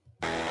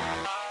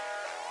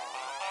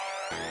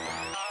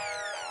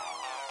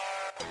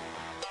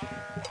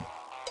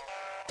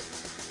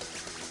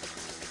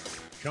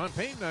Sean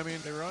Payton, I mean,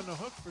 they were on the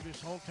hook for this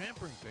whole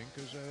tampering thing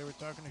because they were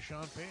talking to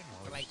Sean Payton.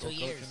 For like 2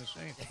 years.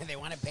 They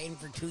wanted Payton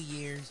for 2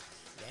 years.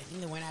 I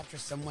think they went after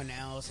someone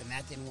else, and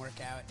that didn't work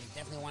out. They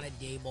definitely wanted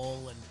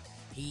Dable,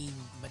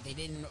 but they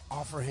didn't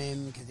offer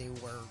him because they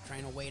were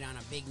trying to wait on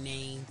a big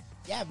name.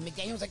 Yeah,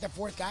 McDaniel's like the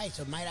fourth guy,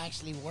 so it might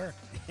actually work.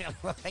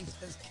 Like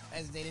just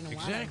because they didn't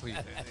want him. Exactly.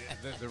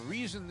 The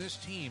reason this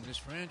team, this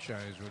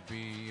franchise, would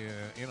be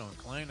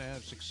inclined to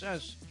have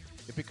success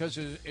is because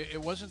it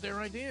wasn't their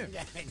idea.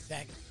 Yeah,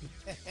 exactly.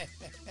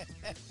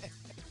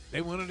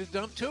 They wanted to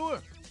dump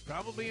Tua,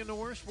 probably in the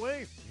worst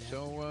way. Yeah.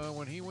 So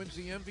when he wins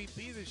the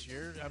MVP this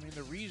year, I mean,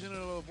 the reason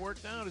it'll have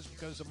worked out is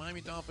because the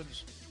Miami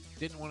Dolphins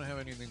didn't want to have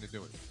anything to do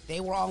with it.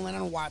 They were all in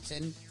on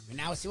Watson, and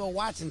now see what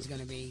Watson's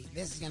going to be.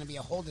 This is going to be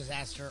a whole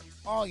disaster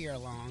all year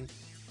long.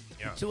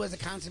 Yeah. Tua's a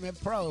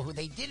consummate pro who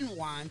they didn't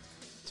want,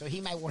 so he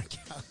might work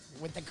out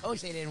with the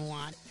coach they didn't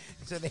want,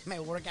 so they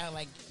might work out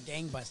like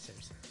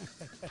gangbusters.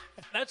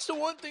 That's the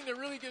one thing that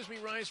really gives me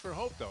rise for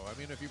hope, though. I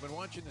mean, if you've been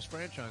watching this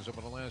franchise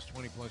over the last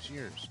 20-plus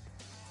years,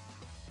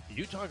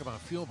 you talk about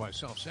fueled by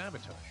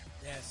self-sabotage.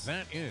 Yes.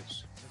 That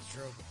is. That's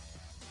true.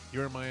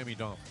 You're Miami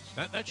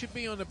Dolphins. That should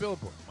be on the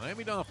billboard.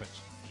 Miami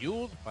Dolphins,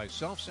 fueled by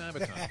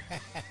self-sabotage.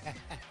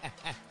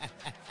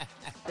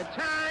 The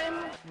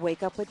time.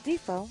 Wake up with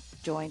Defo,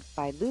 joined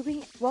by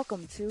Lubie.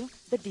 Welcome to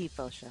the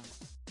Defo Show.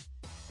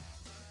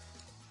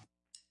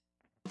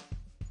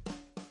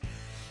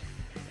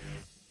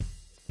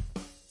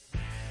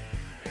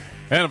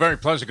 And a very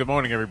pleasant good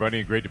morning,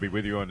 everybody. Great to be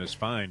with you on this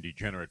fine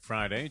Degenerate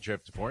Friday.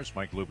 Jeff DeForest,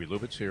 Mike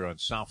Lubitz here on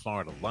South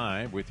Florida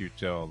Live with you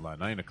till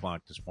 9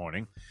 o'clock this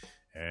morning.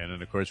 And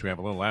then, of course, we have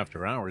a little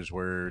after hours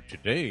where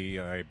today,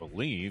 I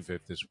believe,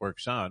 if this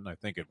works out, and I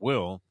think it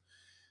will,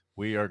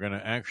 we are going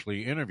to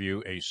actually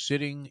interview a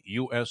sitting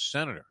U.S.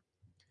 Senator.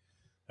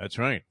 That's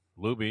right.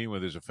 Lubie,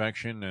 with his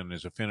affection and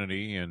his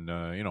affinity and,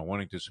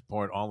 wanting to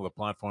support all the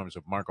platforms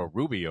of Marco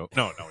Rubio.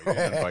 No, he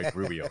didn't invite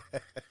Rubio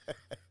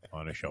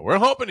on the show. We're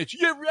hoping it's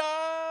year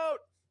out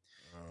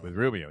with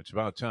Rubio. It's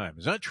about time.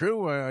 Is that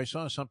true? I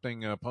saw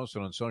something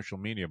posted on social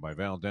media by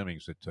Val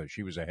Demings that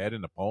she was ahead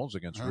in the polls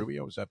against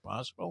Rubio. Is that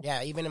possible?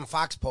 Yeah, even in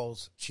Fox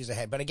polls, she's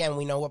ahead. But again,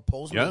 we know what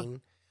polls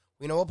mean.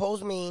 We know what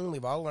polls mean.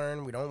 We've all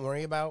learned. We don't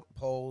worry about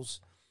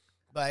polls.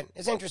 But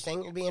it's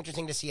interesting. It'd be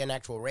interesting to see an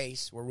actual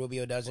race where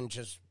Rubio doesn't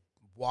just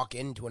walk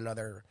into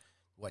another,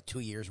 2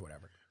 years,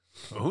 whatever.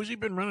 Well, who's he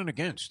been running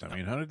against? I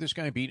mean, how did this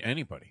guy beat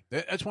anybody?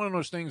 That's one of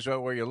those things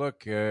where you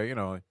look,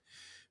 maybe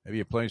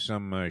you play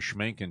some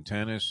schmank in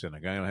tennis and a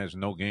guy has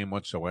no game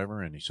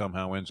whatsoever and he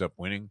somehow ends up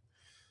winning.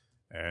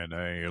 And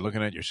you're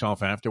looking at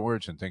yourself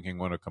afterwards and thinking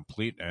what a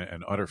complete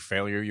and utter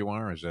failure you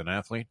are as an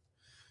athlete.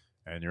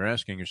 And you're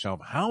asking yourself,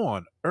 how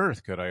on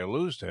earth could I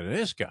lose to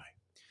this guy?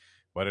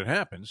 But it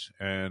happens,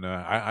 and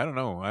I don't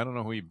know. I don't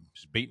know who he's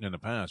beaten in the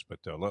past, but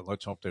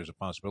let's hope there's a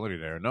possibility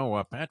there.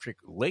 No, Patrick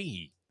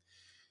Leahy.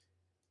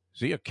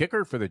 Is he a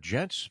kicker for the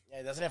Jets?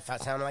 Yeah, doesn't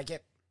it sound like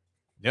it?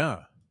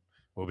 Yeah.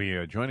 Will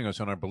be joining us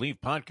on our Believe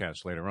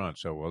podcast later on,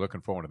 so we're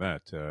looking forward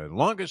to that.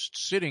 Longest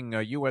sitting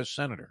U.S.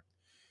 Senator,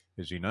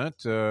 is he not?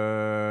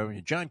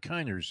 John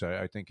Conyers,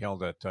 I think,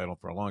 held that title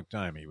for a long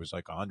time. He was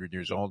like 100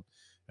 years old,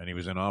 and he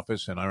was in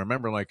office. And I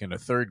remember like in the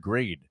third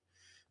grade,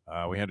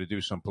 we had to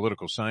do some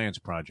political science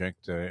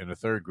project in the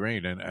third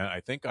grade, and I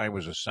think I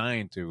was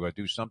assigned to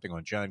do something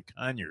on John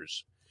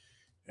Conyers.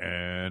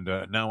 And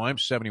now I'm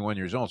 71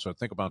 years old, so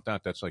think about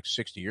that. That's like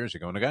 60 years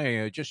ago. And the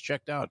guy just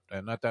checked out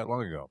not that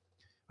long ago,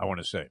 I want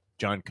to say.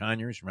 John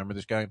Conyers, remember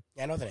this guy?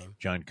 Yeah, I know the name.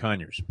 John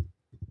Conyers.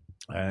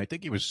 I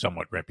think he was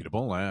somewhat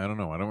reputable. I don't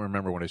know. I don't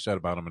remember what I said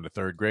about him in the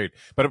third grade.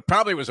 But it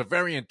probably was a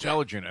very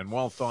intelligent and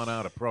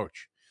well-thought-out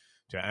approach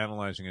to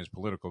analyzing his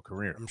political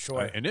career. I'm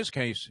sure. In this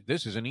case,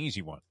 this is an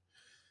easy one.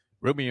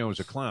 Rubio is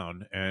a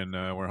clown, and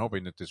we're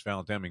hoping that this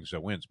Val Demings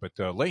wins. But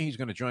Leahy's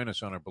going to join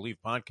us on our Believe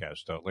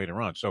podcast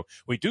later on. So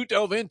we do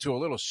delve into a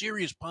little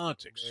serious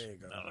politics. There you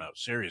go. I don't know how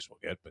serious we'll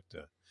get, but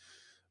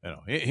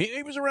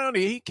he was around.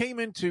 He came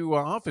into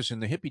office in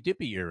the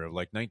hippy-dippy era of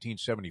like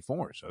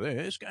 1974. So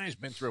this guy's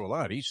been through a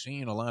lot. He's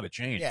seen a lot of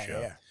change.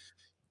 Yeah.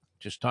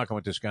 Just talking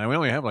with this guy. We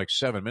only have like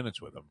 7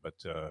 minutes with him, but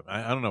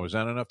I don't know. Is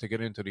that enough to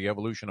get into the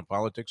evolution of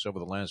politics over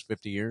the last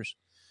 50 years?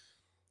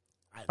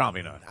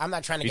 Probably not. I'm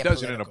not trying to He get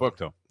does political. it in a book,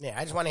 though. Yeah,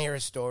 I just want to hear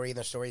his story,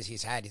 the stories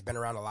he's had. He's been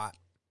around a lot.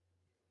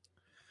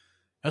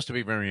 Has to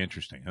be very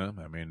interesting, huh?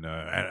 I mean,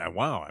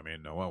 wow. I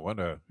mean, what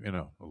a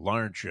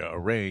large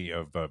array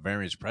of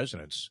various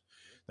presidents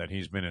that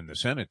he's been in the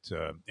Senate,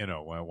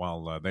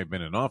 while they've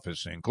been in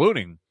office,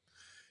 including,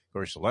 of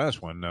course, the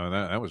last one.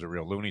 That was a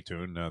real Looney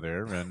Tune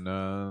there. And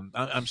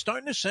I'm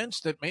starting to sense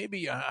that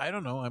maybe, I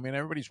don't know. I mean,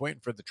 everybody's waiting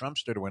for the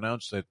Trumpster to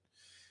announce that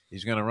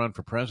he's going to run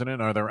for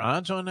president. Are there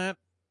odds on that?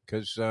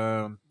 Because,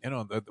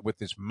 with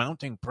this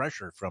mounting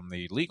pressure from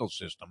the legal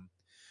system,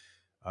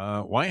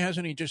 why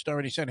hasn't he just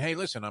already said, hey,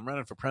 listen, I'm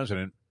running for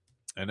president,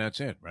 and that's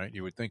it, right?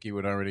 You would think he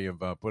would already have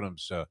put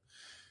his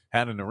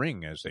hat in the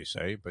ring, as they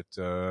say, but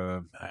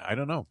I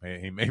don't know.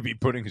 He may be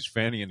putting his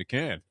fanny in the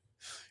can.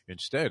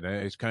 Instead,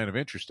 it's kind of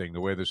interesting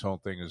the way this whole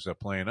thing is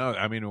playing out.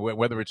 I mean,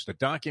 whether it's the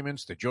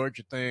documents, the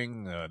Georgia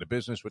thing, the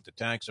business with the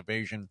tax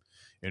evasion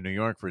in New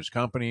York for his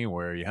company,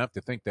 where you have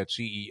to think that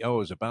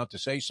CEO is about to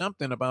say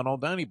something about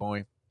old Donny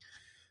Boy,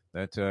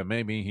 that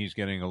maybe he's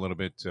getting a little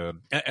bit,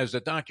 as the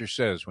doctor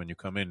says when you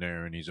come in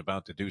there and he's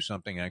about to do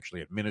something,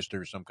 actually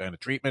administer some kind of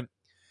treatment.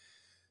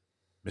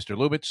 Mr.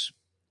 Lubitz,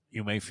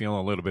 you may feel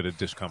a little bit of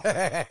discomfort.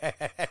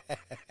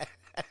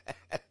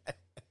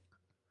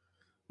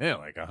 Yeah,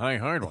 like a high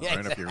hard one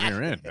right up your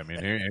rear end. I mean,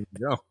 here you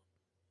go.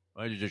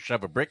 Why don't you just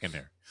shove a brick in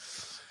there?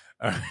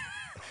 All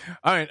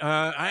right.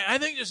 I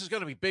think this is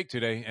going to be big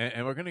today,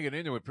 and we're going to get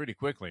into it pretty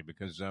quickly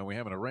because we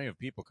have an array of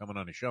people coming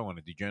on the show on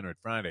a Degenerate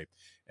Friday,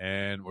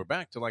 and we're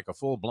back to like a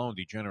full-blown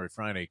Degenerate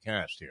Friday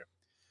cast here.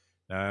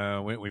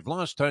 We've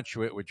lost touch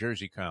with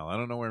Jersey Kyle. I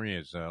don't know where he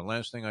is.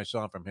 Last thing I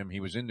saw from him, he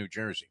was in New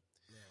Jersey.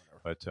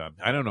 But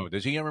I don't know.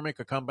 Does he ever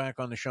make a comeback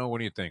on the show? What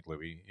do you think,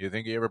 Lubie? You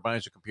think he ever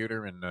buys a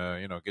computer and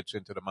gets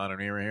into the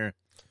modern era here,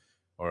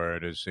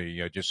 or does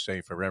he just say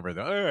forever? I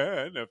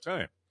don't have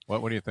time.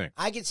 What do you think?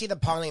 I could see the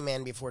Pauly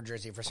man before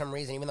Jersey for some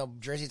reason, even though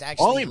Jersey's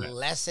actually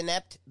less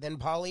inept than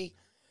Pauly.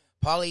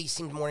 Pauly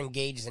seems more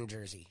engaged than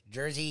Jersey.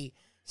 Jersey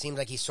seems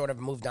like he's sort of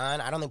moved on.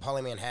 I don't think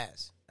Pauly man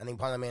has. I think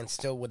Pauly man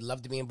still would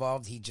love to be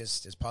involved. He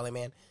just is Pauly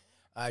man.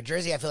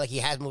 Jersey, I feel like he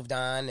has moved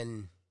on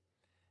and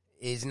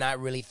is not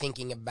really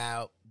thinking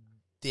about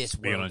this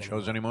being on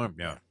shows anymore.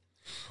 Yeah.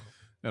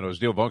 Those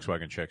Deal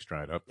Volkswagen checks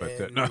dried up,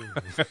 but no.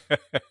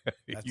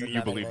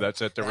 you believe thing.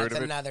 That's at the root of it?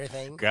 That's another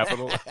thing.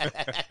 Capital?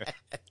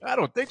 I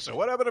don't think so.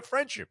 What happened to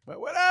friendship?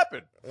 What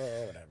happened?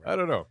 Whatever. I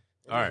don't know.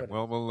 All right.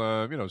 Well,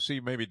 we'll see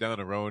maybe down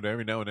the road.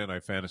 Every now and then I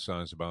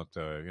fantasize about,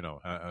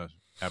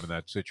 having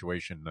that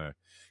situation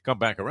come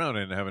back around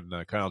and having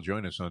Kyle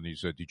join us on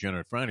these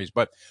Degenerate Fridays.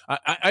 But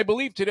I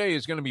believe today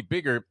is going to be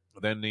bigger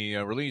than the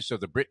release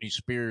of the Britney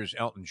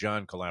Spears-Elton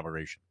John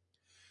collaboration.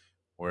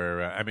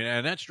 Where,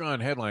 and that's drawing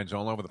headlines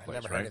all over the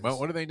place, right? Well,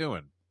 what are they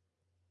doing?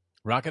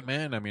 Rocket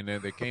Man? I mean,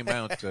 they came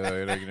out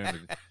they're going to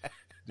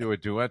do a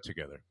duet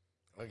together.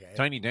 Okay.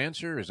 Tiny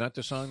Dancer, is that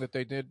the song that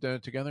they did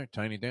together?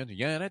 Tiny Dancer?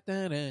 Yeah,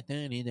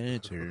 Tiny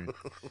Dancer.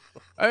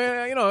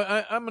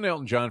 I'm an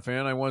Elton John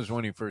fan. I was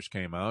when he first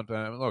came out.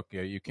 Look,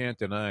 you can't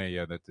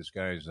deny that this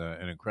guy's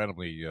an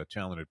incredibly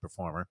talented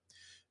performer.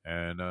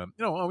 And,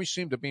 always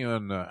seemed to be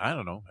on, I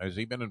don't know, has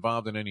he been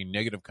involved in any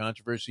negative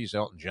controversies,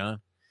 Elton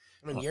John?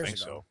 I mean,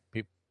 years ago.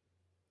 So.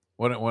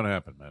 What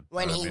happened, man?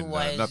 When he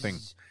was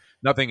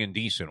nothing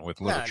indecent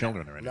with little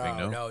children or anything.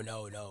 No.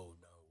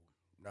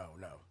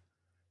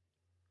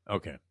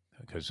 Okay,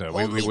 because we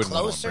wouldn't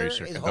closer. Want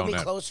to Is Hold Me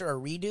Closer a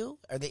redo?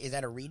 Is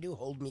that a redo?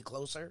 Hold Me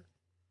Closer.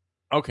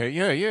 Okay,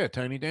 yeah,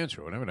 Tiny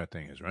Dancer, whatever that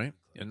thing is, right?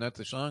 Isn't that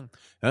the song?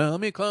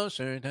 Hold me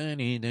closer,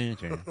 Tiny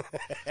Dancer.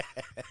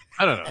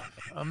 I don't know.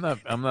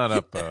 I'm not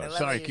up.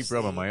 Sorry, I keep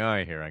rubbing my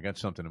eye here. I got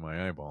something in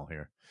my eyeball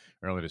here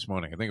early this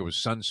morning. I think it was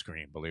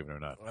sunscreen, believe it or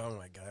not. Oh,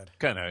 my God.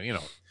 Kind of, in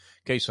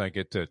case I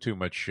get too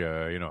much,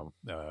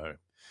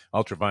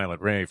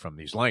 ultraviolet ray from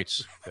these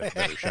lights that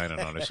are shining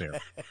on us here.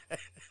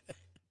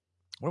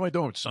 What am I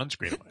doing with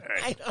sunscreen?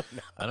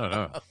 I don't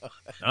know.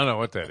 I don't know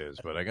what that is,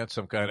 but I got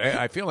some kind of,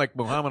 I feel like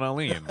Muhammad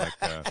Ali in like,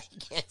 I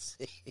can't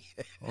see.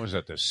 What was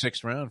that, the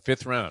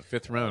fifth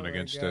round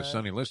against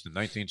Sonny Liston,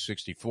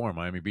 1964,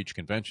 Miami Beach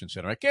Convention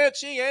Center. I can't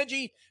see,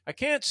 Angie. I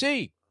can't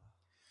see.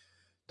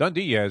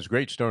 Dundee has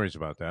great stories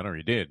about that, or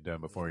he did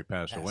before he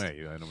passed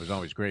away. And it was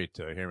always great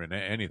hearing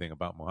anything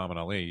about Muhammad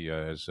Ali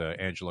as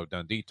Angelo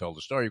Dundee told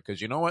the story,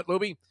 because you know what,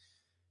 Lubie?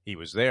 He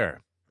was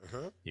there.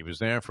 Uh-huh. He was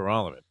there for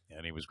all of it,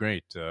 and he was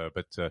great.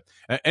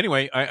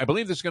 Anyway, I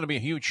believe this is going to be a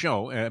huge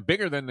show,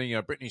 bigger than the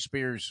Britney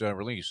Spears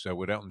release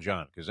with Elton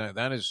John, because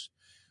that is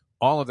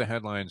all of the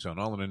headlines on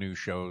all of the news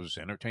shows,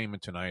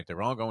 Entertainment Tonight.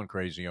 They're all going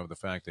crazy over the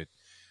fact that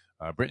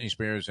Britney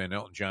Spears and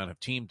Elton John have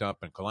teamed up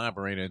and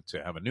collaborated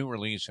to have a new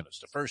release, and it's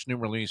the first new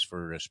release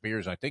for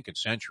Spears, I think, in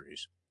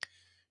centuries.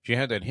 She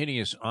had that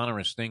hideous,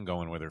 onerous thing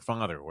going with her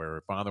father, where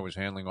her father was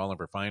handling all of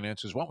her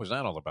finances. What was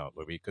that all about,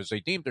 Lubie? Because they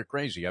deemed her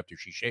crazy after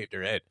she shaved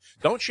her head.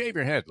 Don't shave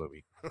your head,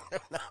 Lubie.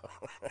 No.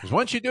 Because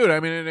once you do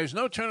it, there's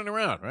no turning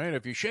around, right?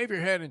 If you shave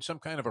your head in some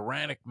kind of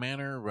erratic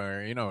manner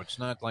where, it's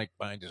not like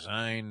by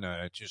design,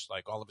 it's just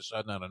like all of a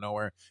sudden out of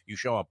nowhere, you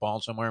show up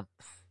bald somewhere,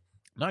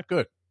 not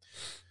good.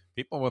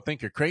 People will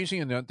think you're crazy,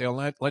 and they'll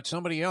let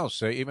somebody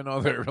else, even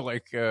though they're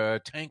like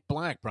Tank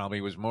Black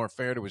probably was more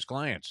fair to his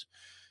clients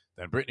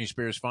than Britney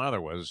Spears'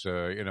 father was,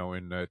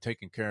 in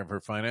taking care of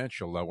her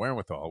financial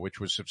wherewithal, which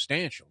was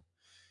substantial.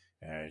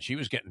 And she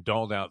was getting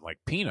doled out like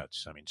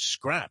peanuts.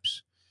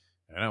 Scraps.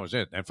 And that was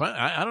it. And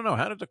I don't know,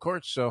 how did the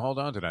courts hold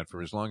on to that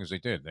for as long as they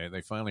did?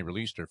 They finally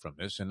released her from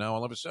this, and now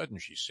all of a sudden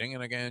she's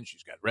singing again.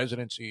 She's got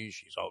residency.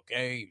 She's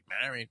okay,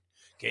 married,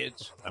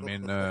 kids. A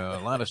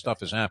lot of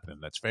stuff is happening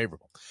that's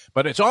favorable.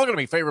 But it's all going to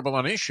be favorable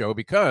on this show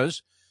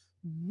because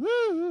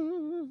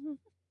the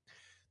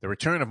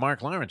return of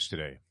Mark Lawrence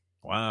today.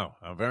 Wow,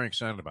 I'm very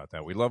excited about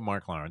that. We love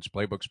Mark Lawrence,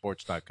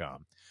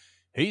 playbooksports.com.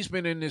 He's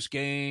been in this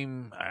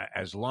game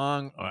as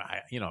long,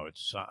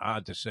 it's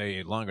odd to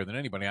say longer than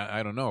anybody.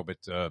 I don't know, but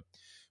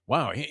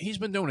wow, he's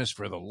been doing this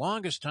for the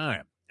longest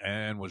time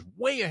and was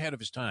way ahead of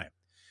his time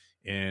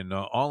in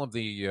all of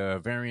the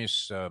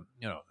various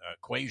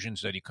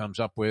equations that he comes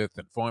up with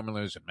and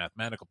formulas and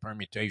mathematical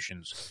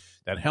permutations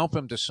that help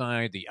him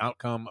decide the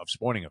outcome of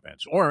sporting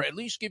events, or at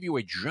least give you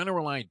a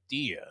general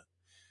idea.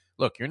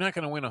 Look, you're not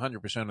going to win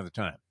 100% of the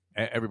time.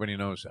 Everybody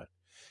knows that.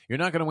 You're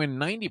not going to win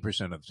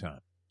 90% of the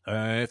time.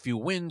 If you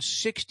win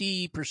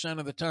 60%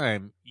 of the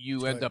time,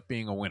 you end up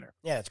being a winner.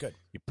 Yeah, that's good.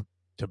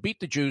 To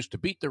beat the juice, to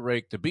beat the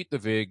rake, to beat the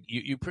vig,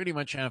 you pretty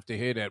much have to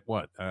hit at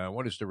what?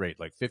 What is the rate?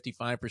 Like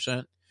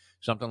 55%?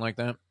 Something like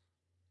that?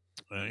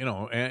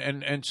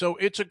 And so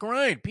it's a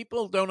grind.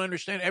 People don't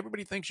understand.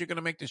 Everybody thinks you're going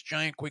to make this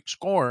giant quick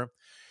score.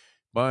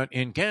 But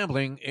in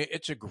gambling,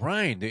 it's a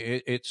grind.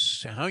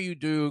 It's how you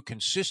do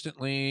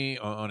consistently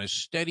on a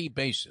steady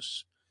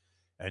basis.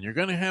 And you're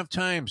going to have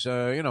times,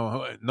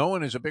 no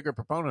one is a bigger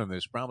proponent of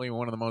this. Probably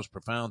one of the most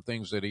profound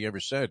things that he ever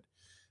said,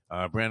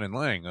 Brandon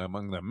Lang,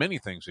 among the many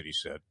things that he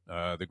said,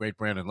 the great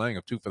Brandon Lang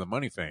of Two for the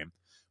Money fame.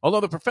 Although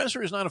the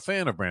professor is not a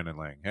fan of Brandon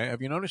Lang.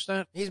 Have you noticed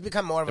that? He's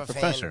become more of a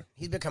professor. Fan.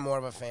 He's become more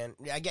of a fan.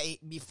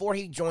 Before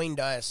he joined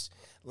us,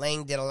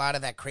 Lang did a lot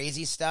of that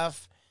crazy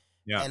stuff.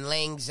 Yeah. And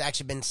Lang's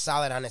actually been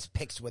solid on his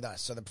picks with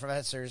us. So the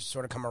professor's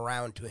sort of come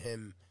around to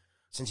him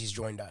since he's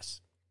joined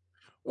us.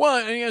 Well,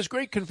 and he has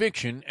great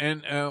conviction.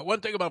 And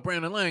one thing about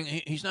Brandon Lang,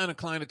 he's not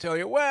inclined to tell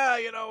you, well,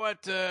 you know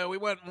what, we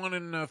went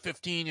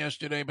 1-15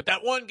 yesterday, but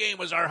that one game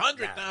was our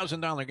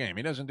 $100,000 game.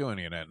 He doesn't do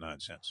any of that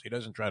nonsense. He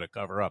doesn't try to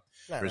cover up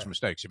for his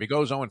mistakes. If he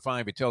goes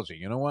 0-5, he tells you,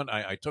 you know what,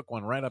 I took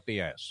one right up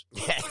the ass.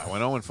 I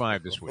went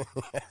 0-5 this week.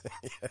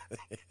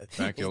 In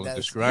fact, he'll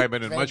describe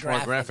it in much more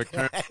graphic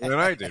terms than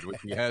I did,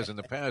 which he has in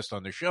the past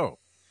on the show.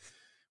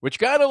 Which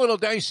got a little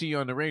dicey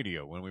on the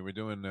radio when we were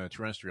doing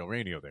terrestrial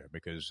radio there,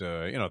 because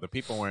the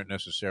people weren't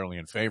necessarily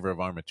in favor of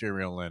our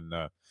material and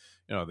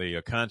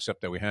the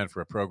concept that we had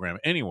for a program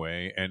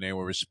anyway, and they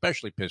were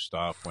especially pissed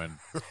off when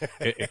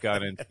it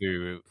got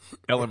into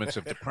elements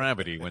of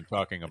depravity when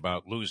talking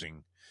about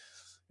losing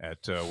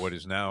at what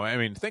is now. I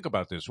mean, think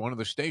about this: one of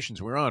the stations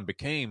we're on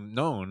became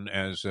known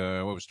as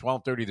what was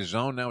 12:30 The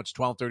Zone. Now it's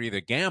 12:30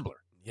 The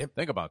Gambler. Yep.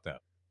 Think about that.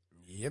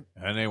 Yep.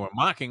 And they were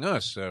mocking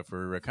us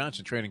for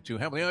concentrating too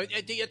heavily.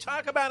 Do you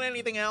talk about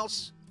anything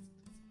else?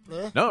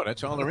 No,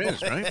 that's all there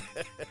is, right?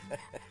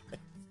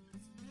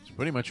 It's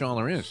pretty much all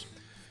there is.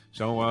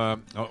 So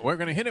we're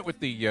going to hit it with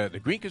the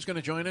Greek is going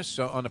to join us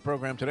on the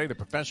program today. The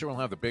professor will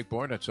have the big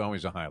board. That's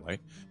always a highlight.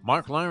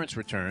 Mark Lawrence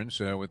returns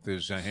with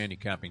his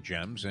handicapping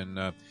gems. And,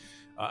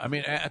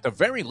 at the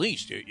very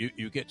least,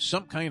 you get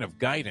some kind of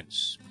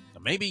guidance.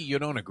 Maybe you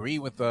don't agree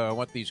with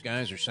what these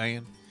guys are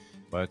saying.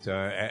 But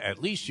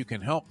at least you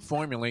can help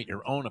formulate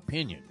your own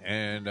opinion.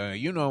 And,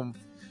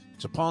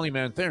 it's a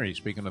polyman theory,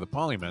 speaking of the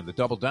polyman, the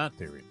double dot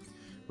theory,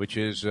 which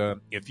is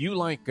if you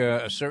like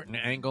a certain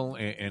angle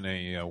in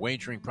a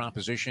wagering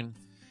proposition,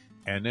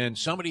 and then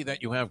somebody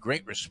that you have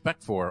great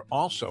respect for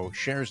also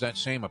shares that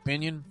same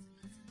opinion,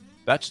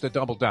 that's the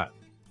double dot.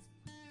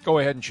 Go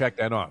ahead and check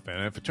that off.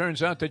 And if it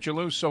turns out that you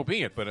lose, so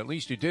be it. But at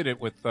least you did it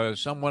with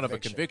somewhat of a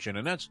conviction.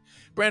 And that's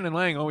Brandon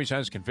Lang always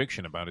has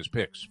conviction about his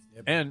picks.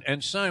 Yep.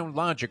 And sound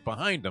logic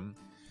behind them.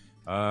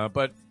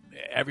 But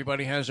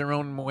everybody has their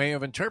own way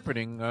of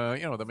interpreting,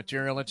 the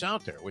material that's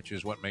out there, which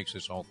is what makes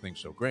this whole thing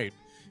so great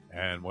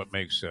and what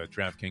makes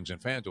DraftKings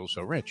and FanDuel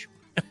so rich.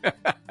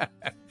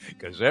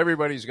 Because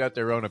everybody's got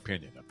their own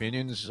opinion.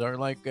 Opinions are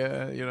like,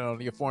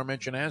 the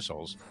aforementioned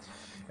assholes.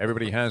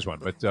 Everybody has one.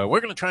 But we're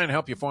going to try and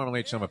help you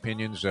formulate some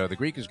opinions. The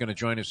Greek is going to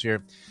join us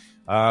here.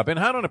 Been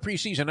hot on the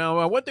preseason.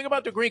 Now, one thing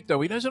about the Greek,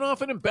 though, he doesn't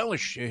often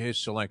embellish his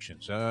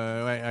selections.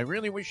 I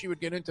really wish he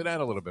would get into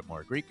that a little bit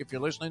more. Greek, if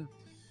you're listening,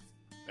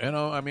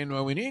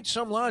 we need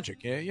some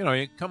logic.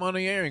 You come on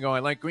the air and go, I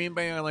like Green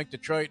Bay, I like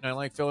Detroit, and I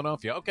like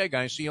Philadelphia. Okay,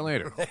 guys, see you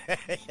later.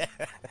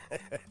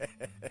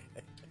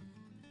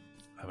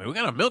 We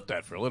got to milk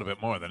that for a little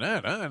bit more than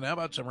that, huh? And how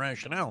about some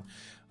rationale?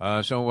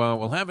 So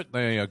we'll have it.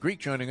 The Greek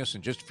joining us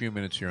in just a few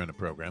minutes here on the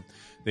program.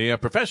 The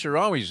professor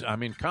always,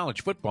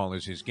 college football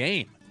is his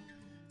game.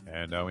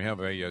 And we have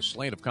a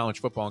slate of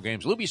college football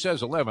games. Lubie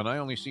says 11. I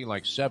only see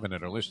like 7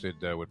 that are listed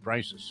with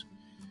prices.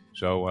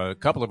 So a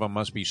couple of them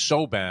must be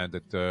so bad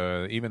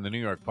that even the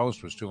New York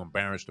Post was too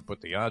embarrassed to put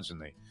the odds in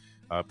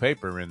the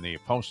paper in the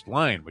Post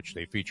line, which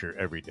they feature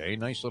every day.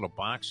 Nice little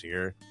box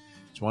here.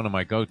 It's one of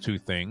my go-to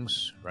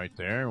things right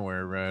there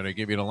where they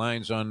give you the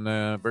lines on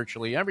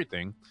virtually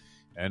everything.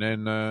 And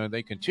then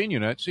they continue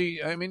that. See,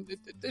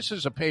 this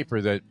is a paper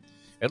that,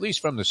 at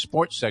least from the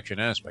sports section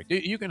aspect,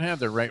 you can have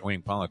the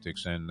right-wing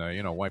politics and,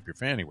 wipe your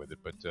fanny with it.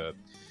 But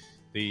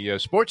the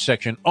sports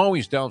section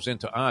always delves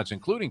into odds,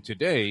 including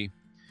today,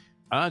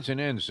 odds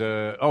and ends.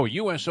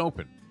 U.S.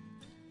 Open.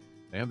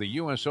 They have the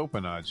U.S.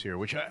 Open odds here,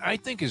 which I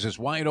think is as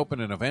wide open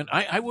an event.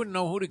 I wouldn't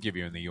know who to give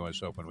you in the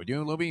U.S. Open. Would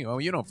you, Lubie? Oh,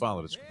 you don't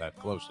follow this that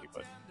closely.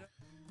 But,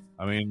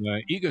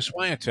 Iga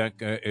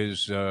Swiatek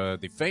is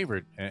the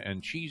favorite,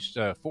 and she's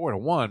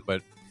 4-1.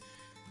 But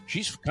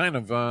she's kind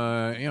of,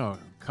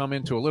 come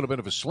into a little bit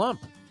of a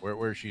slump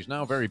where she's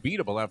now very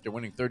beatable after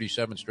winning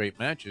 37 straight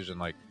matches and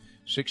like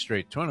 6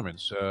 straight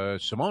tournaments.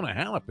 Simona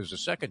Halep is the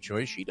second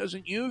choice. She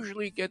doesn't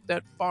usually get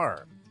that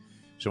far.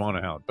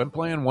 Simona Halep been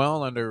playing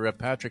well under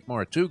Patrick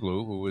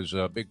Mouratoglou, who was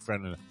a big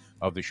friend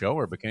of the show,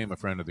 or became a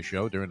friend of the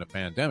show during the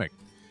pandemic.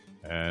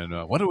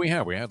 And what do we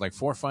have? We had like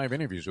 4 or 5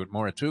 interviews with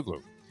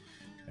Mouratoglou.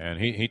 And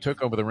he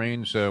took over the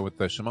reins with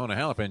Simona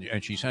Halep,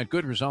 and she's had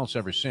good results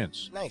ever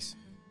since. Nice.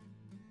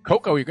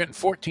 Coco, you're getting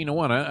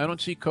 14-1. I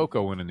don't see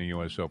Coco winning the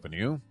U.S. Open.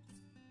 You?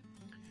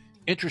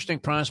 Interesting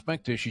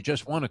prospect. She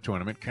just won a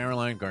tournament,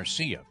 Caroline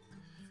Garcia.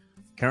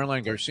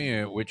 Caroline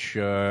Garcia, which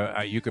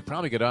you could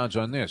probably get odds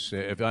on this.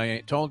 If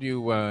I told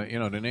you,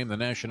 to name the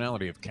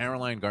nationality of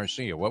Caroline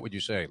Garcia, what would you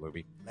say,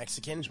 Lubie?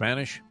 Mexican.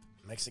 Spanish?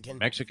 Mexican.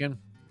 Mexican?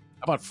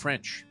 How about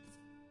French?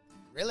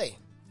 Really?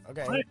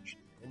 Okay. French.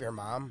 Maybe her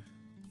mom.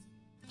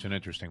 It's an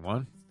interesting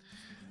one.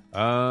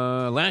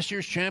 Last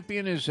year's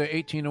champion is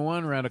 18-1,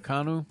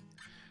 Raducanu.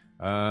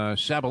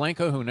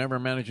 Sabalenka, who never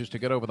manages to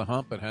get over the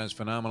hump, but has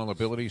phenomenal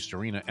ability,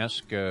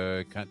 Serena-esque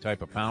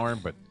type of power,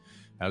 but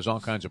has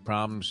all kinds of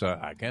problems.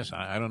 I guess,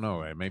 I don't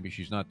know, maybe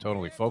she's not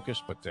totally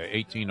focused, but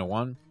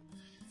 18-1.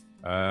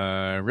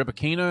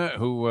 Rybakina,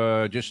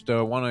 who just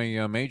won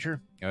a major,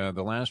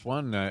 the last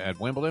one at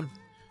Wimbledon,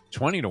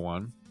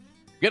 20-1.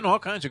 Getting all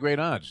kinds of great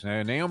odds.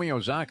 Naomi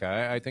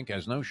Osaka, I think,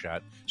 has no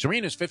shot.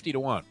 Serena's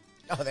 50-1.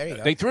 Oh, there you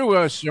go. They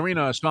threw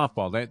Serena a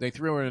softball. They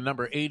threw her to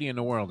number 80 in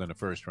the world in the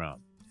first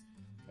round.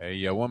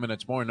 A woman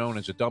that's more known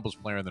as a doubles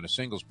player than a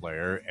singles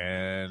player,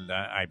 and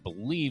I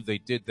believe they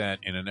did that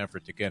in an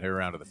effort to get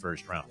her out of the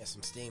first round. Yeah,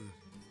 some steam.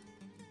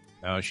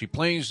 She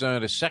plays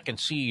the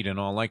second seed in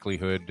all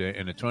likelihood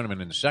in the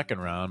tournament in the second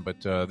round,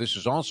 but this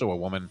is also a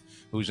woman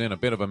who's in a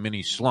bit of a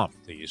mini slump.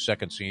 The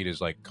second seed is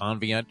like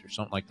Convient or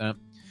something like that.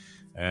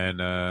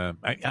 And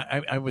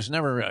I was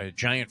never a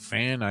giant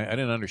fan. I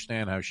didn't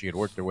understand how she had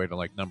worked her way to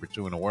like number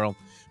 2 in the world.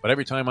 But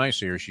every time I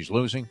see her, she's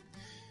losing.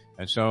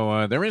 And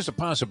so there is a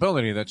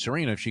possibility that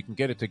Serena, if she can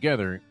get it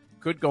together,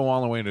 could go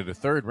all the way to the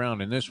third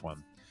round in this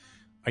one.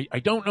 I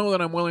don't know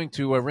that I'm willing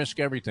to risk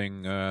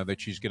everything that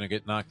she's going to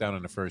get knocked out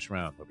in the first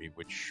round,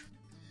 which,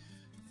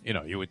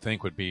 you would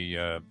think would be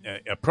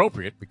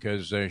appropriate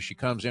because she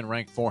comes in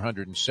ranked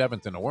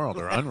 407th in the world,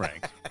 or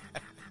unranked.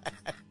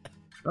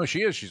 No,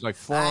 she is. She's like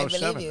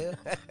 407. I believe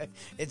you.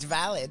 It's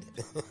valid.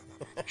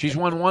 She's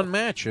won 1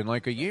 match in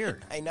like a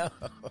year. I know.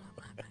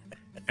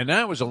 And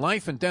that was a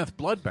life and death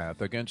bloodbath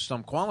against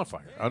some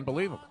qualifier.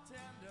 Unbelievable.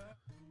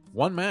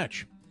 1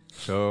 match.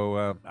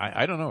 So,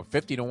 I don't know,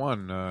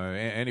 50-1,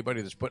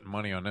 anybody that's putting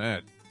money on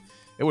that,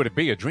 it would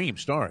be a dream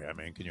story. I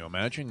mean, can you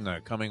imagine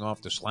coming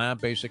off the slab,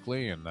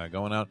 basically, and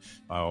going out,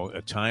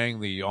 tying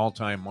the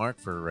all-time mark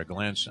for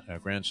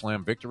Grand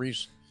Slam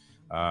victories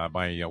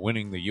by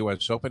winning the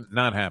U.S. Open?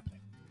 Not happening.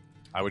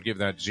 I would give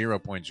that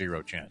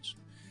 0.0 chance.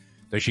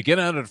 Does she get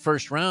out of the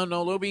first round,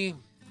 no, Lubie?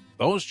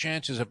 Those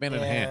chances have been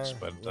enhanced,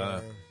 but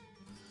I'm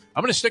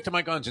going to stick to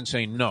my guns and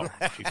say no.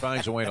 She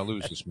finds a way to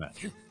lose this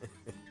match.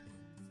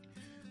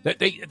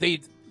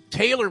 They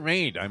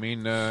tailor-made,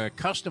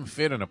 custom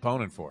fit an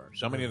opponent for her.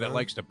 Somebody that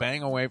likes to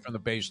bang away from the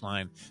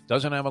baseline,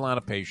 doesn't have a lot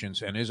of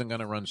patience, and isn't going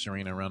to run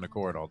Serena around the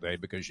court all day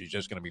because she's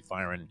just going to be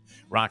firing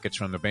rockets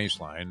from the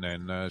baseline.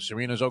 And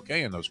Serena's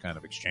okay in those kind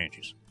of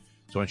exchanges.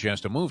 So when she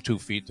has to move 2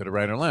 feet to the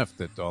right or left,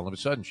 that all of a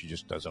sudden she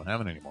just doesn't have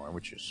it anymore,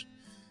 which is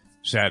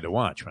sad to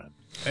watch, man.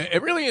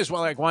 It really is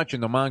like watching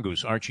the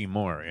mongoose, Archie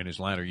Moore, in his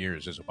latter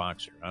years as a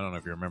boxer. I don't know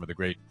if you remember the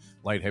great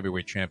light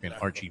heavyweight champion,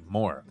 Archie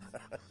Moore.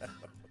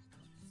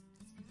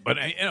 But,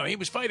 he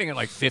was fighting at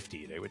like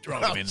 50. They would throw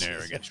him in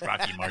there against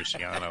Rocky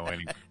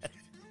Marciano.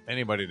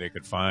 Anybody they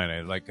could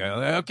find.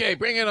 Okay,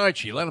 bring in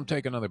Archie. Let him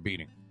take another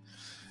beating.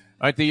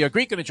 All right, the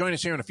Greek going to join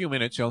us here in a few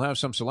minutes. He'll have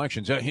some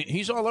selections.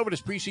 He's all over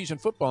this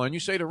preseason football, and you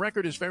say the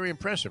record is very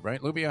impressive,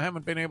 right? Lubie, I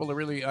haven't been able to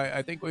really –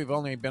 I think we've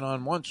only been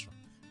on once.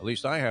 At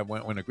least I have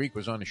when the Greek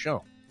was on the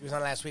show. He was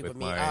on last week with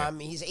me.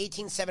 He's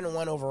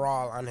 18-7-1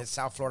 overall on his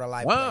South Florida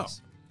Live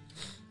plays.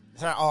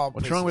 It's not all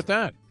What's wrong with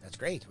that? That's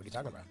great. What are you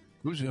talking about?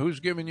 Who's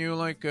giving you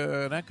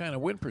that kind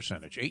of win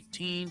percentage?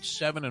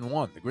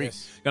 18-7-1. The Greek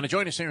going to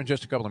join us here in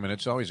just a couple of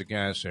minutes. Always a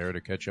gas there to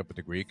catch up with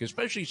the Greek,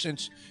 especially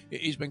since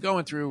he's been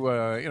going through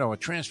a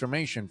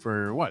transformation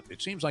for what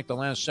it seems like the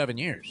last 7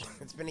 years.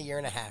 It's been a year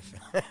and a half.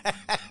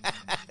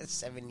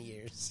 7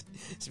 years.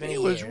 It's been he a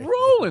year. Was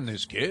rolling,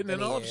 this kid,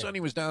 and all of a sudden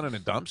he was down in the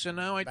dumps, and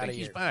now I think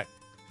he's back.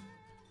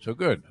 So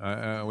good.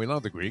 We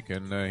love the Greek,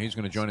 and he's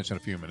going to join us in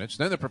a few minutes.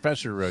 Then the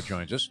professor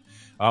joins us.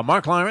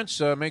 Mark Lawrence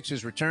makes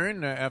his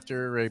return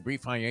after a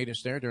brief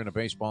hiatus there during the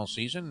baseball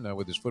season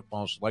with his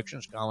football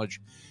selections,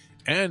 college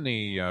and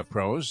the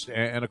pros.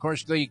 And, of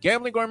course, the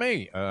Gambling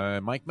Gourmet,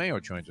 Mike Mayo,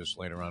 joins us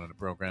later on in the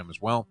program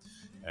as well.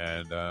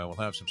 And we'll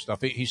have some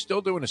stuff. He's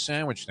still doing a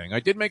sandwich thing.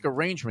 I did make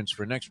arrangements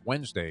for next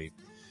Wednesday.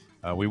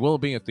 We will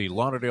be at the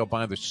Lauderdale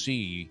by the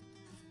Sea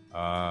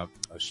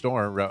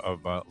store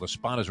of La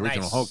Spada's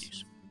Original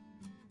Hoagies.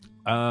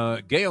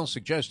 Gail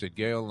suggested,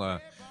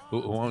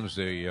 who owns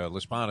the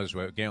Las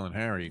Patas, Gail and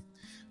Harry,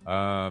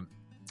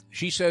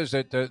 she says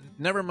that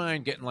never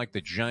mind getting like the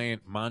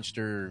giant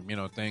monster,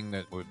 thing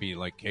that would be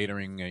like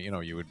catering,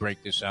 you would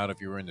break this out if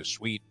you were in the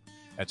suite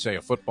at, say,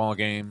 a football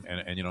game,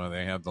 and you know,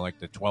 they have the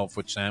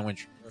 12-foot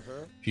sandwich.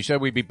 She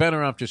said we'd be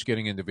better off just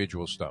getting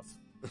individual stuff.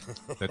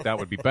 that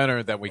would be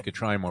better, that we could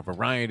try more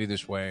variety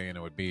this way, and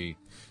it would be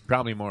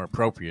probably more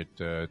appropriate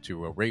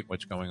to rate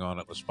what's going on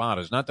at La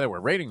Spada's. Not that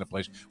we're rating the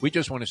place. We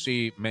just want to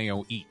see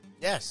Mayo eat.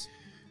 Yes.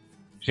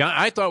 See,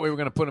 I thought we were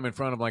going to put him in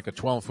front of like a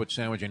 12-foot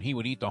sandwich, and he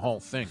would eat the whole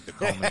thing to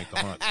culminate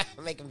the lunch.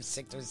 Make him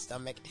sick to his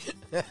stomach.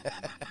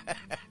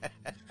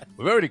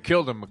 We've already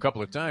killed him a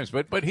couple of times,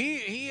 but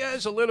he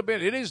has a little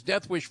bit. It is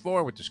Death Wish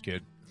 4 with this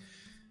kid.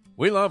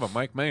 We love him,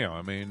 Mike Mayo.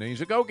 I mean,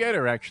 he's a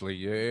go-getter,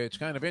 actually. It's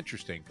kind of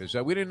interesting because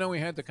we didn't know he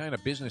had the kind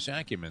of business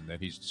acumen that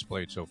he's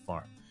displayed so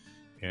far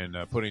in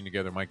putting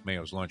together Mike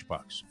Mayo's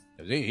lunchbox.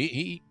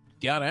 He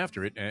got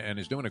after it and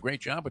is doing a great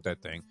job with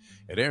that thing.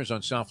 It airs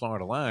on South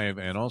Florida Live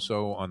and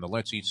also on the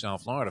Let's Eat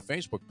South Florida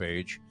Facebook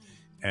page.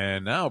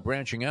 And now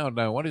branching out,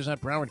 what is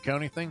that Broward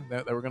County thing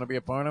that we're going to be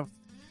a part of?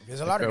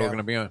 Visit Lauderdale. We're going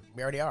to be on.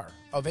 We already are.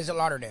 Oh, Visit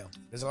Lauderdale.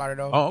 Visit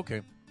Lauderdale. Oh,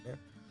 okay. Yeah.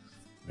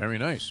 Very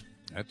nice.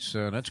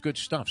 That's good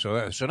stuff.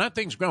 So that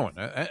thing's growing.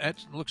 That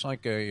looks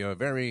like a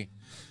very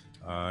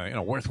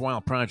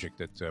worthwhile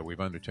project that we've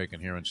undertaken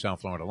here in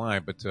South Florida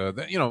Live. But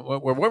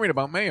we're worried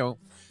about Mayo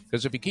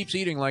because if he keeps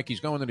eating like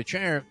he's going to the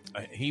chair,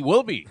 he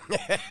will be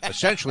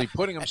essentially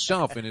putting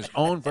himself in his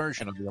own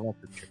version of the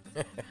electric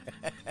chair.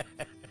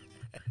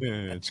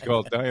 It's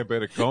called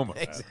diabetic coma.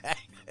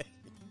 Exactly.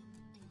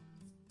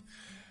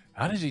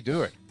 How does he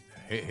do it?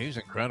 He's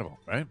incredible,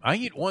 right? I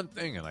eat one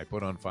thing and I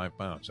put on 5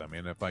 pounds. I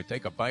mean, if I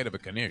take a bite of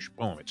a knish,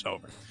 boom, it's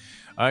over.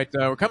 All right,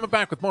 we're coming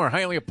back with more.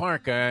 Hialeah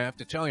Park, I have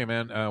to tell you,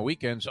 man,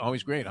 weekends,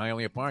 always great.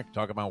 Hialeah Park,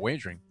 talk about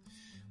wagering.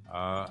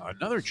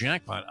 Another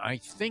jackpot. I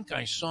think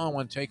I saw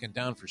one taken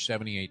down for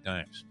 78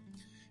 dimes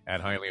at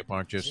Hialeah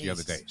Park just the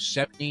other day.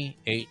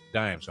 78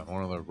 dimes on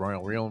one of the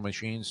Royal Reel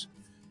machines.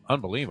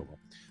 Unbelievable.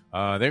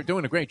 They're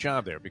doing a great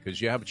job there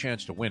because you have a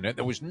chance to win.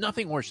 There was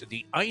nothing worse than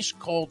the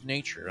ice-cold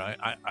nature.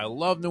 I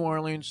love New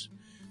Orleans.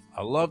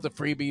 I love the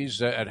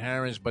freebies at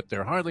Harrah's, but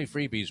they're hardly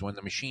freebies when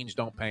the machines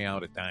don't pay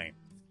out a dime.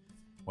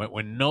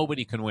 When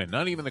nobody can win.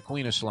 Not even the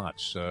Queen of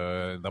Slots.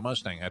 The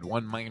Mustang had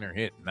one minor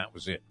hit, and that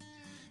was it.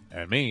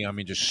 And me, I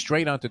mean, just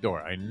straight out the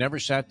door. I never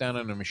sat down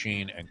on a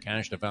machine and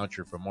cashed a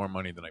voucher for more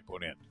money than I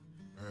put in.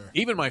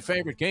 Even my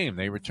favorite game,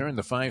 they returned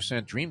the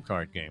 5-cent Dream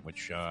Card game,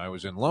 which I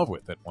was in love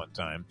with at one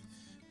time.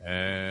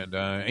 And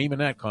even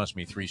that cost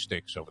me 3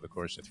 sticks over the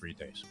course of 3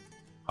 days.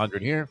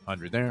 100 here,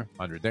 100 there,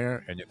 100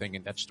 there, and you're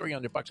thinking, that's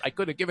 $300. I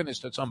could have given this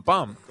to some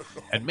bum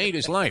and made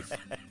his life.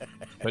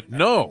 But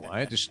no, I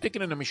had to stick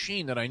it in a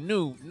machine that I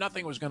knew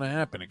nothing was going to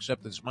happen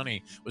except this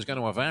money was going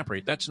to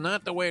evaporate. That's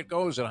not the way it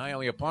goes at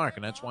Hialeah Park,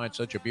 and that's why it's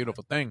such a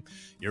beautiful thing.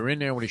 You're in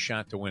there with a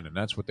shot to win, and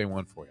that's what they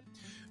want for you.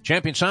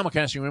 Champion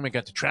simulcasting room, we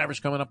got the Travers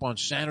coming up on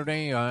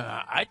Saturday.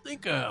 I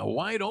think a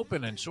wide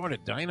open and sort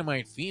of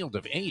dynamite field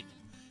of 8.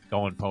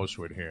 Going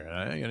postward here.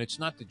 And it's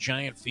not the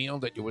giant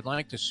field that you would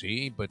like to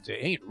see, but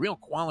 8 real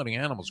quality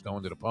animals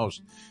going to the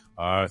post.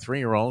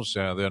 3-year-olds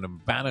that have been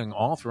battling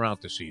all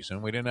throughout the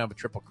season. We didn't have a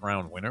Triple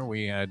Crown winner.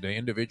 We had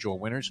individual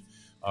winners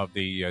of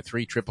the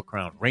 3 Triple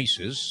Crown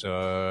races.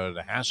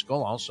 The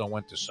Haskell also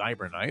went to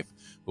Cyberknife,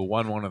 who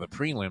won one of the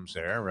prelims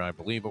there. I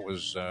believe it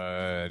was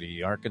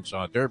the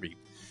Arkansas Derby.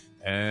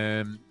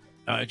 And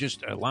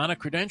just a lot of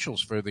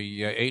credentials for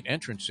the 8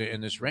 entrants in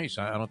this race.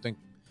 I don't think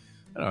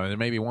there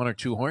may be 1 or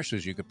 2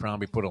 horses you could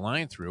probably put a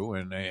line through,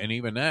 and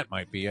even that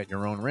might be at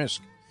your own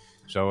risk.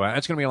 So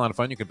that's going to be a lot of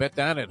fun. You can bet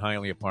that at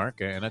Hialeah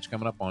Park, and that's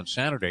coming up on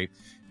Saturday.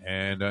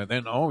 And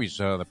then always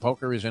the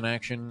poker is in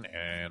action,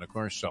 and, of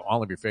course,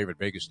 all of your favorite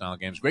Vegas-style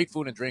games. Great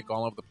food and drink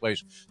all over the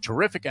place.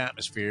 Terrific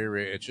atmosphere.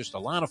 It's just a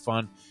lot of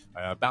fun.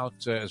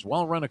 About as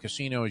well-run a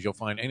casino as you'll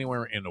find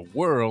anywhere in the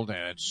world,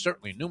 and it's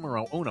certainly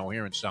numero uno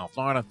here in South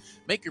Florida.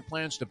 Make your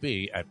plans to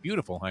be at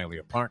beautiful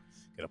Hialeah Park.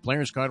 Get a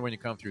player's card when you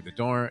come through the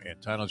door. It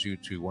entitles you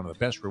to one of the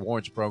best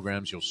rewards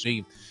programs you'll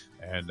see.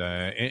 And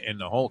in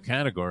the whole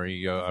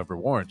category of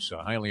rewards,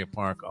 Hialeah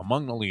Park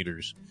among the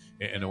leaders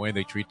in the way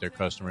they treat their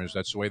customers.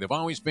 That's the way they've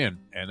always been,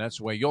 and that's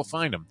the way you'll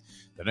find them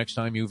the next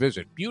time you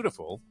visit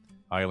beautiful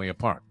Hialeah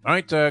Park. All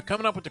right,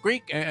 coming up with the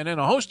Greek and then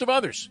a host of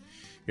others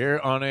here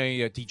on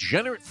a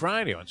Degenerate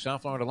Friday on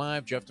South Florida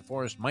Live. Jeff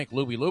DeForest, Mike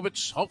Lubie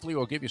Lubitz. Hopefully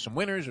we'll give you some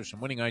winners or some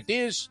winning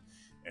ideas,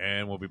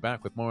 and we'll be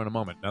back with more in a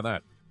moment. Now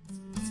that.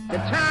 The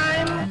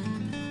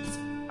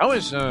time. How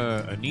is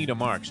Anita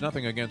Marks?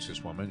 Nothing against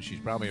this woman. She's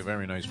probably a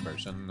very nice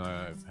person.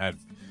 I've had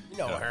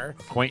her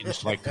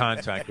acquaintance-like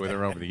contact with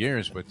her over the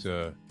years,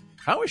 but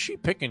how is she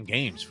picking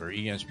games for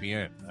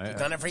ESPN? She's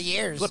done it for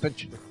years.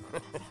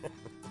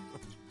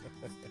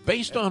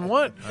 Based on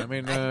what? I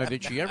mean,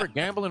 did she ever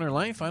gamble in her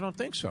life? I don't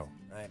think so.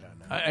 I don't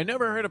know. I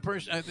never heard a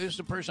person. This is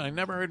a person I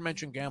never heard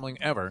mention gambling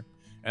ever,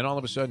 and all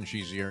of a sudden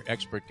she's your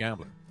expert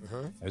gambler,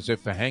 as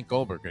if Hank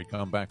Goldberg had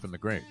come back from the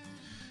grave.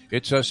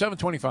 It's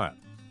 7:25.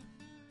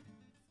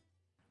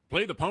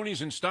 Play the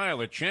ponies in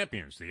style at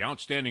Champions, the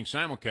outstanding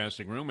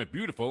simulcasting room at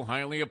beautiful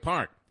Hialeah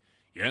Park.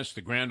 Yes,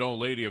 the grand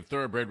old lady of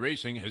thoroughbred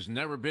racing has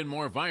never been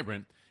more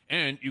vibrant,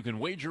 and you can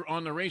wager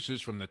on the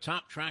races from the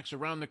top tracks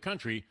around the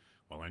country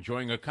while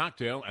enjoying a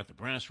cocktail at the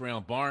Brass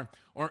Rail Bar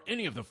or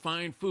any of the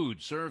fine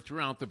foods served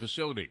throughout the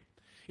facility.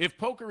 If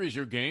poker is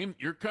your game,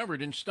 you're covered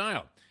in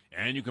style,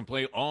 and you can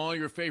play all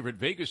your favorite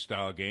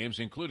Vegas-style games,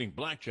 including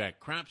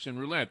blackjack, craps, and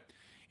roulette,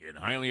 in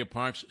Hialeah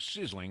Park's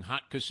sizzling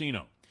hot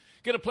casino.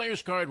 Get a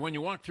player's card when you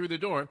walk through the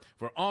door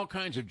for all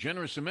kinds of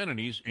generous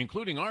amenities,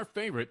 including our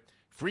favorite,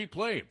 free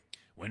play,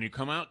 when you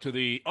come out to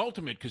the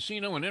ultimate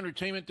casino and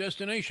entertainment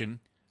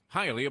destination,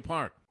 Hialeah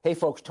Park. Hey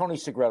folks, Tony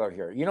Segreto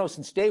here. You know,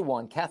 since day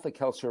one, Catholic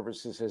Health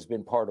Services has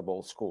been part of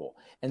Old School.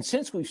 And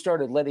since we've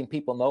started letting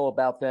people know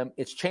about them,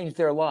 it's changed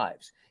their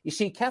lives. You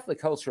see,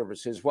 Catholic Health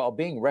Services, while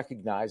being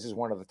recognized as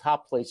one of the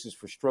top places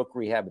for stroke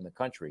rehab in the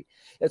country,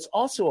 it's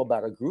also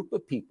about a group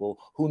of people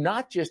who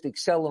not just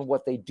excel in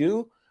what they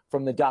do,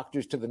 from the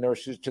doctors to the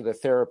nurses to the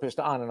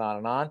therapists, on and on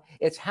and on.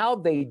 It's how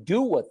they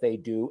do what they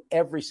do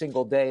every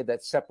single day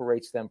that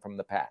separates them from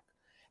the pack.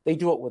 They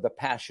do it with a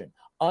passion,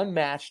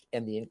 unmatched,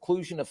 and the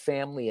inclusion of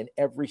family in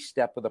every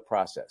step of the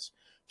process.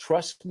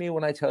 Trust me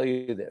when I tell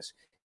you this.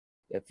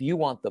 If you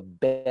want the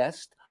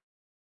best,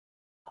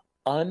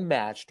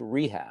 unmatched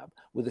rehab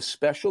with a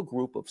special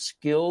group of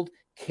skilled,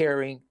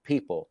 caring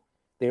people,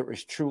 there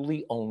is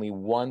truly only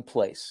one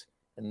place,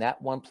 and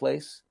that one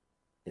place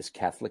is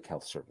Catholic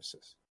Health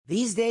Services.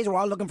 These days, we're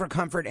all looking for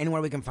comfort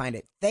anywhere we can find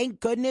it.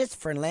 Thank goodness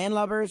for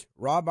Landlubbers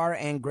Raw Bar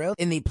and Grill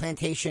in the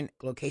Plantation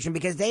location,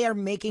 because they are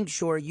making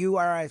sure you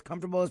are as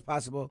comfortable as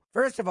possible.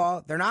 First of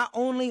all, they're not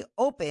only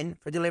open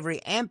for delivery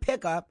and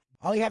pickup.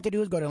 All you have to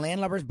do is go to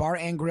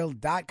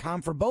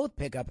landlubbersbarandgrill.com for both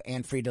pickup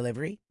and free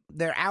delivery.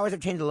 Their hours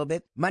have changed a little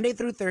bit. Monday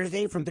through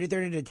Thursday from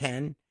 3:30 to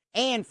 10,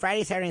 and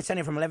Friday, Saturday, and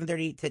Sunday from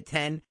 11:30 to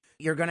 10.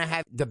 You're going to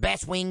have the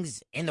best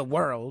wings in the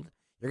world.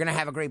 You're going to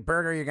have a great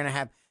burger. You're going to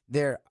have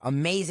their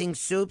amazing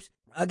soups.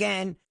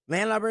 Again,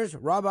 Landlubbers,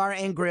 Raw Bar,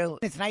 and Grill.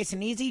 It's nice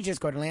and easy. Just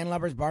go to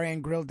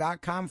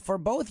landlubbersbarandgrill.com for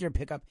both your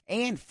pickup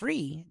and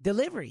free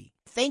delivery.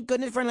 Thank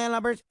goodness for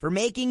Landlubbers for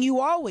making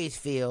you always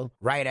feel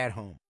right at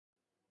home.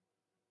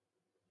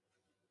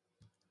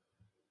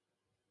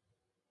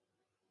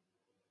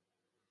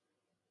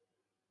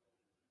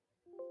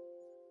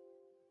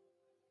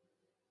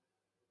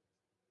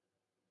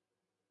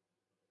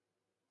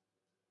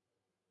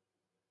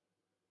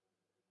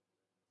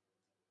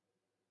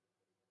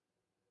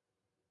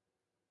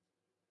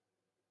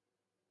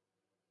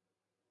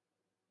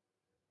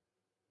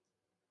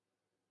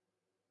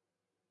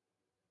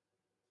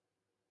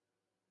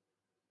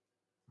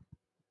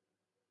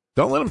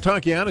 Don't let them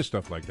talk you out of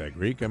stuff like that,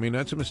 Greek. I mean,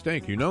 that's a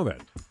mistake. You know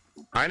that.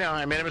 I know.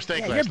 I made a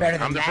mistake. Yeah, you're better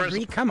than that,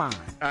 Greek. Come on.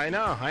 I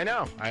know.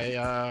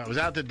 I was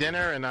out to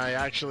dinner, and I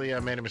actually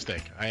made a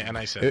mistake.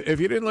 I said,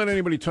 if you didn't let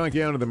anybody talk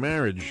you out of the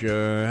marriage,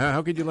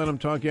 how could you let them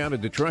talk you out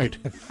of Detroit?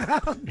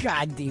 Oh,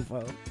 God,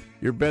 Defo.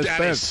 Your best bet.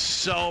 That is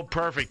so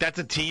perfect. That's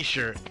a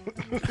T-shirt.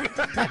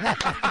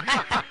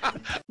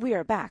 We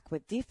are back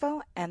with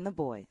Defo and the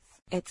boys.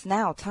 It's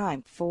now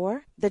time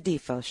for the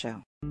Defo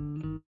Show.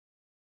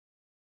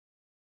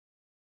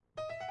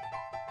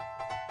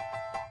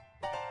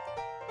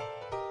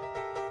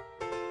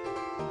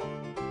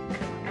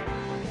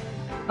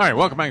 All right,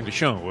 welcome back to the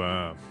show.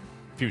 A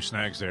few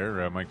snags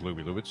there. Mike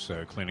Lubie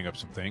Lubitz cleaning up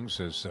some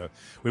things as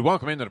we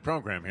welcome into the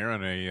program here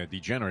on a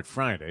Degenerate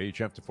Friday.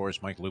 Jeff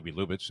DeForest, Mike Lubie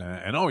Lubitz,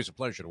 and always a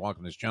pleasure to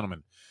welcome this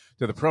gentleman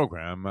to the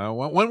program.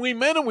 When we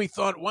met him, we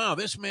thought, wow,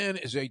 this man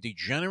is a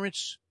degenerate,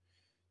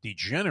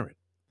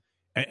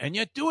 and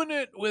yet doing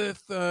it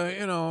with,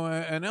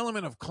 an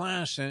element of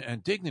class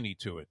and dignity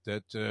to it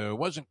that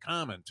wasn't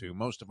common to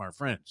most of our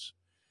friends.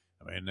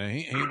 I mean,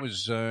 he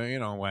was,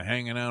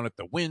 hanging out at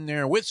the Wynn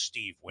there with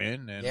Steve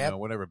Wynn and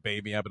whatever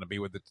baby happened to be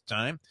with at the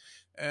time.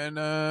 And,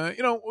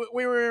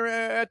 we were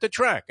at the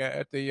track,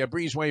 at the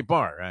Breezeway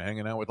Bar,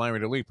 hanging out with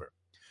Larry DeLeaper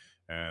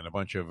and a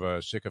bunch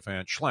of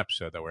sycophant schleps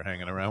that were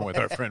hanging around with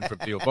our friend from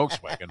Deal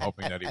Volkswagen,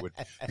 hoping that he would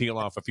peel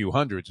off a few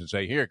hundreds and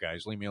say, here,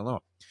 guys, leave me alone.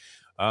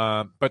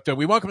 But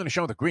we welcome to the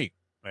show the Greek.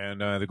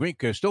 And the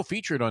Greek still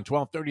featured on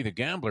 1230 The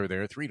Gambler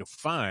there, 3 to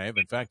 5.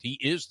 In fact, he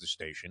is the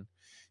station.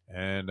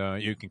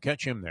 And you can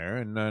catch him there.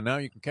 And now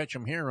you can catch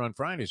him here on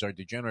Fridays, our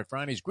Degenerate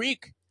Fridays.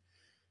 Greek,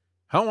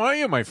 how are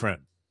you, my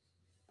friend?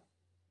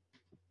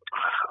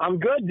 I'm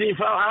good, Defo.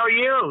 How are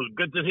you?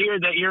 Good to hear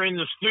that you're in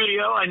the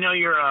studio. I know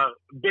you're a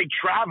big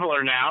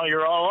traveler now.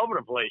 You're all over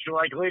the place. You're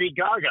like Lady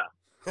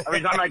Gaga.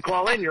 Every time I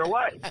call in, you're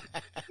away.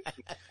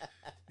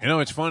 You know,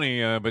 it's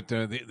funny, but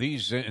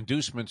these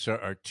inducements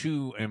are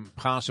too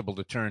impossible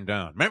to turn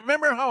down.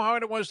 Remember how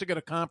hard it was to get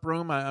a comp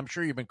room? I'm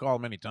sure you've been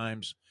called many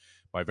times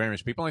by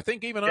various people. I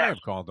think even I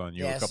have called on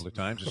you a couple of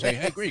times to say,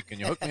 hey, Greek, can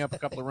you hook me up a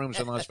couple of rooms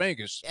in Las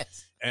Vegas?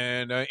 Yes.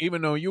 And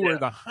even though you were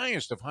the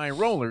highest of high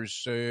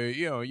rollers,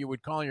 you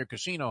would call your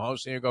casino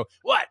host and you go,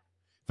 what?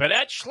 For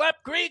that schlep,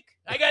 Greek?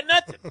 I got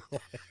nothing.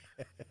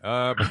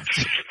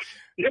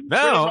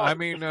 No, I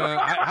mean,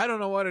 I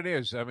don't know what it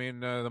is. I mean,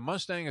 the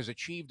Mustang has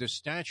achieved a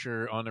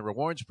stature on the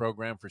rewards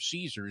program for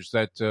Caesars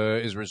that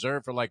is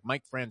reserved for like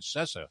Mike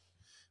Francesa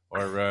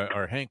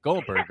or Hank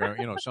Goldberg or,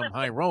 some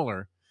high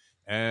roller.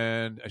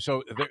 And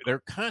so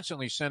they're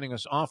constantly sending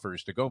us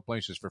offers to go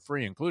places for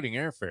free, including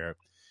airfare.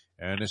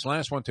 And this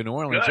last one to New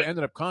Orleans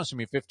ended up costing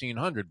me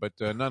 $1,500, but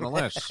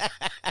nonetheless,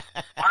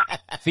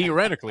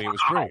 theoretically, it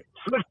was free.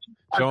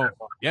 So,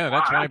 yeah,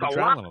 that's why I've been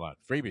traveling a lot.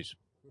 Freebies.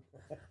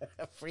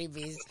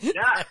 Freebies.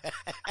 Yeah.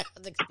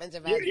 It's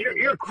expensive.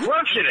 You're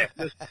crushing it.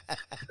 This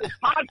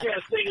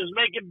podcast thing is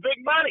making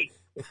big money.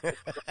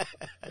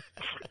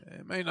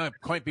 It may not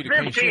quite be the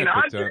case yet,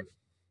 but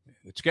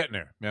it's getting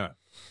there. Yeah.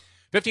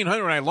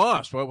 $1,500 I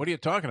lost. What are you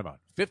talking about?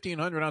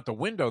 $1,500 out the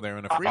window there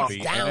in a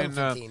freebie. Down and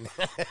then,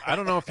 I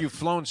don't know if you've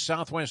flown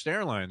Southwest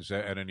Airlines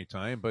at any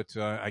time, but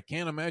I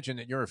can't imagine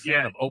that you're a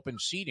fan of open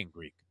seating,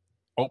 Greek.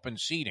 Open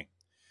seating.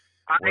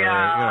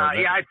 I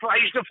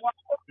used to fly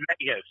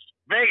Vegas.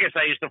 Vegas,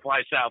 I used to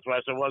fly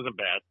Southwest. It wasn't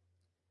bad.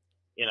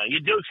 You know, you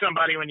duke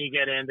somebody when you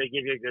get in, they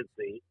give you a good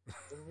seat.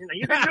 You know,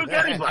 you can duke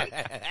anybody.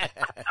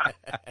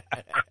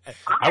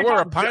 I wore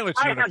a pilot's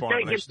uniform,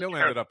 and I still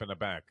ended up in the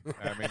back.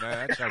 I mean,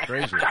 that's how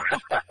crazy it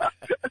was.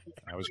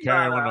 I was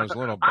carrying one of those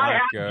little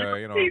black,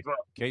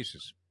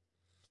 cases.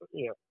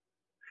 Yeah.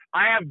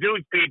 I have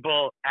duked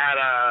people at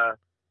an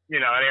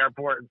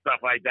airport and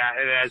stuff like that.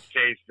 It has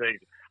changed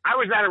things. I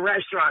was at a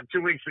restaurant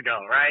 2 weeks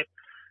ago, right?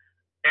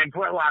 In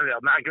Fort Lauderdale.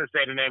 I'm not going to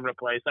say the name of the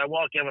place. I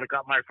walk in with a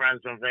couple of my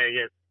friends from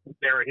Vegas.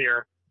 They were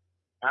here.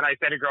 And I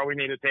said to girl, we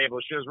need a table.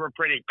 She goes, we're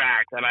pretty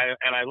packed. And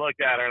I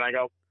looked at her and I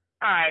go,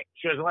 all right.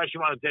 She goes, unless you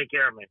want to take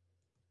care of me.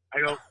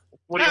 I go,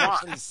 what do you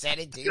want? She said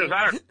it to you. She goes,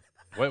 I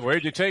don't.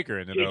 Where'd you take her?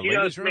 In the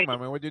ladies' room? I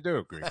mean, what'd you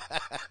do?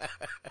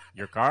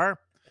 Your car?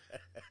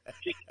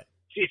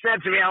 She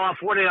said to me, I want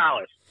 $40.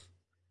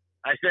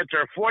 I said to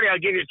her, 40, I'll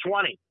give you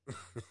 20.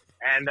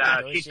 And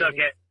she took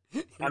it.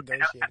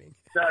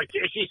 So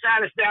she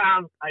sat us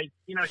down.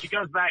 She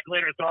comes back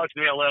later and talks to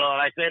me a little.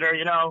 And I say to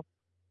her,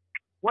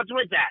 what's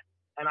with that?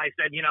 And I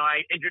said,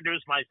 I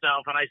introduced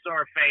myself and I saw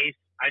her face.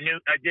 I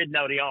did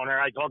know the owner.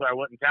 I told her I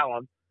wouldn't tell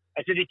him.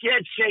 I said, you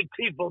can't shake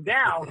people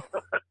down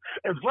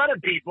in front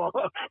of people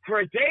for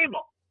a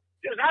table.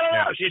 She goes, I don't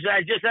know. She said,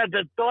 I just had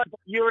the thought that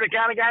you were the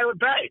kind of guy who would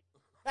pay.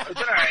 I said,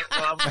 all right,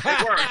 well,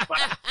 it works.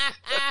 But...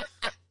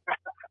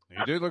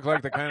 You do look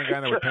like the kind of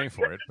guy that would pay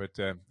for it, but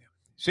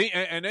see,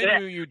 and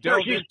then you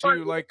delved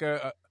into like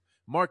a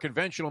more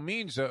conventional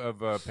means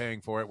of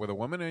paying for it with a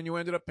woman, and you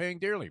ended up paying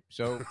dearly.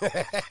 So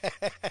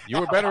you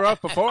were better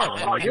off before when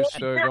you were just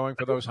going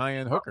for those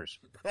high-end hookers.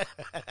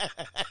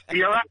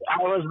 You're right. I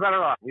was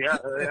better off.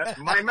 Yeah.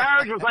 My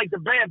marriage was like the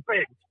Bay of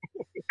Pigs.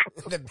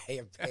 The Bay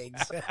of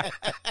Pigs.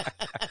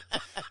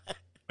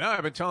 No,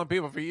 I've been telling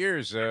people for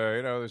years,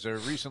 there's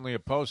recently a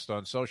post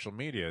on social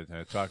media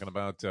talking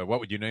about what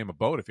would you name a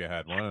boat if you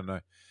had one,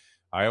 and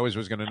I always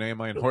was going to name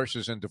mine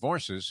Horses and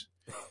Divorces,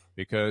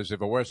 because if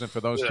it wasn't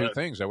for those two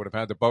things, I would have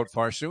had the boat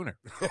far sooner.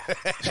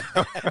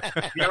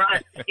 You're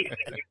right.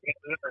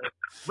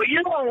 But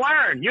you don't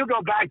learn. You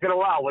go back to the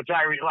well, which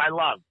I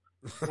love.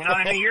 You know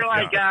what I mean? You're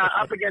like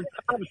up against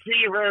some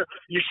receiver.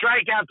 You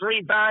strike out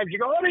 3 times. You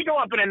go, let me go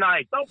up in the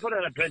ninth. Don't put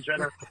in a pinch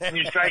hitter. And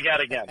you strike out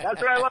again. That's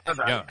what I love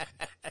about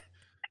it.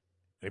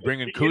 They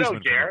bring in Kuzman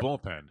from the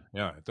bullpen.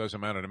 Yeah, it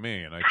doesn't matter to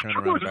me, and I turn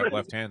around and bat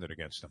left-handed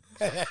against them.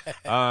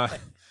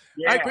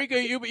 Greek,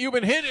 you've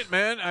been hitting it,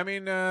 man. I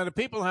mean, the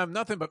people have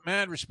nothing but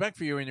mad respect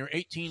for you in your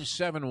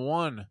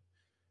 18-7-1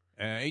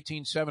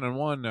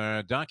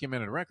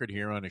 documented record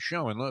here on the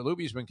show, and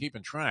Lubie's been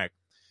keeping track.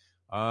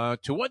 To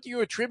what do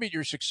you attribute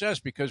your success?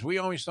 Because we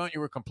always thought you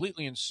were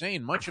completely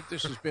insane. Much of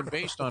this has been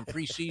based on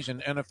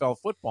preseason NFL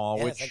football,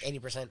 which it's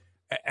like 80%.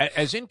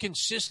 As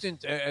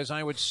inconsistent as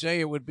I would say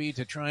it would be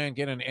to try and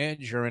get an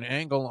edge or an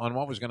angle on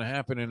what was going to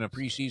happen in a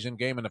preseason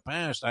game in the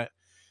past,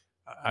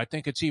 I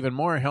think it's even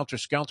more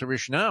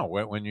helter-skelterish now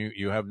when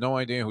you have no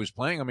idea who's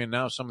playing. I mean,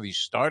 now some of these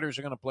starters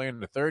are going to play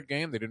in the third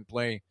game. They didn't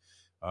play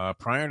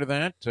prior to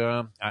that.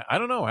 I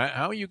don't know.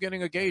 How are you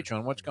getting a gauge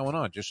on what's going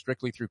on? Just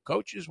strictly through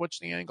coaches? What's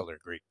the angle there,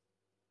 Greek?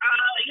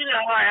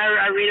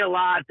 I read a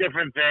lot of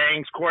different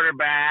things,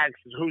 quarterbacks,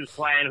 who's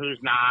playing, who's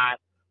not.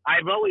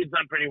 I've always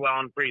done pretty well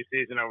in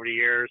preseason over the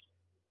years.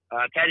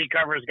 Teddy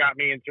Covers got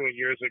me into it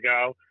years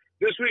ago.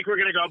 This week we're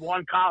going to go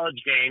one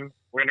college game.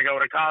 We're going to go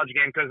with a college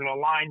game because of a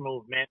line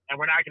movement, and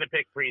we're not going to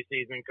pick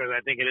preseason because I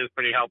think it is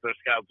pretty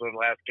helter-skelter for the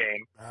last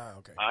game.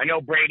 Okay. I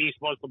know Brady's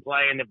supposed to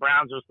play, and the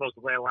Browns are supposed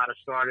to play a lot of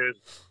starters,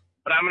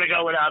 but I'm going to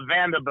go with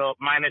Vanderbilt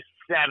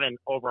 -7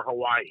 over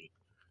Hawaii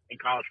in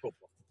college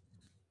football.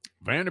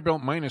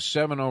 Vanderbilt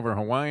 -7 over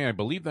Hawaii. I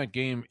believe that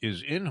game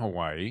is in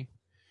Hawaii.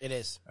 It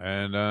is.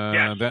 And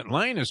that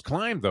line has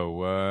climbed,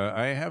 though.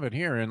 I have it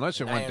here, unless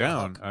it went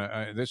down.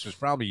 This is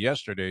probably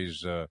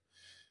yesterday's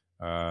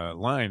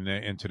line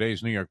in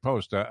today's New York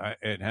Post.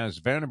 It has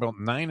Vanderbilt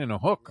 9 and a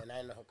hook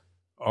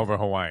over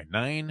Hawaii.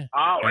 9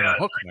 and a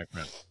hook, my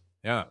friend.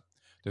 Yeah.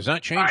 Does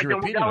that change your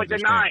opinion on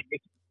this game?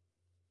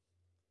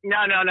 No.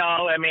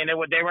 I mean, they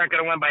weren't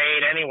going to win by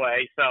 8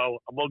 anyway,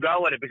 so we'll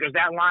go with it because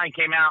that line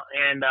came out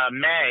in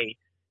May.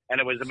 And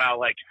it was about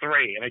like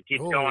 3, and it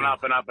keeps going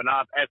up and up and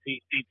up.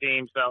 SEC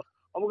team, so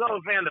we'll go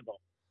with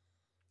Vanderbilt.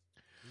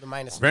 The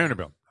 -9.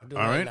 Vanderbilt.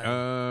 All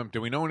right.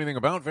 Do we know anything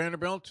about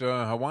Vanderbilt?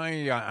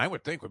 Hawaii, I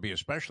would think, would be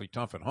especially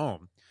tough at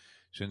home.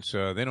 since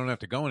they don't have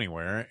to go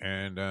anywhere.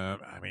 And,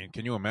 I mean,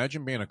 can you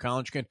imagine being a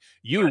college kid?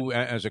 You,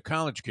 as a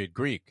college kid,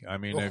 Greek, I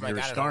mean, if you're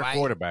a star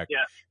quarterback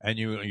and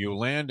you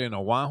land in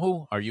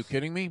Oahu, are you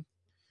kidding me?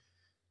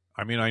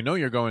 I mean, I know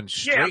you're going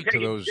straight to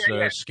those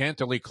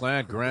scantily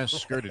clad,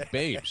 grass-skirted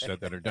babes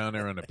that are down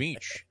there on the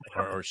beach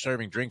or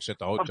serving drinks at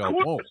the hotel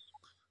pool.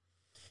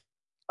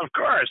 Of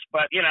course,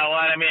 but you know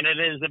what? I mean, it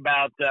is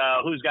about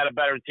who's got a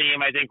better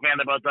team. I think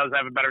Vanderbilt does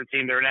have a better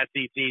team. They're an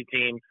SEC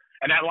team,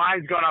 and that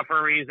line's going up for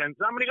a reason.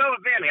 So I'm going to go with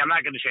Vandy. I'm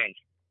not going to change.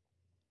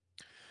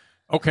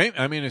 Okay,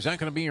 I mean, is that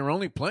going to be your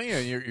only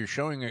play? You're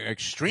showing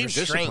extreme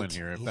discipline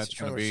here. If that's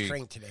going to be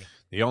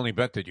the only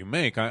bet that you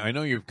make, I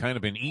know you've kind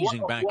of been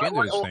easing back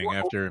into this thing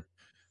after.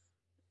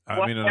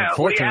 I mean, an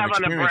unfortunate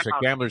experience at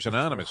Gamblers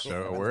Anonymous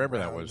or wherever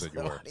that was that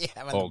you were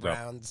holed up.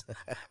 I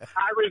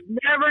was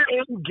never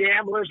in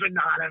Gamblers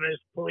Anonymous,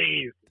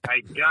 please.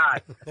 My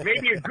God.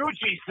 Maybe a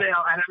Gucci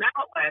sale at an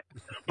outlet,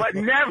 but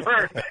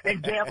never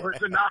in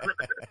Gamblers Anonymous.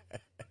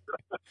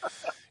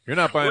 You're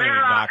not buying any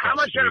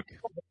knockouts.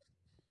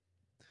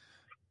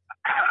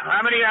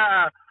 How many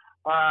are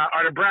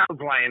the Browns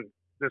playing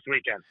this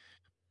weekend?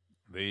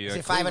 I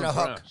see 5 and a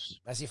hook.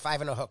 I see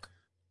 5 and a hook.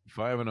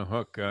 5 and a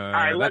hook.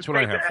 Right, that's what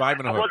I have. 5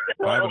 and a hook.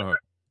 5 and a hook.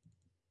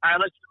 All right,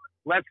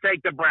 let's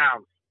take the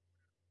Browns.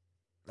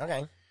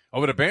 Okay.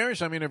 Over the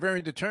Bears? I mean, they're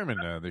very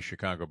determined, the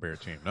Chicago Bear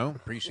team, no?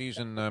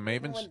 Preseason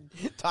mavens?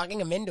 Talking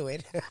them into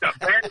it. The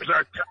Bears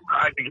are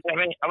I mean,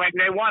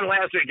 they won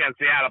last week against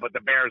Seattle, but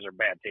the Bears are a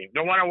bad team.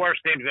 They're one of the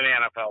worst teams in the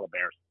NFL, the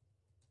Bears.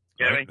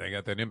 Right. They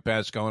got that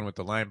impasse going with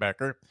the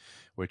linebacker,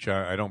 which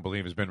I don't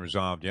believe has been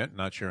resolved yet.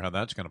 Not sure how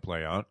that's going to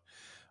play out.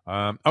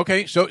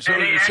 Okay, so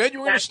you said you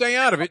were going to stay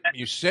out of it.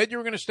 You said you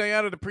were going to stay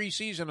out of the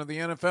preseason of the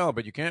NFL,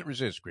 but you can't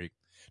resist, Greek.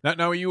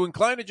 Now are you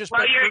inclined to just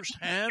bet first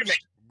halves?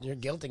 You're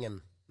guilting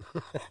him.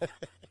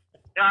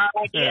 Yeah,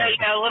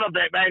 a little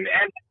bit. And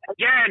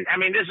again, I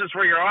mean, this is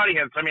for your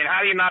audience. I mean,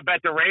 how do you not bet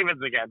the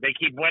Ravens again? They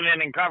keep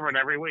winning and covering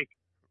every week.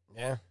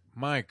 Yeah.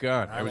 My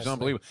God, it was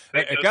unbelievable.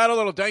 It got a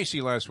little dicey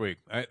last week.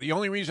 The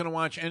only reason to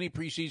watch any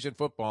preseason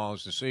football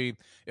is to see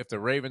if the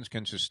Ravens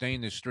can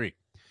sustain this streak,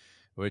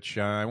 which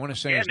I want to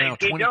say is now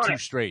 22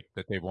 straight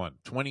that they've won.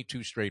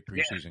 22 straight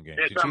preseason games.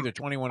 It's either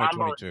 21 or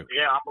 22. Yeah,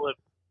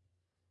 unbelievable.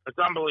 It's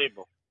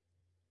unbelievable.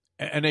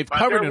 And they've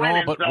covered it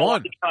all but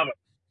one.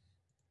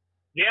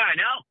 Yeah, I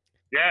know.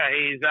 Yeah,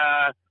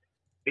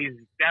 he's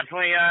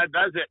definitely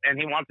does it, and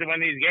he wants to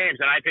win these games,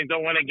 and I think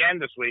they'll win again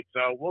this week.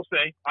 So we'll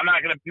see. That's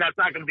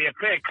not gonna be a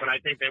pick, but I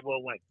think they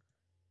will win.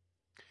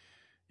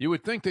 You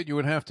would think that you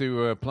would have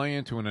to play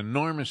into an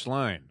enormous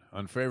line,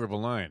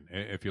 unfavorable line,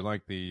 if you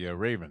like the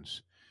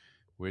Ravens.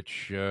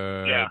 Which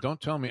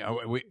don't tell me.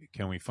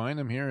 Can we find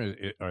them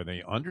here? Are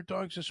they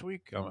underdogs this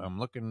week? I'm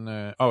looking.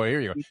 Here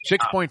you go.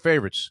 6-point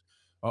favorites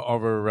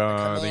over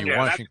the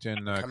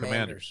Washington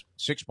Commanders.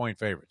 6-point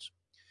favorites.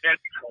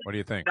 What do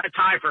you think? That's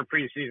high for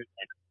preseason.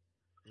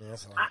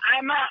 Yes,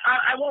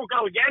 I won't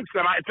go against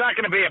them. It's not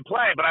going to be a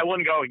play, but I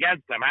wouldn't go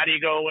against them. How do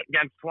you go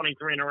against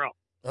 23 in a row?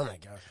 Oh my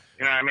God!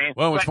 You know what I mean?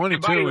 Well, with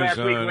 22 is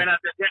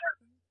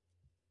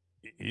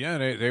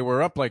they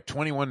were up like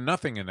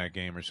 21-0 in that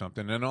game or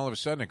something. Then all of a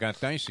sudden it got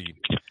dicey,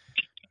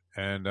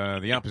 and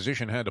the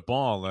opposition had the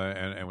ball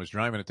and was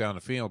driving it down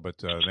the field, but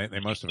they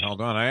must have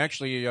held on. I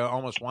actually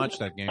almost watched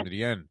that game to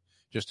the end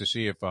just to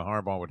see if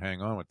Harbaugh would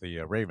hang on with the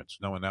Ravens,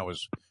 knowing that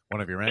was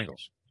one of your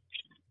angles.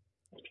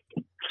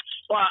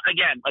 Well,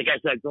 again, like I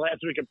said, the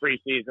last week of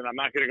preseason, I'm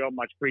not going to go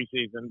much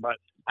preseason, but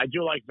I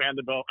do like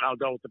Vanderbilt. I'll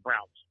go with the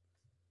Browns.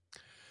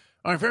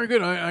 All right, very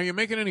good. Are you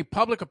making any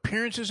public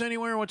appearances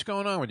anywhere? What's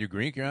going on with you,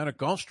 Greek? You're out at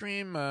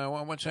Gulfstream?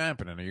 What's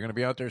happening? Are you going to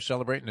be out there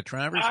celebrating the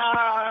Travers?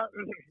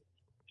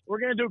 We're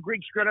going to do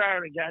Greek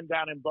Gridiron again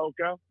down in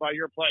Boca by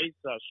your place,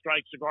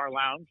 Strike Cigar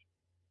Lounge.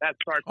 That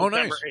starts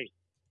September 8th.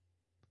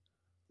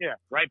 Yeah,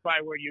 right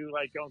by where you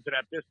like going to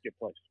that biscuit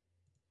place.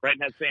 Right in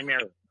that same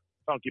area.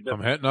 Funky biscuit.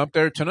 I'm heading up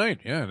there tonight.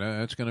 Yeah,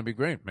 that's going to be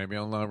great. Maybe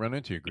I'll run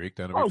into you, Greek.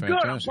 That'll be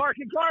fantastic. Good. I'm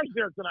parking cars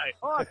there tonight.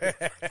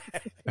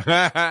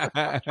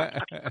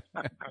 Awesome.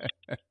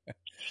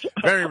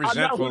 Very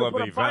resentful of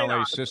the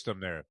valet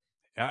system there.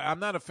 I'm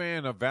not a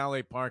fan of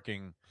valet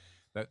parking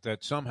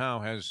that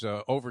somehow has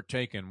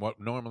overtaken what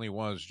normally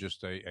was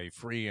just a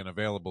free and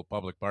available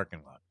public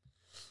parking lot,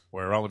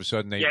 where all of a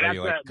sudden they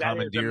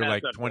commandeer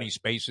like 20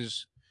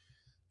 spaces.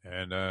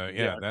 And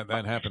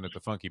that happened at the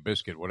Funky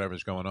Biscuit,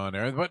 whatever's going on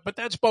there. But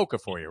that's Boca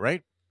for you,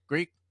 right,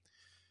 Greek?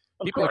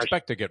 People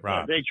expect to get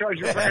robbed. They charge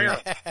you for air.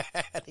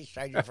 They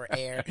charge you for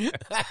air.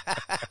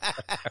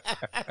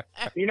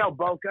 You know,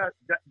 Boca,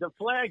 the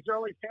flags are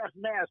only past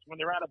mast when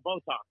they're out of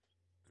Botox.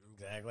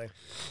 Exactly.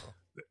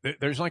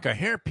 There's like a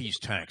hairpiece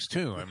tax,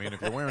 too. I mean,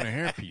 if you're wearing a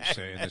hairpiece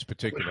in this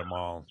particular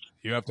mall,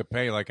 you have to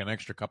pay like an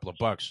extra couple of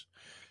bucks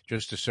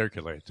just to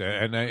circulate.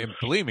 And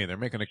believe me, they're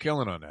making a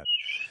killing on that.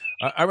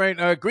 All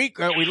right, Greek,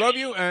 we love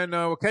you, and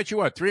we'll catch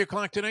you 3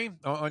 o'clock today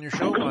on your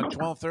show on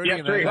 12:30. Yeah,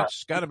 and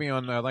that's got to be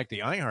on like the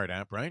iHeart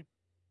app, right?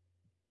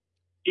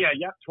 Yeah,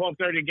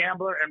 12:30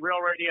 Gambler and Real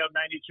Radio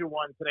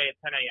 92.1 today at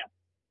 10 a.m.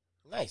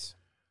 Nice.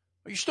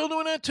 Are you still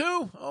doing that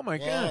too? Oh my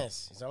God!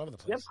 Yes, he's all over the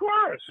place. Yeah, of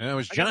course.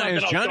 Is Johnny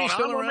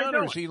still around,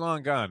 or is he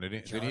long gone?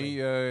 Did he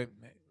get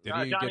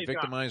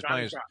victimized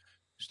by his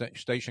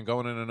station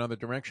going in another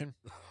direction?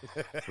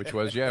 Which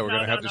was, we're going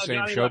to have the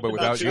same show, but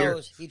without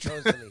you. He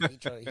chose to leave.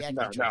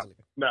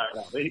 No.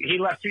 He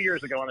left 2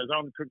 years ago on his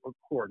own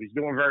accord. He's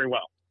doing very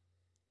well.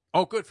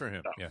 Oh, good for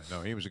him. Yeah,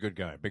 no, he was a good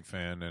guy, big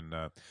fan,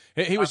 and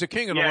he was the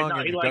king of the long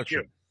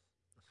introduction.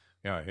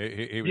 Yeah,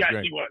 he was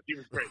great. He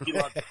was great. He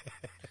loved it.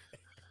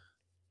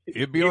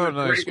 He'd be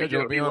on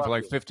schedule to be on for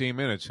like 15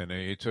 minutes, and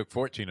he took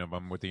 14 of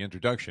them with the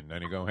introduction.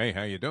 Then you go, "Hey,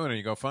 how you doing?" And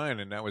you go, "Fine,"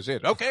 and that was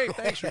it. Okay,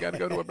 thanks. We got to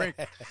go to a break.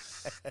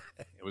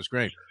 It was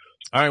great.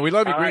 All right, we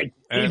love you, Greg.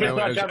 And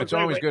it's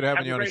always good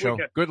having you on the show.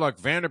 Good luck,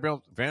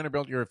 Vanderbilt.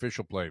 Vanderbilt, your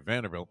official play.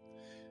 Vanderbilt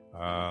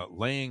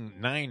laying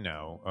 9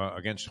 now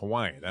against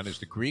Hawaii. That is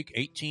the Greek,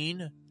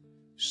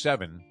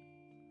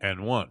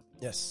 18-7-1.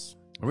 Yes.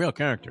 A real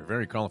character,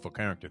 very colorful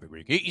character, the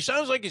Greek. He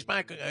sounds like he's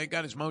back.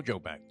 Got his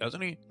mojo back,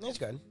 doesn't he? That's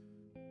good.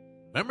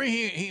 Remember,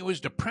 he was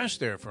depressed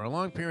there for a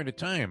long period of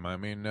time. I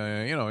mean,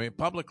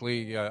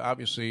 publicly,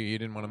 obviously, he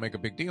didn't want to make a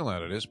big deal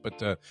out of this,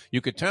 but you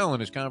could tell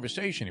in his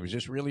conversation he was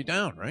just really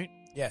down, right?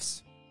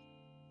 Yes.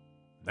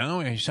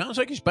 Now he sounds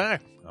like he's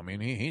back. I mean,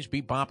 he's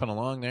bopping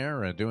along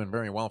there, doing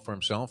very well for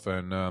himself,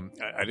 and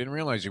I didn't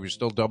realize he was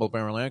still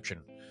double-barrel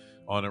action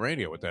on the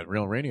radio with that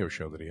real radio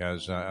show that he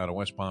has out of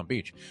West Palm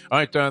Beach. All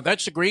right,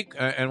 that's the Greek,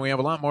 and we have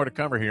a lot more to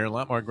cover here, a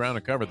lot more ground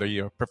to cover.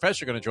 The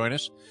professor going to join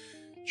us.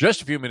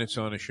 Just a few minutes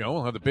on the show.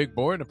 We'll have the big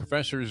board. The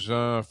professor's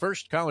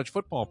first college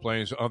football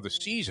plays of the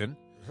season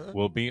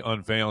will be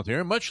unveiled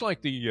here, much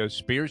like the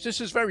Spears.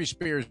 This is very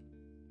Spears,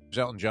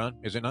 Elton John,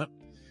 is it not?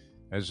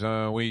 As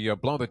we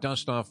blow the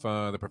dust off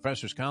the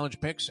professor's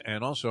college picks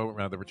and also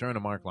the return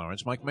of Mark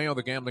Lawrence. Mike Mayo,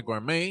 the Gambling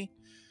Gourmet,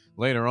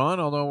 later on,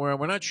 although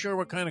we're not sure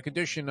what kind of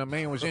condition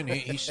Mayo was in.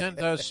 He sent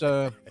us...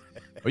 well,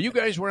 you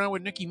guys were out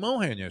with Nicky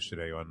Mohan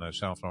yesterday on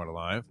South Florida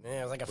Live.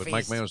 Yeah, it was like a with feast.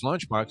 Mike Mayo's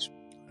lunchbox.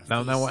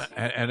 Now,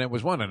 and it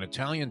was an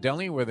Italian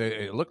deli where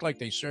it looked like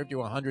they served you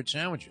 100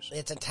 sandwiches.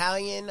 It's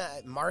Italian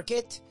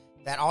market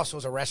that also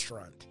is a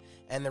restaurant,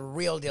 and the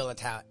real deal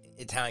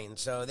Italian.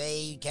 So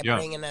they kept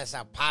bringing us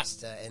out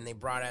pasta, and they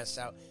brought us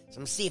out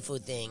some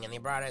seafood thing, and they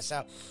brought us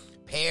out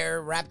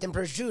pear wrapped in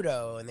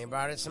prosciutto, and they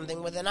brought us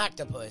something with an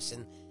octopus,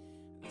 and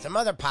some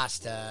other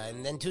pasta,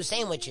 and then 2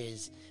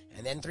 sandwiches,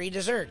 and then 3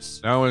 desserts.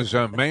 Now, is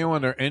Mayo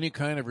under any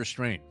kind of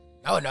restraint?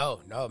 Oh,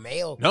 no,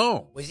 Mayo.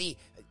 No. Was he...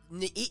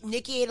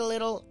 Nicky ate a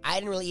little. I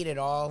didn't really eat it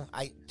all.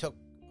 I took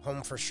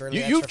home for sure.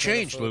 You've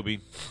changed,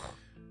 Lubie.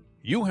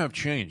 You have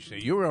changed.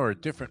 You are a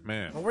different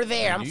man. Well, we're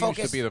there. I'm focused.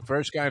 You used to be the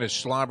first guy to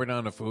slobber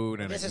down the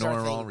food and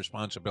ignore all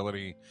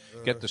responsibility,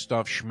 get the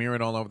stuff, smear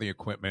it all over the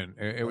equipment.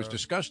 It was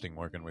disgusting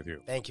working with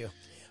you. Thank you.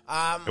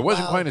 It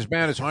wasn't quite as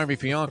bad as Harvey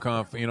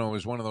Fialkoff,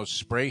 was one of those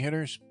spray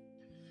hitters,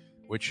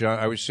 which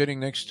I was sitting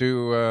next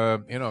to,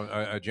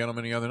 a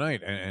gentleman the other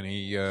night, and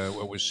he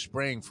was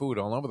spraying food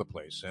all over the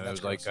place. And I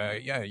was like,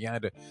 you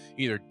had to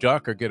either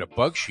duck or get a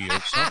bug shield,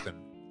 something.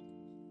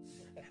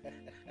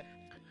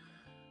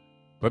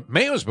 But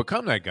Mayo's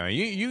become that guy.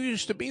 You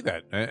used to be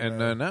that,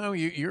 and now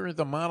you're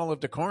the model of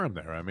decorum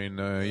there. I mean,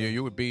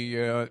 you would be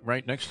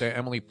right next to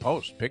Emily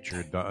Post,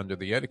 pictured under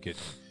the etiquette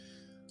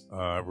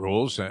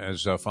rules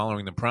as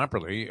following them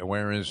properly,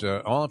 whereas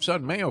all of a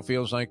sudden Mayo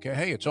feels like,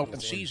 hey, it's open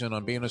season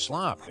on being a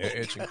slob.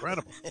 It's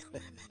incredible.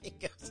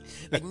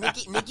 Like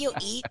Nicky will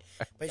eat,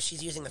 but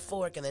she's using the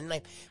fork and the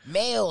knife.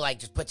 Mayo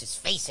just puts his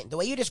face in. The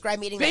way you describe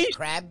me eating that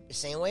crab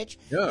sandwich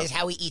is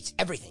how he eats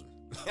everything.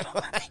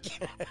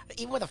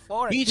 Even with a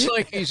fork. He eats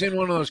like he's in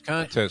one of those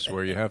contests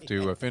where you have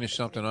to finish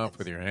something off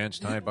with your hands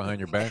tied behind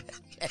your back.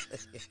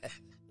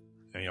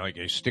 And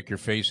you stick your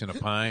face in a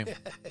pie.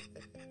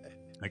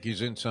 Like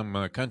he's in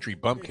some country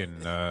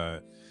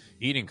bumpkin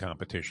eating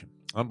competition.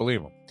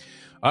 Unbelievable.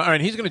 All right,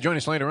 he's going to join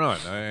us later on,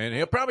 and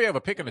he'll probably have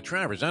a pick in the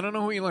Travers. I don't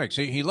know who he likes.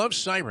 He loves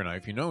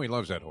Cyberknife. He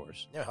loves that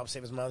horse. Yeah, help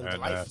save his mother's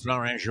life.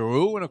 Florent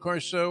Giroux, and of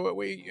course,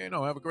 we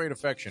have a great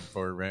affection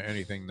for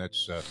anything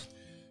that's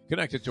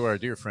connected to our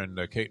dear friend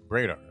Kate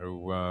Bradar,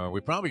 who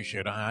we probably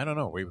should. I don't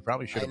know. We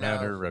probably should have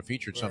had her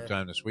featured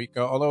sometime this week.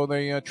 Although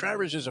the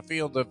Travers is a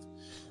field of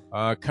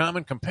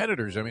common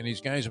competitors. I mean,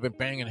 these guys have been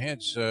banging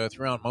heads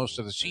throughout most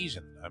of the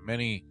season.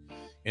 Many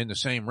in the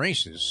same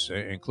races,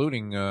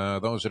 including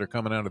those that are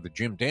coming out of the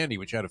Jim Dandy,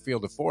 which had a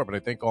field of 4. But I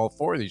think all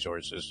 4 of these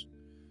horses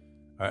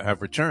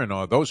have returned.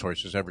 Or those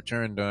horses have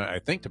returned, I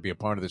think, to be a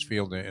part of this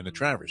field in the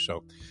Travers.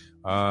 So,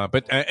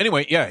 but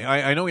anyway,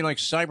 I know he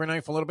likes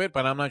Cyberknife a little bit,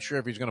 but I'm not sure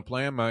if he's going to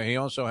play him. He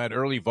also had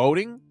early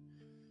voting.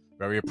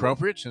 Very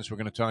appropriate, since we're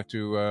going to talk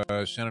to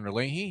Senator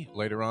Leahy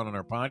later on in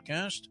our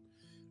podcast.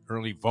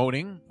 Early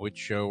voting,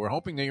 which we're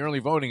hoping the early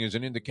voting is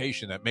an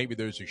indication that maybe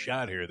there's a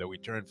shot here that we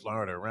turn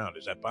Florida around.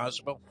 Is that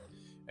possible?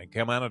 And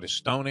come out of the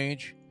Stone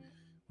Age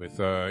with,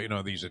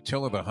 these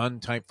Attila the Hun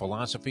type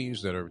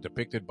philosophies that are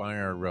depicted by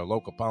our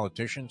local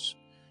politicians,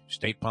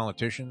 state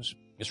politicians.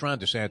 This Ron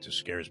DeSantis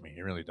scares me.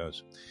 He really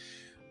does.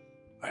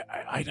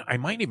 I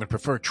might even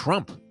prefer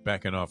Trump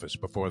back in office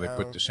before they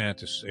put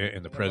DeSantis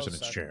in the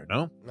president's chair.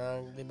 No?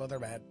 No, they both are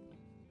bad.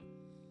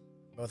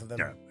 both of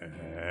them.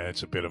 Yeah,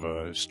 it's a bit of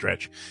a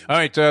stretch. All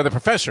right, the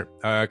Professor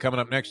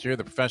coming up next year.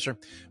 The Professor,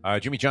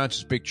 Jimmy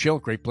Johnson's Big Chill,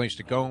 great place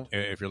to go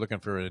if you're looking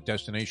for a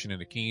destination in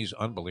the Keys.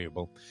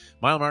 Unbelievable.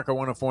 Mile marker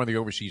 104, the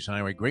Overseas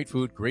Highway. Great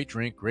food, great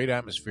drink, great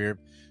atmosphere.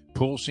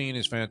 Pool scene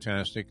is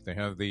fantastic. They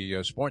have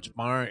the sports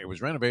bar. It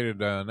was renovated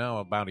now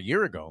about a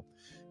year ago.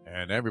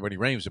 And everybody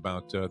raves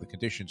about the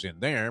conditions in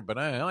there. But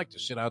I like to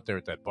sit out there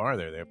at that bar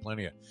there. They have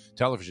plenty of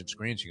television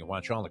screens. You can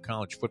watch all the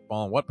college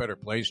football. What better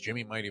place?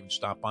 Jimmy might even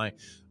stop by.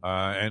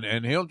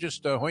 And he'll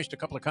just hoist a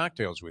couple of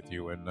cocktails with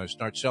you and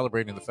start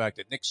celebrating the fact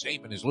that Nick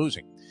Saban is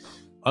losing.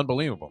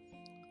 Unbelievable.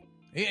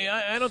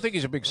 I don't think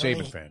he's a big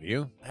Saban fan. Do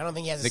you? I don't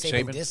think he has a Nick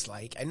Saban Saban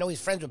dislike. I know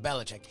he's friends with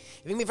Belichick.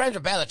 If he can be friends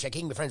with Belichick,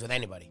 he can be friends with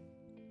anybody.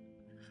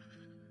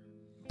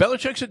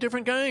 Belichick's a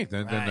different guy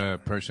than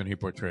the person he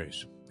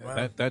portrays.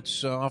 Wow.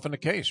 That's often the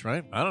case,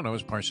 right? I don't know.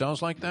 Is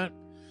Parcells like that?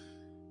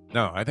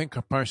 No, I think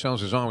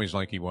Parcells is always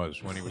like he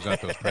was when he was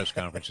at those press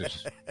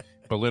conferences,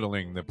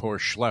 belittling the poor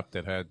schlep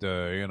that had,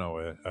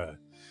 a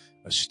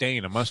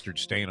stain, a mustard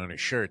stain on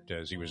his shirt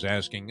as he was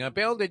asking,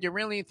 Bill, did you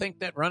really think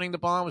that running the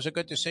ball was a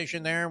good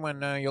decision there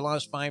when you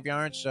lost 5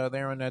 yards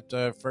there on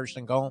that first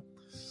and goal?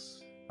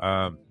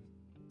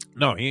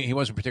 No, he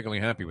wasn't particularly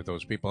happy with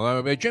those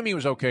people. Jimmy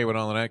was okay with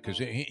all of that because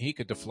he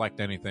could deflect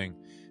anything.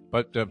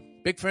 But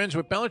big friends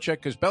with Belichick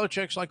because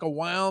Belichick's like a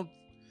wild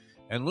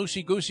and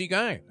loosey-goosey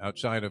guy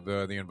outside of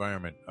the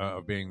environment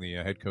of being the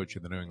head coach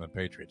of the New England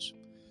Patriots.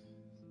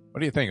 What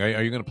do you think?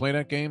 Are you going to play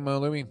that game,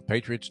 Louie?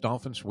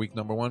 Patriots-Dolphins, week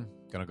number 1?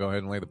 Going to go ahead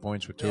and lay the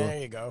points with Tua? There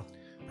you go.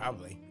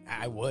 Probably.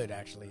 I would,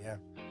 actually, yeah.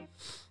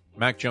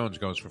 Mac Jones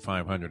goes for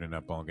 500 in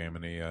that ball game,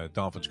 and the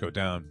Dolphins go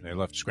down. They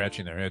left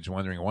scratching their heads,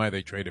 wondering why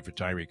they traded for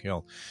Tyreek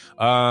Hill.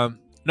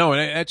 No,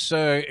 it's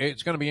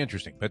going to be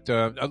interesting. But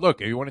look,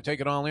 if you want to take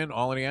it all in,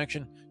 all of the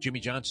action, Jimmy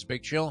Johnson's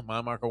Big Chill,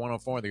 mile marker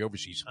 104, the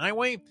Overseas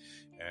Highway,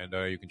 and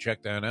you can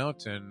check that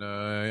out. And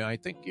I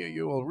think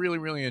you will really,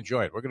 really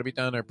enjoy it. We're going to be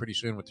down there pretty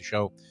soon with the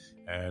show,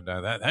 and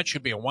that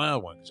should be a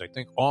wild one because I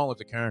think all of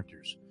the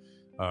characters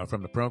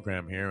from the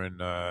program here in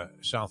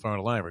South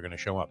Florida Live are going to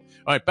show up.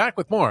 All right, back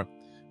with more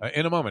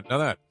in a moment. Now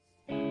that.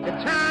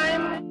 The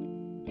time.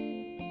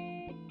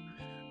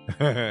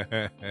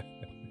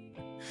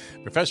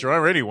 Professor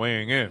already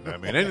weighing in. I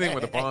mean, anything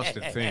with a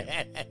Boston theme.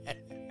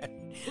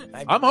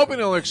 I'm hoping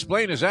he'll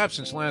explain his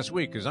absence last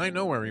week because I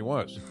know where he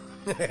was.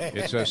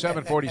 It's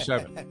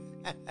 7:47.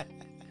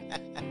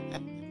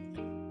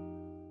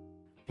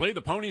 Play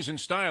the ponies in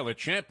style at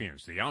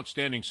Champions, the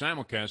outstanding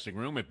simulcasting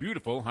room at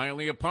beautiful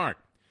Hialeah Park.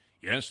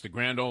 Yes, the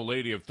grand old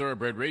lady of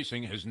thoroughbred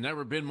racing has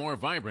never been more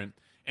vibrant,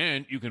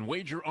 and you can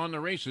wager on the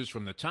races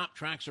from the top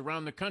tracks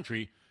around the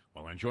country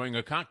while enjoying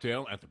a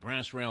cocktail at the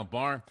Brass Rail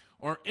Bar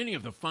or any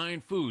of the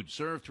fine foods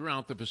served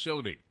throughout the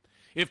facility.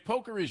 If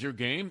poker is your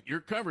game, you're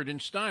covered in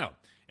style,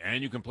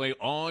 and you can play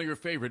all your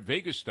favorite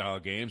Vegas-style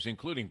games,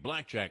 including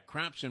blackjack,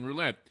 craps, and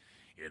roulette,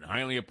 in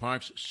Hialeah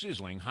Park's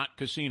sizzling hot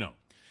casino.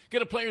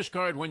 Get a player's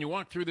card when you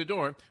walk through the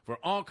door for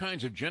all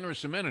kinds of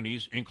generous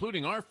amenities,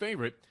 including our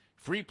favorite,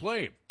 free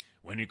play,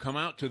 when you come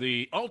out to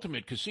the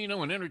ultimate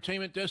casino and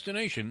entertainment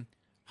destination,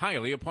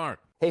 Hialeah Park.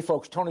 Hey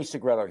folks, Tony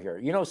Segreto here.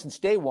 You know, since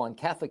day one,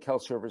 Catholic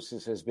Health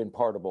Services has been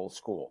part of Old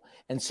School.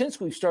 And since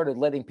we've started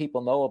letting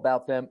people know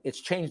about them, it's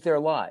changed their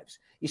lives.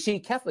 You see,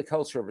 Catholic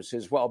Health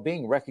Services, while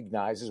being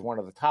recognized as one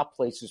of the top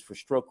places for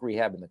stroke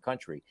rehab in the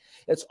country,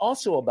 it's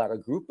also about a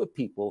group of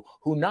people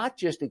who not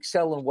just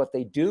excel in what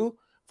they do,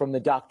 from the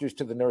doctors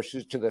to the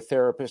nurses to the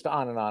therapists,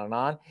 on and on and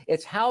on.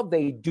 It's how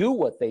they do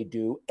what they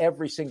do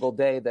every single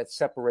day that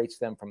separates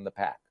them from the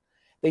pack.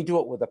 They do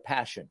it with a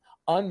passion,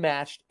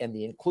 unmatched, and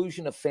the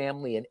inclusion of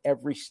family in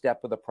every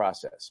step of the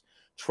process.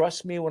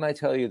 Trust me when I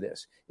tell you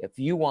this. If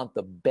you want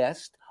the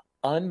best,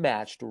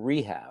 unmatched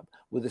rehab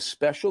with a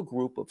special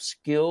group of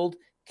skilled,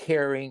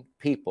 caring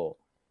people,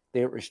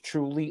 there is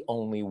truly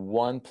only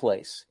one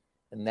place,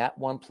 and that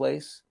one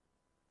place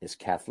is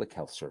Catholic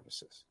Health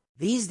Services.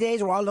 These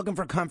days, we're all looking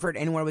for comfort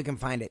anywhere we can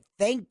find it.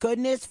 Thank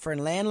goodness for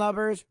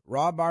Landlubbers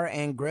Raw Bar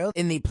and Grill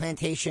in the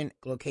Plantation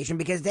location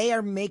because they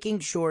are making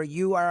sure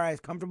you are as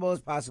comfortable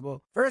as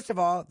possible. First of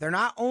all, they're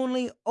not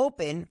only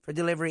open for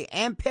delivery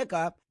and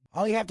pickup.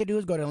 All you have to do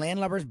is go to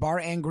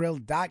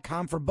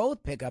landlubbersbarandgrill.com for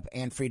both pickup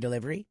and free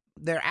delivery.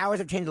 Their hours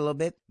have changed a little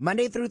bit.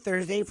 Monday through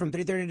Thursday from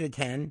 3:30 to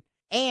 10,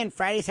 and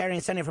Friday, Saturday,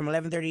 and Sunday from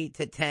 11:30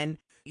 to 10.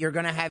 You're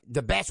going to have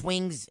the best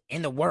wings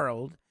in the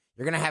world.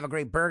 You're going to have a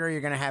great burger. You're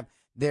going to have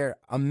their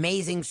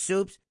amazing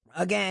soups.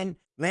 Again,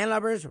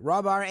 Landlubbers,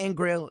 Raw Bar, and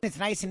Grill. It's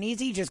nice and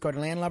easy. Just go to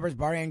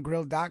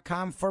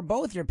landlubbersbarandgrill.com for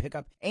both your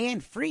pickup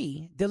and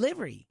free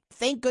delivery.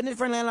 Thank goodness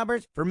for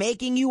Landlubbers for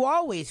making you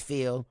always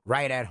feel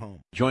right at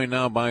home. Joined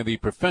now by the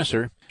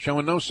Professor,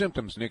 showing no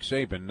symptoms, Nick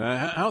Saban.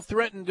 How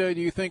threatened do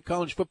you think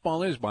college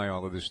football is by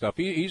all of this stuff?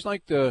 He's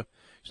not the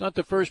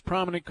first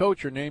prominent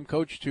coach or named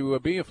coach to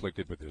be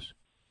afflicted with this.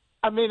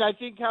 I mean, I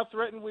think how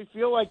threatened we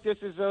feel like this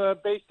is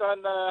based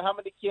on how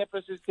many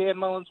campuses Dan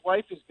Mullen's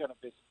wife is going to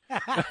visit.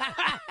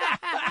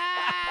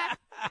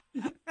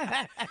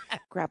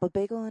 Grab a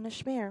bagel and a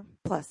schmear,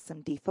 plus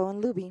some Defo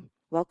and Lubie.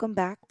 Welcome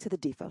back to the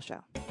Defo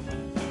Show.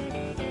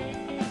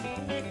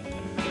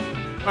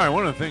 All right,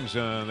 one of the things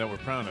that we're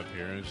proud of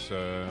here is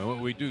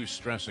we do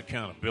stress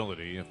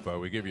accountability. If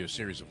we give you a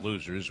series of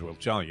losers, we'll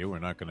tell you. We're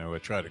not going to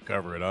try to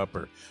cover it up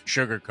or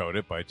sugarcoat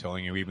it by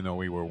telling you, even though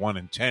we were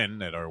 1-10,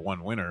 that our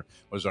one winner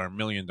was our $1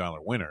 million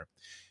winner.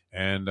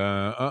 And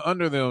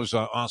under those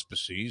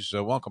auspices,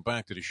 welcome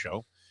back to the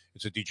show.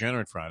 It's a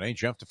Degenerate Friday.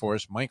 Jeff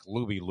DeForest, Mike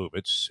Lubie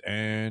Lubitz,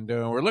 and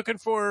we're looking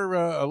for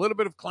a little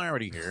bit of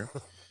clarity here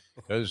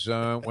because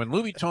when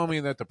Lubie told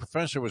me that the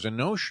professor was a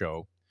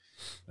no-show,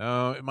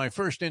 my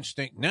first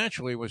instinct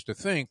naturally was to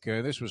think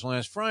this was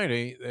last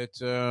Friday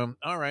that,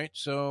 all right,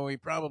 so he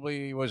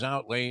probably was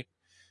out late.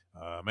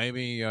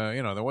 Maybe,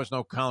 there was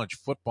no college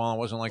football. It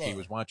wasn't like he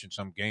was watching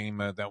some game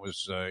that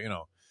was,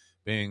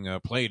 being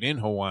played in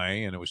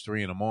Hawaii and it was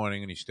 3 a.m.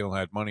 and he still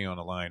had money on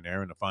the line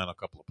there in the final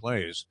couple of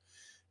plays.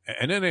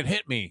 And then it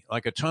hit me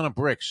like a ton of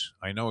bricks.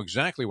 I know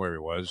exactly where he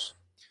was.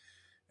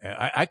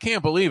 I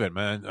can't believe it,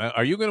 man.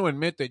 Are you going to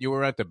admit that you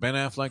were at the Ben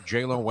Affleck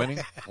J-Lo wedding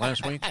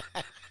last week?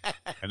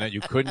 And that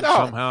you couldn't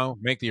somehow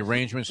make the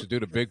arrangements to do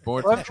the big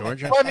board from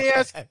Georgia?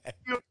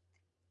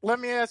 Let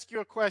me ask you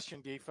a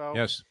question, Defo.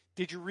 Yes.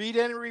 Did you read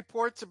any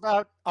reports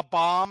about a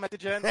bomb at the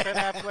Ben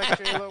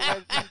Affleck J-Lo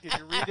wedding? Did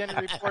you read any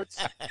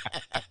reports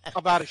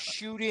about a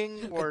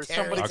shooting or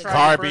somebody a trying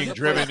car to burn being the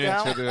driven place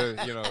down? into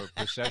the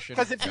procession?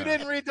 Because if you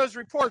didn't read those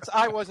reports,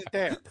 I wasn't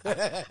there.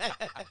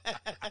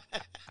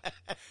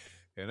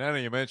 And now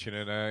that you mention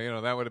it,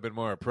 that would have been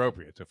more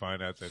appropriate to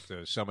find out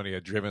that somebody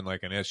had driven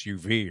like an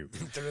SUV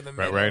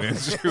right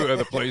into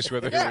the place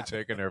where they were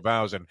taking their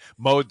vows and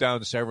mowed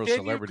down several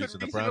celebrities in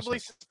the process. You could reasonably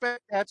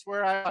suspect that's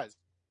where I was.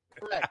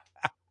 Correct.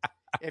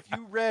 If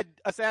you read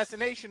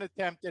assassination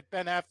attempt at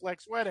Ben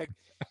Affleck's wedding,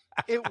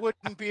 it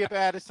wouldn't be a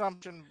bad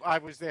assumption I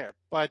was there.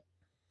 But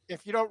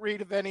if you don't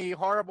read of any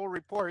horrible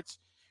reports,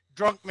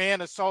 drunk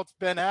man assaults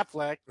Ben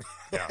Affleck,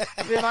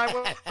 then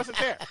I wasn't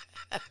there.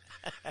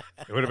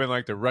 It would have been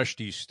like the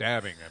Rushdie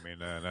stabbing. I mean,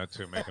 not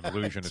to make an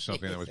allusion to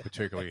something that was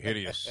particularly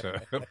hideous.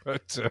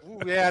 But ooh,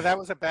 yeah, that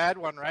was a bad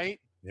one,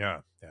 right? Yeah,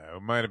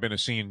 it might have been a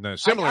scene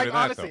similar to that,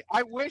 honestly, though.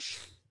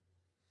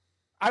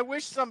 I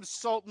wish some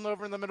sultan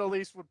over in the Middle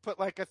East would put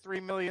like a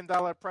 $3 million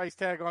price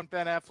tag on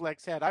Ben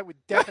Affleck's head. I would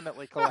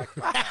definitely collect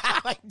one.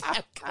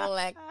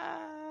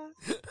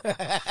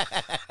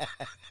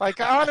 Like,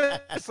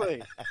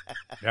 honestly.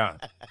 Yeah.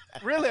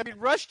 Really, I mean,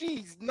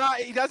 Rushdie's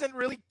he doesn't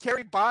really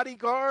carry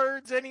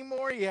bodyguards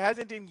anymore. He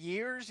hasn't in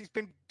years. He's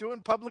been doing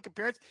public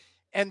appearance.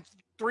 And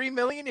 $3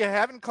 million, you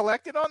haven't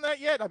collected on that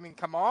yet? I mean,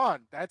 come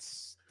on.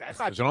 That's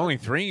not. Was it only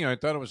 3? I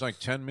thought it was like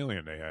 10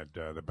 million they had,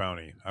 the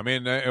bounty. I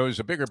mean, it was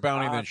a bigger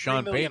bounty than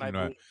Sean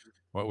Payton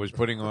what was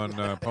putting on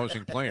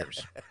opposing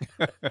players.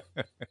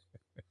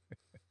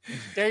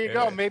 There you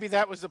go. Maybe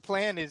that was the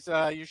plan, is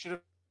you should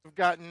have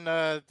gotten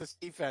this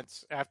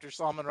defense after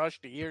Salman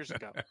Rushdie years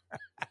ago.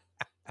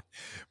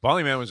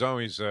 Paulie Man was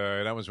always,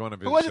 that was one of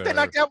his. Who was it they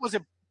knocked out?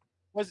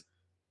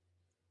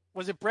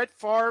 Was it Brett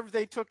Favre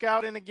they took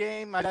out in a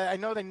game? I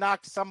know they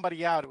knocked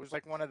somebody out. It was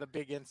like one of the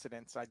big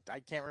incidents. I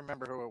can't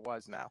remember who it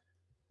was now.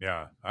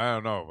 Yeah, I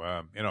don't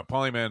know.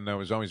 Paulie Man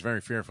was always very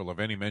fearful of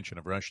any mention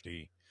of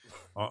Rushdie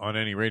on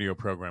any radio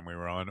program we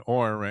were on,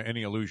 or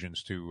any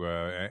allusions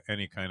to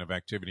any kind of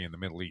activity in the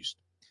Middle East.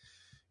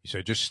 He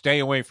said, just stay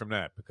away from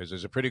that because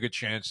there's a pretty good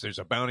chance there's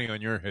a bounty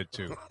on your head,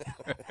 too.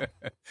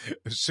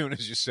 As soon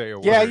as you say a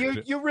word. Yeah,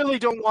 you really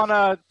don't want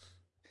to.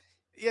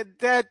 Yeah,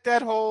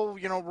 that whole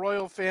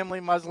royal family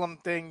Muslim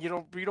thing. You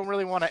don't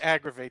really want to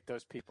aggravate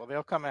those people.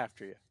 They'll come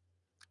after you.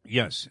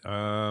 Yes.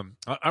 All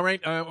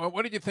right.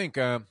 What did you think?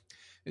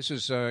 This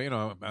is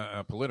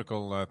a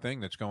political thing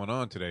that's going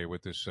on today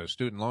with this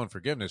student loan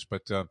forgiveness,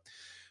 but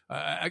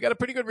I got a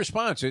pretty good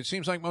response. It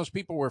seems like most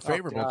people were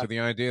favorable to the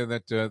idea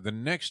that the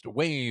next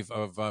wave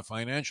of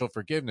financial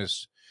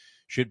forgiveness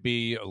should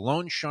be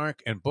loan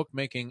shark and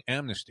bookmaking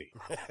amnesty,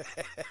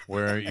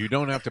 where you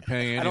don't have to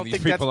pay any of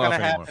these people off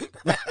anymore.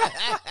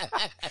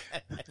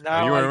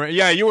 No,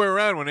 you were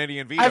around when Eddie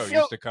and Vito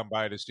used to come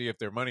by to see if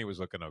their money was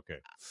looking okay.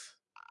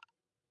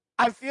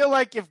 I feel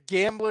like if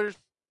gamblers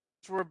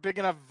were a big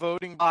enough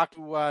voting bloc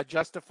to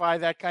justify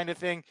that kind of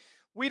thing,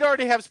 we'd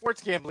already have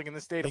sports gambling in the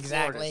state of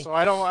Florida. So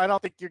I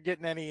don't think you're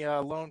getting any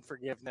loan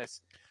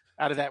forgiveness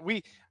out of that.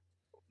 We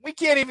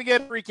can't even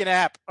get a freaking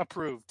app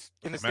approved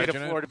in the state of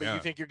Florida, but you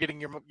think you're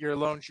getting your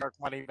loan shark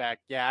money back.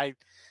 Yeah,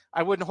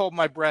 I wouldn't hold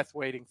my breath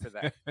waiting for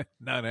that.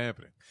 Not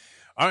happening.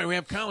 All right, we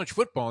have college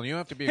football, and you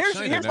have to be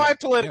excited. Here's my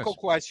political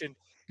question.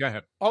 Go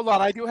ahead. Hold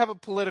on, I do have a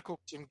political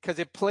question because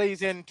it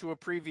plays into a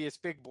previous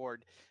big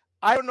board.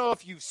 I don't know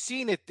if you've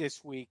seen it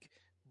this week,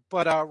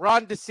 but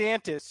Ron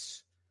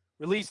DeSantis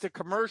released a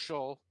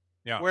commercial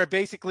where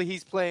basically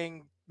he's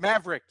playing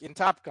Maverick in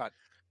Top Gun.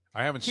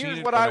 I haven't seen it.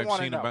 Here's what I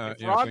want to know.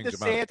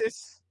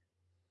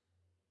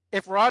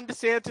 If Ron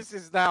DeSantis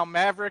is now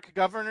Maverick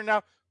governor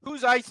now,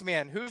 who's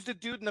Iceman? Who's the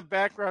dude in the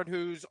background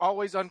who's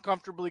always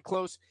uncomfortably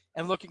close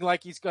and looking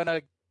like he's going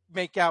to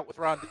make out with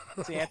Ron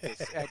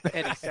DeSantis at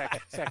any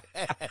second?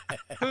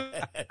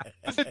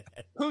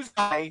 Who's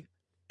guy?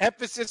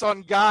 Emphasis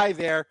on guy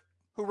there.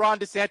 who Ron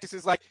DeSantis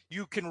is like,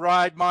 you can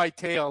ride my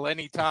tail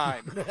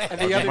anytime. And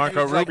the other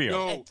Marco dude's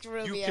Rubio. like,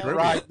 no, you can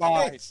ride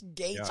mine.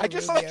 I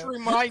just like to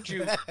remind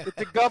you that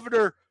the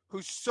governor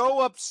who's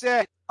so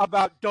upset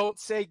about don't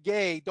say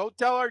gay, don't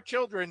tell our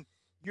children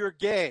you're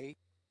gay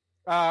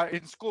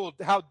in school.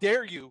 How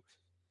dare you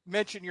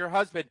mention your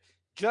husband?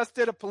 Just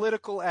did a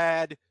political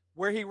ad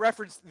where he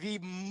referenced the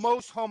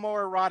most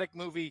homoerotic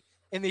movie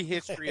in the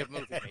history of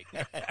movie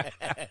making.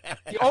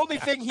 The only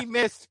thing he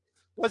missed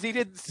was he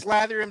didn't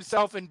slather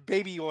himself in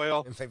baby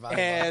oil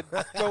and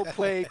go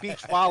play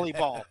beach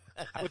volleyball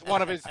with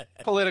one of his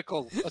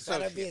political associates.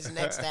 That'll be his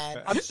next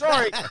ad. I'm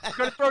sorry, you're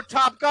going to throw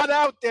Top Gun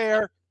out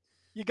there.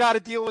 You got to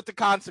deal with the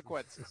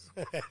consequences.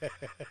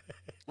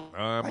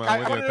 I'm with you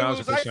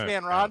 1,000%.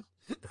 Iceman, Ron.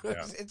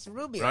 Yeah. It's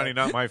Rubio. Ronnie,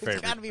 not my favorite.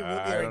 It's got to be Rubio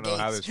I don't know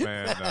how this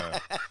man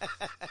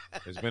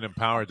has been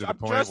empowered to the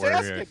point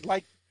where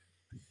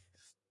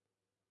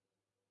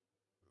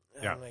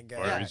oh my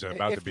God. or he's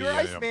about to be.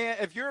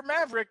 If you're a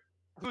Maverick,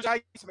 who's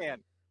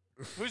Iceman?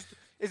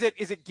 Is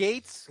it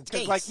Gates?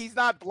 It's Like he's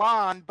not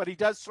blonde, but he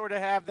does sort of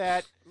have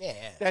that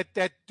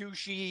that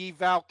douchey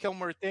Val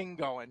Kilmer thing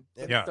going.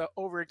 Yeah. The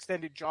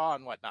overextended jaw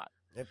and whatnot.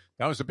 Yep.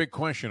 That was a big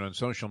question on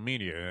social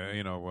media.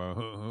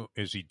 Who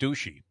is he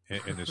douchey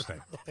in this thing?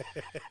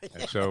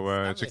 And so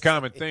it's a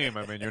common theme.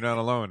 I mean, you're not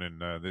alone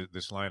in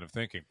this line of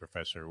thinking,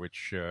 Professor.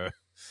 Which, it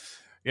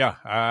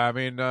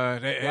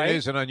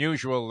is an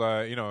unusual,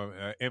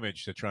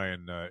 image to try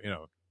and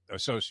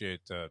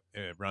associate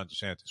Ron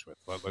DeSantis with.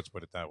 Let's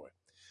put it that way.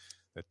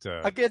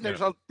 That again,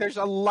 there's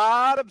a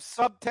lot of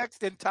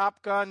subtext in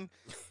Top Gun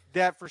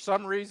that for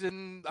some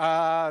reason,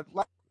 I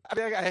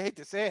hate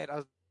to say it,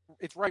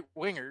 it's right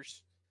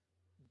wingers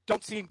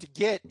don't seem to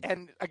get.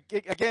 And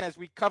again, as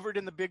we covered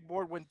in the big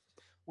board when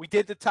we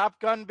did the Top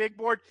Gun big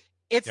board,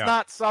 it's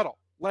not subtle.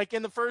 Like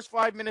in the first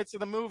 5 minutes of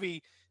the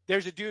movie,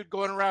 there's a dude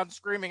going around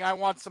screaming, "I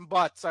want some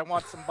butts! I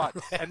want some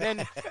butts!" And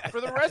then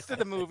for the rest of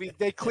the movie,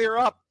 they clear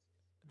up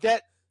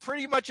that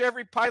pretty much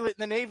every pilot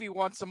in the Navy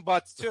wants some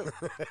butts too.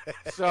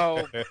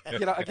 So,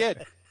 again,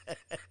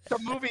 the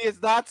movie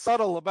is not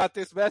subtle about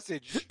this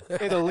message,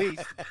 in the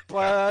least.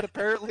 But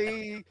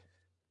apparently,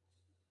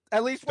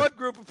 at least one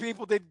group of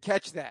people didn't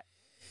catch that.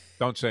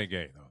 Don't say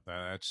gay, though.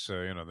 That's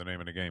the name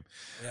of the game.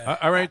 Yeah.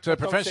 All right,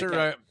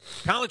 Professor,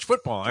 college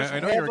football. I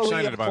know you're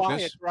excited about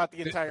this. Throughout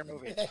the entire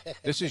movie.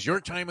 This is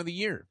your time of the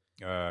year,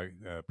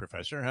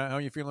 Professor. How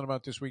are you feeling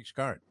about this week's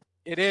card?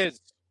 It is.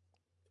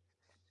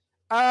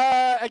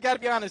 I got to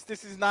be honest.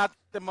 This is not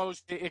the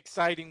most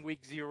exciting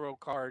week 0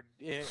 card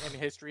in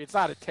history. It's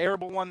not a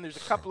terrible one. There's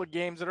a couple of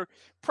games that are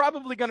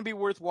probably going to be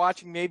worth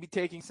watching, maybe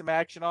taking some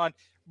action on,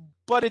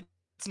 but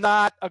it's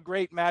not a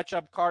great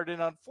matchup card.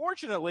 And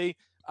unfortunately,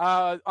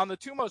 on the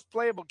two most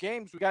playable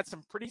games, we got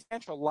some pretty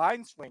substantial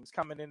line swings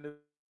coming into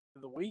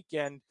the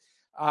weekend,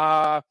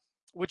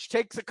 which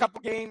takes a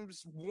couple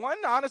games. One,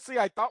 honestly,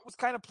 I thought was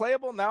kind of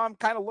playable. Now I'm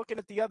kind of looking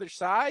at the other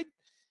side.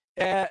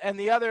 And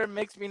the other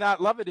makes me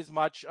not love it as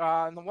much.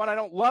 And the one I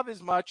don't love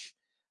as much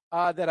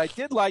that I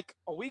did like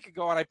a week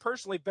ago, and I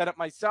personally bet it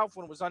myself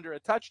when it was under a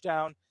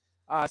touchdown,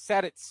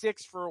 sat at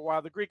 6 for a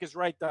while. The Greek is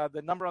right.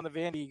 The number on the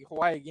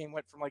Vandy-Hawaii game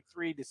went from like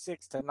 3 to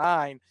 6 to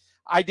 9.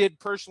 I did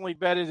personally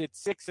bet it at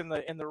 6 in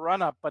the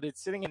run-up, but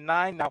it's sitting at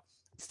 9 now.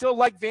 Still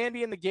like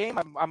Vandy in the game.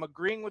 I'm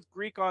agreeing with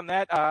Greek on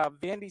that.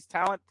 Vandy's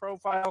talent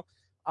profile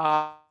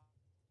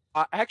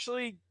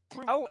actually –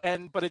 well,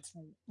 but it's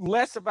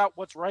less about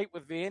what's right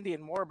with Vandy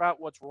and more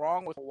about what's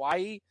wrong with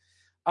Hawaii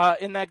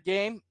in that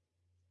game.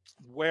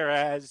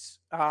 Whereas,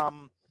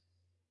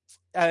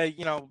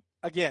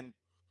 again,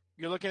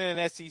 you're looking at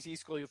an SEC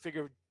school, you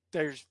figure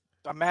there's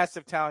a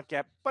massive talent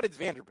gap, but it's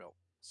Vanderbilt.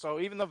 So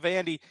even though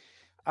Vandy,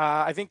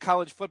 I think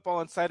College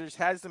Football Insiders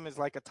has them as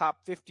like a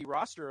top 50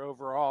 roster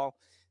overall,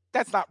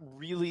 that's not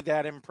really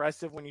that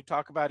impressive when you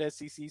talk about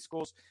SEC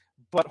schools.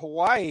 But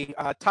Hawaii,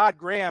 Todd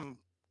Graham,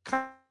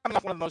 kind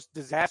of one of the most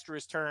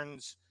disastrous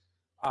turns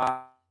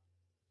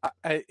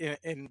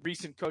in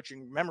recent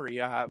coaching memory.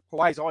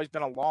 Hawaii's always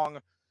been a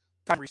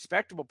long-time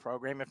respectable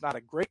program, if not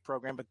a great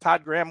program. But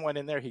Todd Graham went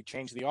in there. He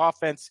changed the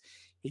offense.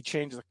 He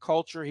changed the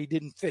culture. He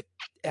didn't fit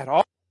at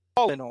all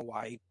in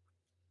Hawaii.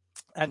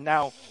 And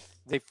now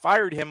they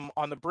fired him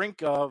on the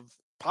brink of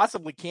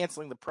possibly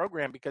canceling the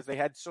program because they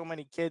had so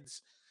many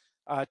kids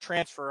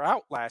transfer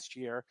out last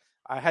year.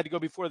 I had to go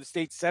before the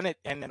state Senate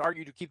and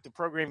argue to keep the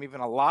program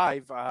even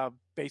alive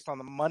based on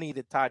the money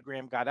that Todd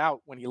Graham got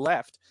out when he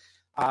left.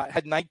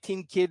 Had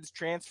 19 kids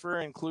transfer,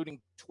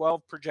 including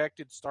 12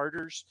 projected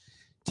starters.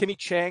 Timmy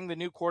Chang, the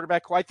new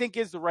quarterback, who I think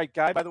is the right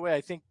guy, by the way.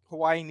 I think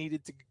Hawaii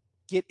needed to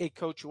get a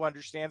coach who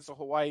understands the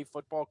Hawaii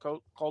football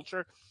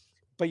culture.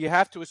 But you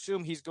have to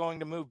assume he's going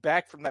to move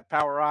back from that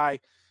power I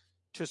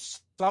to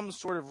some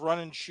sort of run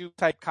and shoot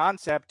type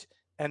concept,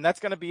 and that's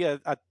going to be a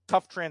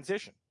tough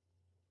transition.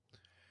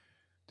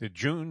 Did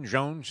June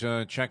Jones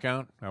check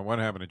out? What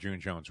happened to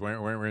June Jones?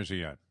 Where is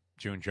he at?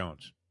 June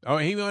Jones. Oh,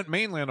 he went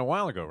mainland a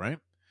while ago, right?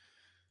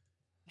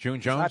 June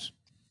Jones?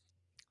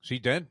 Is he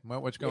dead?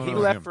 What's going on? He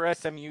with left him? for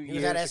SMU He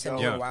was at years SMU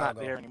ago. a while Not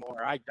ago. there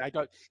anymore. I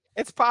don't.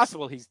 It's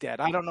possible he's dead.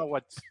 I don't know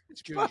what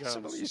June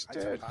Jones. He's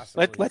dead.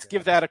 Let's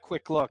give that a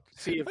quick look.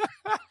 See if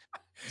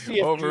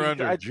Over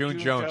under June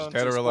Jones,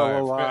 dead or is alive?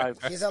 still alive.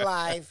 He's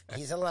alive.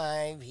 He's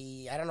alive.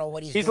 I don't know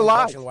what he's doing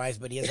alive. coaching wise,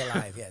 but he is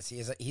alive. Yes,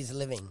 he's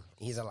living.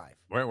 He's alive.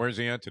 Where's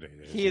he at today?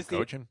 He is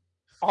coaching.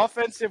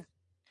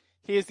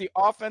 He is the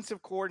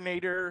offensive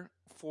coordinator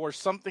for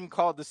something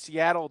called the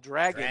Seattle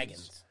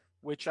Dragons.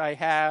 Which I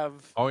have.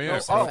 Oh yeah,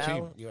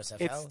 USFL.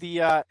 It's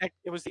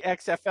it was the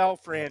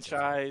XFL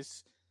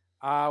franchise,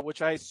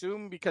 which I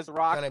assume because The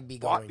Rock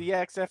bought the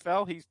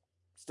XFL, he's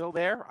still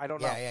there. I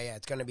don't know. Yeah.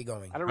 It's going to be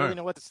going. I don't really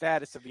know what the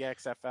status of the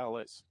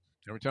XFL is.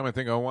 Every time I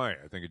think of Hawaii,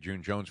 I think of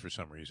June Jones for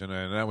some reason,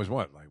 and that was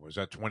was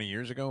that 20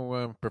 years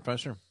ago,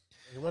 Professor?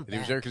 He went back. He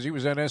was there because he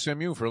was at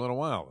SMU for a little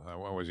while.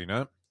 Was he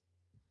not?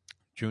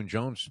 June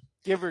Jones,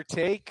 give or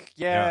take.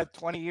 Yeah,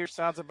 20 years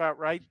sounds about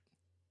right.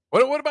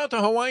 What about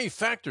the Hawaii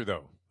factor,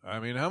 though? I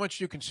mean, how much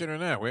do you consider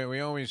that? We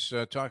always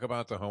talk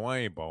about the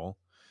Hawaii Bowl,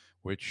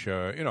 which,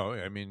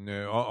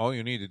 all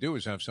you need to do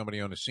is have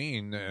somebody on the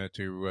scene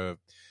to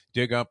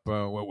dig up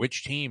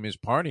which team is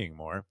partying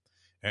more.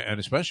 And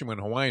especially when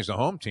Hawaii is the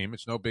home team,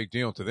 it's no big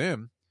deal to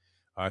them.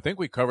 I think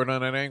we covered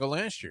on that angle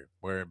last year,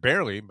 where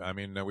barely,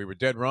 we were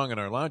dead wrong in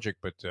our logic,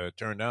 but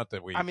turned out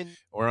that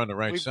we're on the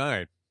right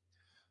side.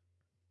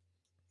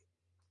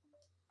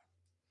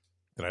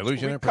 Did I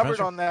lose you there, Professor? We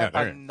covered on that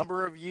a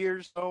number of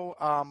years, though,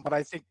 but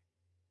I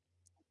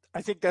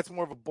think that's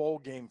more of a bowl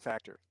game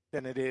factor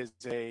than it is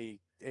a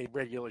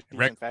regular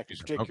season factor,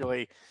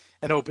 particularly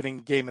an opening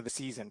game of the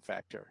season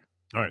factor.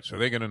 All right, so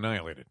they get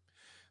annihilated.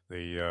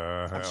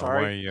 I'm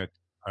sorry?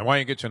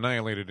 Hawaii gets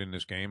annihilated in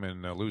this game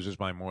and loses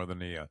by more than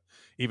the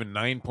even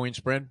 9-point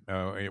spread.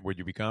 Would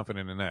you be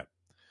confident in that?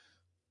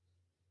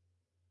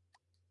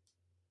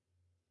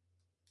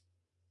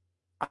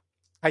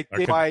 I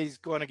think Hawaii's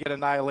going to get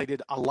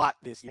annihilated a lot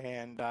this year,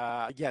 and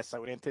yes, I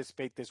would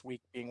anticipate this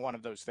week being one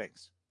of those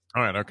things.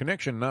 All right, our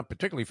connection not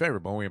particularly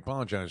favorable. We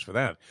apologize for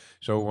that.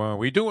 So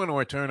we do want to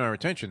return our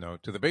attention, though,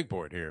 to the big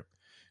board here,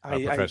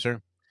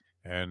 Professor.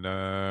 And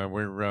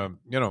we're,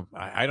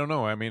 I don't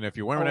know. I mean, if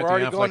you weren't at the Affleck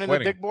wedding. We're already going into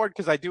the big board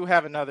because I do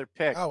have another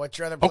pick. Oh, what's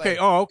your other play? Okay.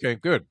 Oh, okay.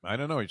 Good. I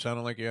don't know. You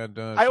sounded like you had.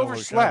 I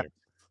overslept.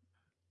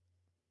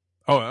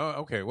 Oh,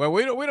 okay. Well,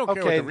 we don't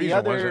care what the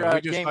reason was.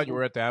 We just thought you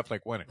were at the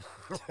Affleck wedding.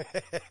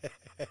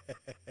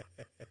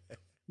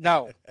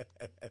 No,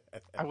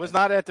 I was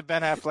not at the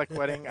Ben Affleck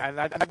wedding, and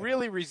I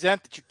really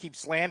resent that you keep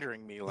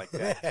slandering me like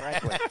that,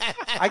 frankly.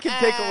 I can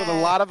take it with a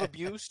lot of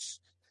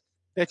abuse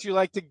that you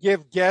like to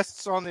give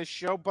guests on this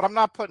show, but I'm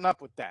not putting up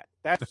with that.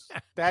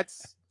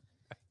 That's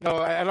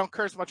I don't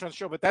curse much on the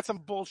show, but that's some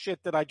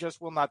bullshit that I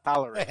just will not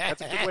tolerate.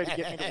 That's a good way to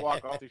get me to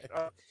walk off the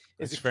show,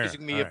 is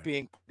accusing me of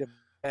being the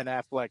Ben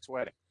Affleck's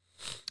wedding.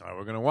 All right,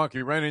 we're going to walk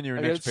you right in your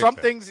next pick. Some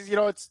things,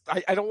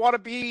 I don't want to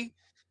be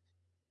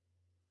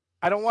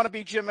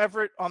Jim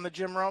Everett on the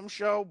Jim Rome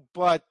show,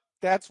 but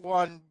that's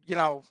one,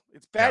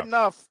 it's bad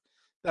enough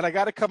that I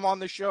got to come on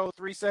the show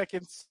 3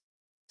 seconds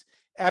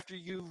after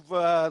you've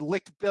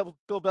licked Bill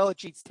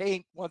Belichick's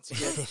taint once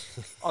again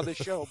on the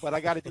show. But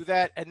I got to do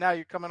that, and now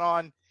you're coming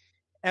on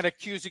and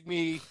accusing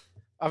me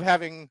of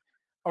having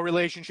a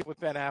relationship with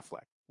Ben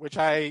Affleck, which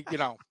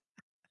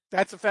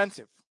that's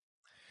offensive.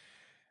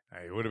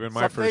 It would have been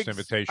my first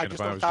invitation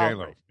if I was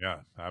J-Lo.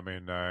 Yeah, I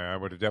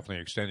would have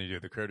definitely extended you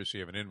the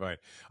courtesy of an invite.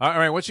 All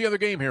right, what's the other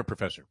game here,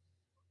 Professor?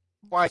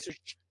 Why? So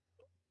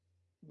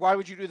why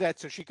would you do that?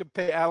 So she could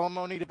pay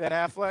alimony to Ben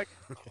Affleck?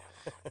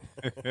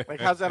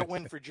 How's that a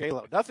win for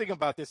J-Lo? Nothing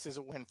about this is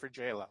a win for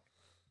J-Lo.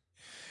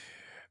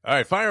 All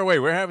right, fire away.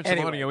 We're having some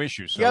audio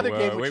issues, so the other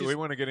game, we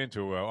want to get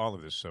into all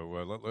of this. So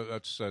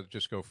let's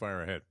just go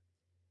fire ahead.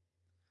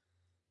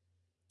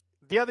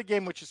 The other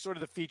game, which is sort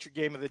of the feature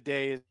game of the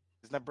day,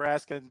 is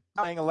Nebraska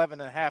playing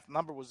 11.5.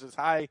 Number was as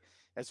high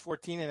as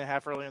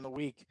 14.5 earlier in the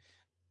week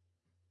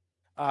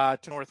to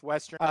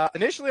Northwestern.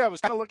 Initially, I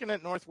was kind of looking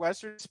at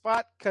Northwestern's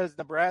spot because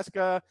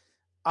Nebraska,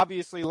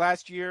 obviously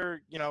last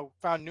year,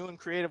 found new and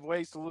creative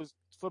ways to lose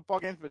football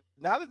games. But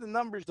now that the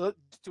number's to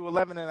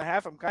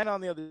 11.5, I'm kind of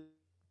on the other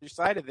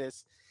side of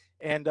this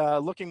and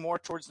looking more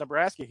towards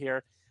Nebraska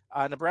here.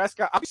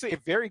 Nebraska, obviously a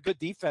very good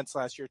defense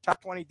last year, top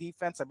 20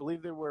 defense. I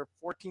believe they were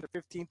 14th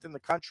or 15th in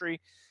the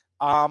country.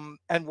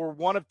 And we're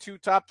one of two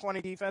top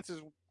 20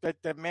 defenses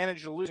that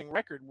managed a losing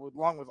record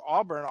along with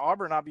Auburn.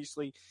 Auburn,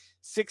 obviously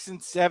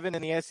 6-7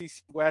 in the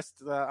SEC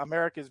West,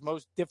 America's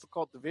most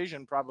difficult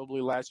division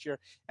probably last year,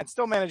 and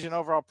still managed an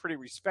overall pretty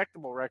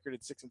respectable record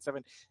at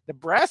 6-7.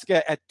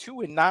 Nebraska at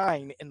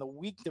 2-9 in the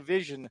weak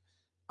division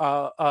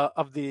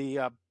of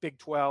the Big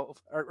 12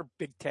 or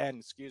Big 10,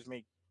 excuse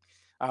me,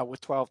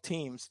 with 12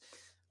 teams.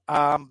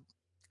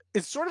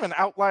 It's sort of an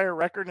outlier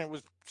record, and it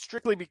was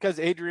strictly because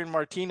Adrian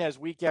Martinez,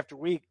 week after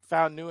week,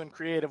 found new and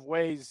creative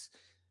ways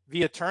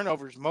via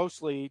turnovers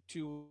mostly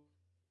to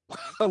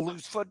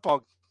lose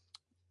football.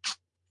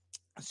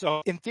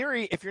 So, in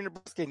theory, if you're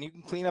Nebraska and you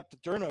can clean up the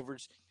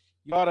turnovers,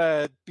 you ought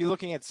to be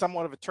looking at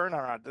somewhat of a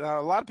turnaround. Now,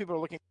 a lot of people are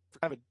looking for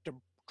kind of a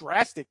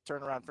drastic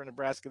turnaround for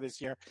Nebraska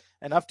this year,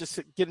 enough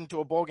to get into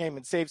a bowl game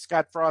and save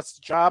Scott Frost's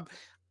job.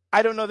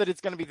 I don't know that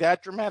it's going to be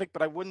that dramatic,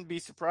 but I wouldn't be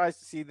surprised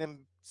to see them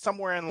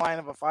somewhere in line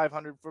of a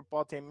 500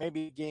 football team,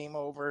 maybe game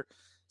over,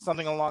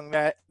 something along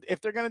that. If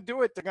they're going to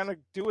do it, they're going to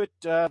do it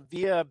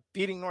via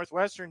beating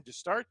Northwestern to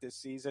start this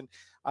season.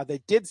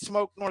 They did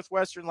smoke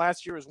Northwestern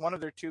last year as one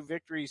of their 2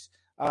 victories.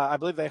 I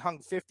believe they hung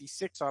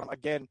 56 on them.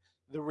 Again,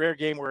 the rare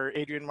game where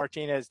Adrian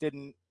Martinez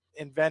didn't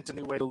invent a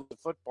new way to lose a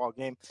football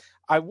game.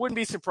 I wouldn't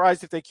be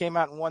surprised if they came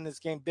out and won this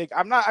game big.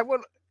 I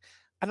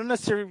don't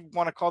necessarily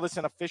want to call this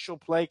an official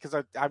play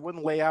because I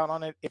wouldn't lay out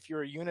on it. If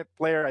you're a unit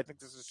player, I think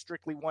this is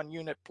strictly 1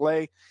 unit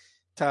play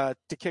to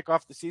kick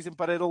off the season.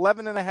 But at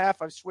 11.5,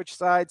 I've switched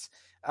sides,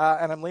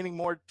 and I'm leaning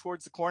more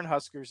towards the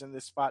Cornhuskers in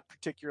this spot,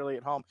 particularly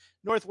at home.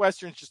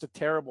 Northwestern's just a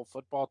terrible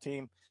football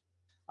team.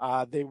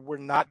 They were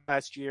not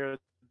last year.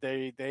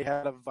 They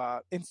have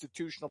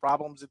institutional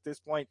problems at this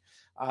point.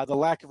 The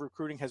lack of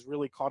recruiting has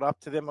really caught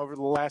up to them over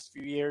the last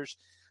few years.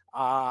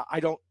 I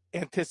don't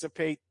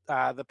anticipate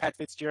the Pat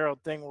Fitzgerald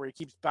thing where he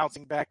keeps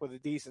bouncing back with a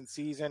decent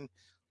season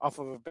off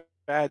of a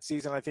bad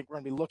season. I think we're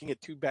going to be looking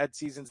at 2 bad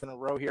seasons in a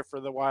row here for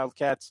the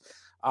Wildcats.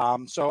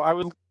 So I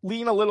would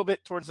lean a little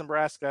bit towards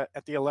Nebraska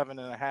at the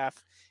 11.5.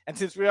 And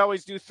since we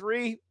always do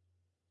 3,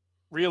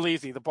 real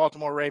easy, the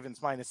Baltimore Ravens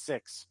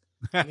 -6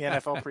 in the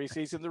NFL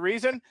preseason. The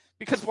reason?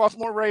 Because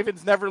Baltimore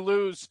Ravens never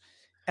lose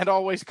and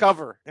always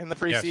cover in the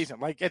preseason.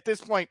 Yes. Like at this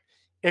point,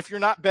 if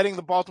you're not betting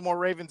the Baltimore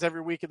Ravens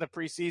every week in the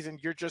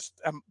preseason, you're just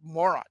a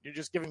moron. You're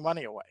just giving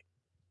money away.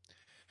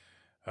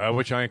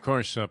 Which I, of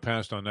course,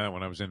 passed on that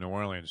when I was in New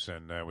Orleans,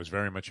 and was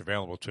very much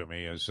available to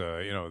me as,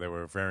 there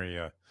were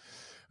very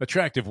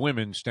attractive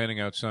women standing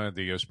outside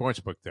the sports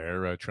book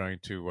there trying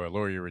to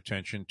lure your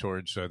attention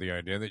towards the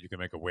idea that you can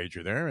make a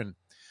wager there. And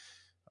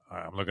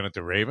I'm looking at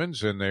the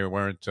Ravens, and they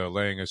weren't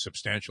laying a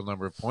substantial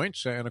number of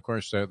points. And, of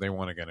course, they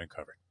won again and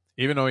covered,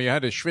 even though you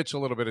had to schwitz a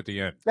little bit at the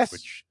end, yes,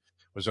 which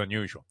was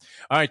unusual.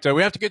 All right,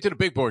 we have to get to the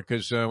big board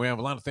because we have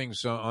a lot of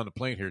things on the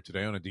plate here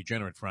today on a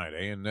Degenerate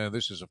Friday. And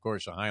this is, of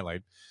course, a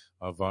highlight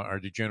of our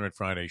Degenerate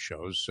Friday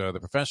shows, The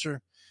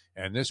Professor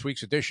and this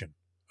week's edition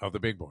of the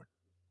big board.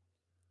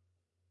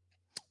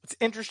 It's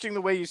interesting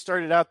the way you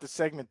started out the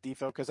segment,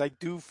 Defo, because I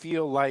do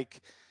feel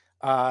like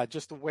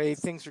just the way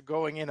things are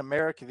going in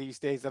America these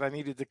days that I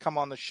needed to come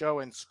on the show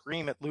and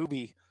scream at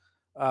Lubie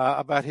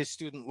about his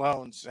student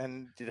loans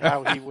and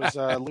how he was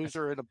a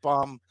loser and a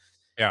bum.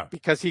 Yeah,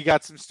 because he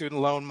got some student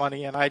loan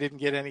money and I didn't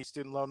get any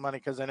student loan money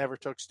because I never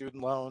took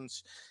student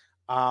loans.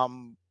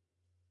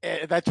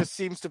 That just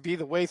seems to be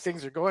the way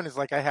things are going. Is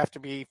like I have to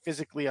be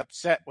physically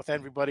upset with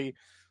everybody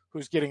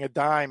who's getting a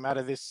dime out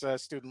of this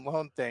student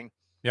loan thing.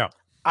 Yeah,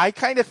 I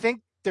kind of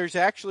think there's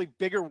actually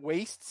bigger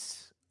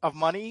wastes of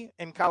money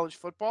in college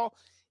football,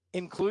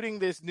 including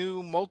this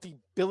new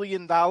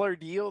multi-billion-dollar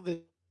deal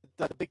that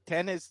the Big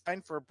Ten has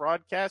signed for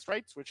broadcast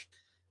rights, which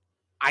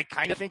I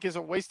kind of think is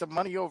a waste of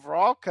money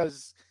overall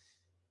because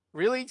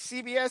really,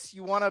 CBS,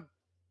 you want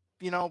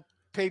to,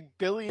 pay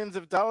billions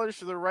of dollars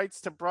for the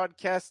rights to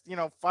broadcast,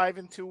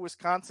 5-2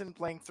 Wisconsin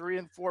playing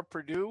 3-4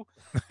 Purdue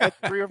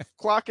at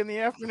 3:00 in the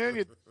afternoon.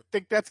 You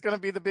think that's going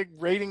to be the big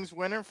ratings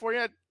winner for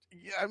you?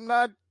 I'm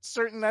not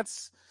certain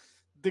that's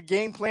the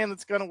game plan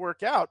that's going to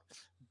work out.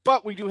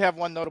 But we do have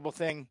one notable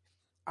thing,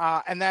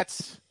 and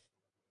that's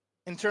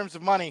in terms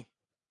of money.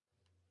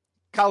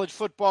 College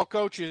football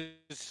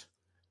coaches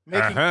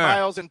making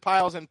piles and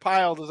piles and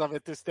piles of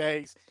it these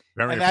days.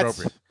 Very and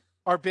appropriate. That's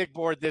our big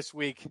board this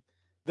week,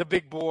 the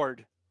big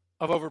board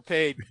of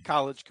overpaid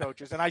college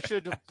coaches. And I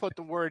should have put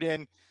the word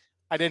in.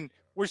 I didn't.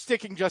 We're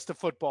sticking just to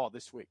football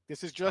this week.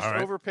 This is just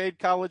overpaid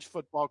college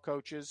football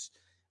coaches.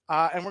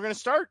 And we're going to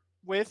start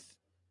with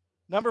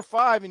number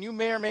 5. And you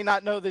may or may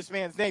not know this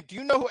man's name. Do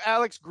you know who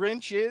Alex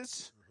Grinch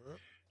is?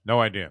 No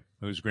idea.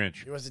 Who's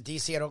Grinch? He was the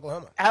DC at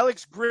Oklahoma.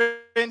 Alex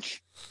Grinch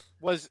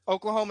was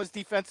Oklahoma's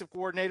defensive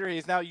coordinator. He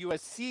is now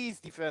USC's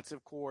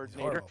defensive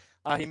coordinator.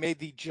 He made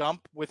the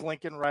jump with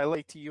Lincoln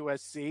Riley to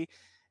USC.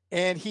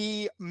 And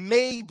he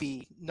may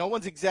be, no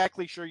one's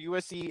exactly sure,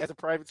 USC as a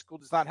private school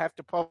does not have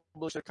to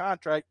publish a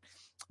contract,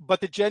 but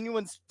the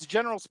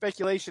general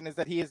speculation is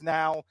that he is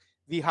now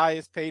the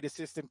highest paid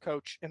assistant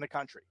coach in the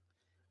country.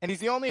 And he's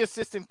the only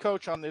assistant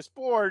coach on this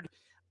board.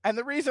 And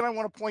the reason I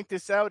want to point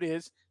this out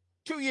is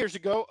 2 years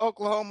ago,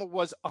 Oklahoma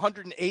was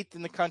 108th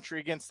in the country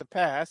against the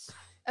pass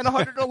and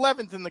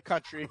 111th in the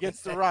country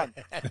against the run.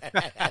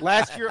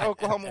 Last year,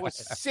 Oklahoma was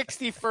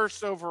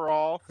 61st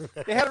overall.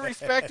 They had a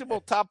respectable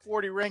top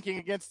 40 ranking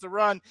against the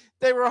run.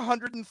 They were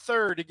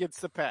 103rd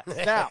against the pass.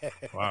 Now,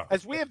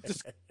 as we have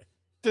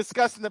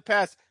discussed in the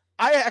past,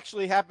 I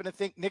actually happen to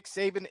think Nick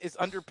Saban is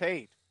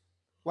underpaid.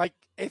 Like,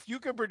 if you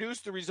can produce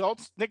the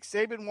results Nick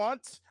Saban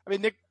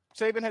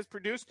has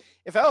produced.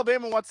 If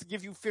Alabama wants to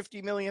give you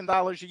 $50 million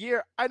a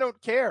year, I don't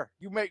care.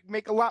 You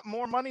make a lot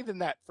more money than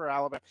that for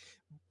Alabama.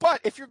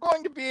 But if you're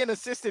going to be an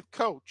assistant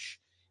coach,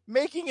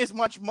 making as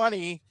much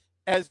money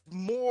as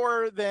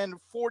more than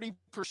 40%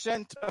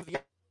 of the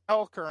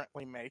NFL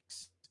currently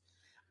makes,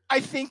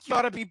 I think you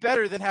ought to be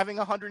better than having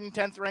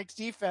 110th ranked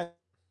defense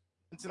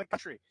in the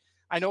country.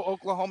 I know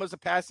Oklahoma's a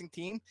passing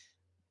team,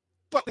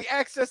 but the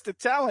access to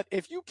talent,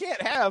 if you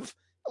can't have,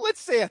 let's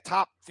say, a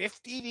top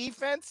 50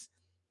 defense,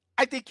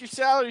 I think your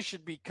salary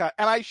should be cut.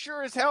 And I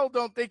sure as hell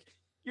don't think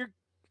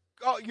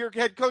your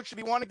head coach should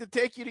be wanting to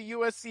take you to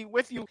USC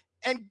with you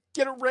and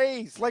get a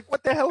raise. Like,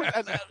 what the hell?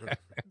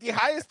 The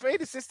highest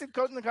paid assistant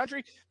coach in the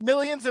country,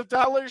 millions of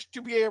dollars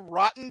to be a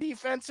rotten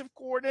defensive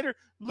coordinator.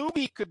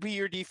 Lubie could be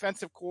your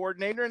defensive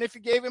coordinator. And if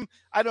you gave him,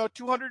 I don't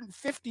know,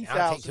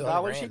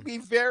 $250,000, he'd be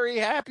very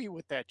happy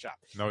with that job.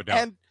 No doubt.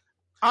 And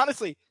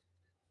honestly,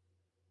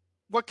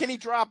 what can he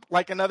drop?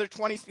 Like another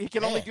 20? He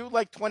can only do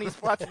like 20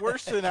 spots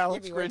worse than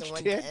Alex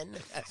Grinch did.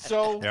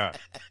 So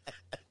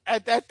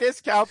at that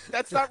discount,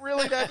 that's not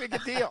really that big a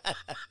deal.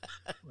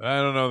 I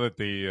don't know that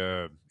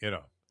the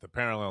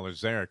parallel is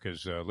there,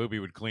 because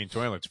Lubie would clean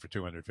toilets for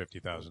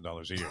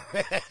 $250,000 a year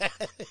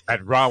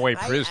at Rahway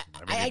Prison.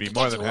 I mean, he'd be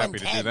more than happy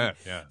to do that.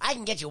 Yeah, I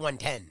can get you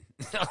 110.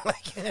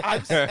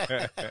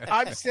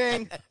 I'm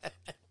saying,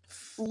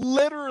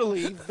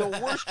 literally, the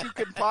worst you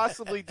could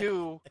possibly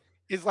do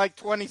is like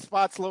 20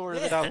 spots lower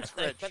than Alex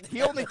Grinch.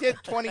 He only did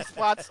 20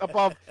 spots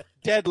above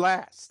dead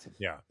last.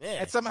 Yeah.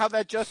 And somehow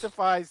that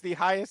justifies the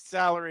highest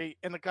salary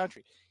in the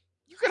country.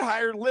 You could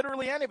hire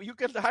literally anybody. You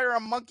could hire a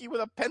monkey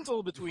with a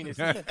pencil between his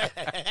teeth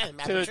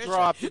to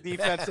draw up the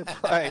defensive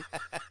play.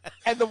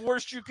 And the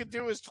worst you could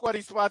do is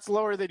 20 spots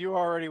lower than you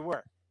already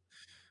were.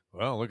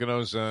 Well, look at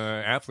those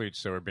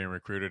athletes that were being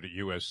recruited at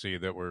USC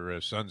that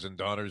were sons and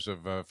daughters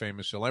of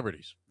famous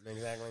celebrities.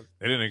 Exactly.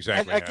 They didn't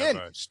exactly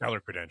have stellar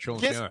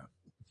credentials.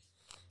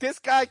 This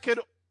guy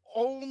could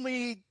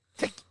only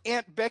take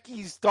Aunt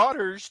Becky's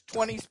daughters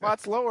 20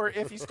 spots lower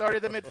if he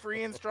started them at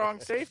free and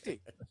strong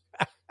safety.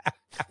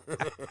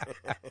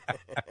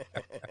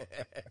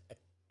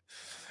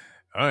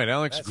 All right,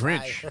 Alex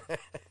Grinch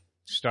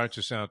starts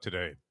us out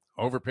today.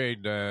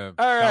 Overpaid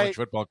college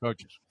football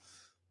coaches.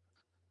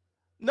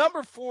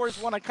 Number 4 is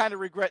one I kind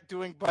of regret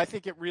doing, but I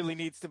think it really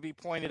needs to be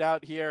pointed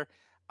out here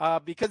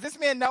because this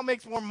man now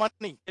makes more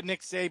money than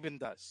Nick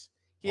Saban does.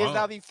 He is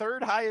now the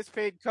 3rd highest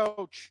paid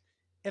coach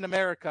in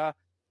America,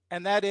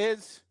 and that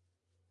is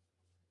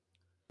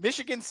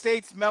Michigan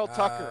State's Mel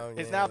Tucker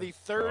is now the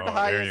 3rd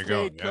highest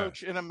paid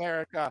coach in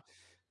America.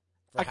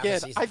 Again,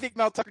 I think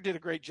Mel Tucker did a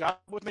great job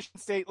with Michigan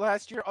State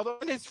last year, although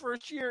in his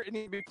first year, it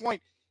needs to be a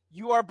point,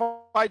 you are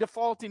by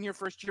default in your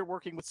first year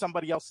working with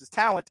somebody else's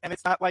talent, and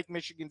it's not like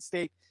Michigan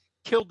State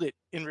killed it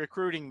in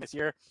recruiting this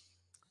year.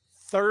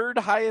 3rd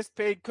highest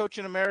paid coach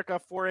in America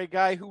for a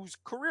guy whose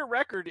career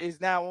record is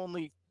now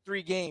only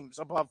 3 games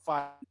above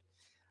 5.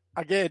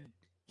 Again,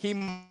 he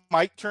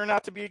might turn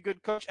out to be a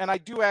good coach, and I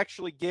do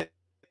actually get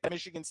at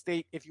Michigan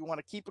State, if you want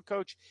to keep a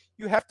coach,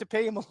 you have to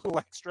pay him a little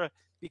extra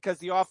because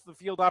the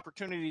off-the-field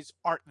opportunities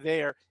aren't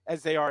there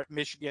as they are at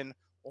Michigan,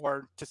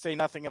 or to say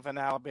nothing of an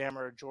Alabama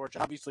or Georgia.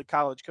 Obviously,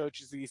 college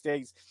coaches these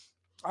days,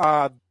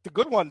 the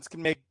good ones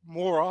can make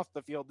more off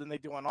the field than they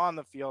do on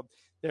the field.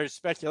 There's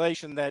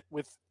speculation that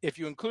if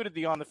you included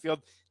the on the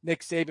field,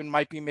 Nick Saban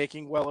might be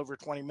making well over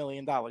 $20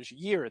 million a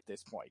year at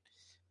this point.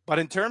 But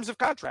in terms of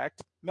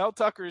contract, Mel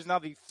Tucker is now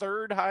the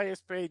 3rd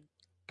highest paid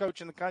coach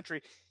in the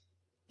country.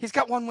 He's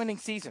got 1 winning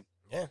season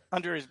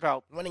under his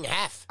belt. Winning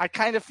half. I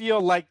kind of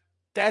feel like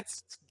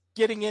that's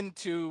getting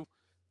into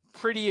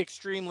pretty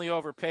extremely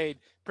overpaid,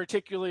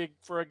 particularly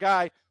for a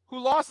guy who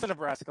lost to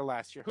Nebraska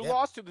last year, who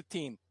lost to the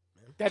team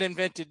that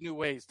invented new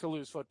ways to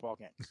lose football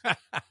games.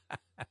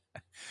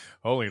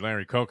 Holy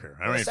Larry Coker.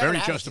 All right, very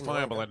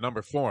justifiable at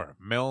number 4.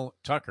 Mel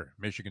Tucker,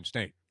 Michigan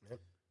State.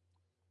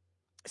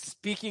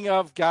 Speaking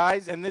of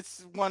guys, and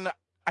this one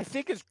I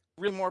think is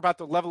really more about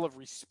the level of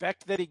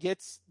respect that he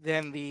gets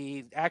than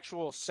the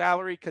actual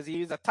salary, because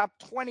he's a top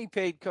 20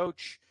 paid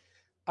coach,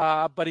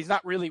 but he's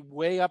not really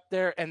way up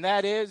there, and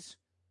that is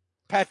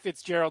Pat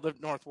Fitzgerald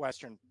of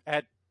Northwestern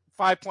at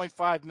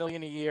 $5.5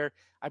 million a year.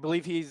 I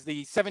believe he's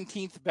the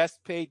 17th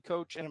best paid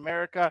coach in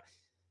America.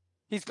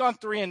 He's gone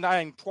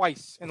 3-9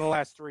 twice in the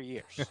last 3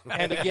 years.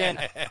 And again,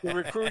 the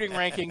recruiting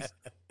rankings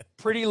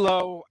pretty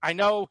low. I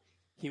know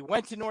he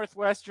went to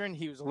Northwestern.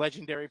 He was a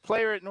legendary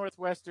player at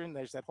Northwestern.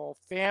 There's that whole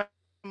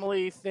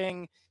family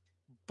thing.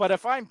 But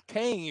if I'm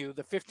paying you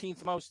the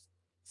 15th most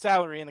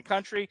salary in the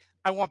country,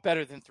 I want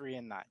better than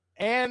 3-9.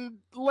 And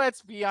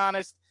let's be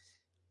honest,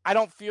 I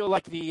don't feel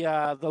like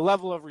the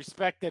level of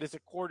respect that is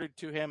accorded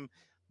to him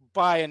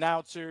by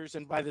announcers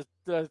and by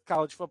the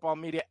college football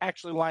media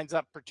actually lines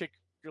up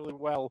particularly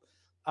well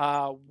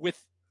with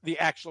the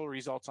actual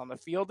results on the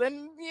field.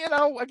 And,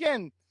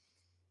 again,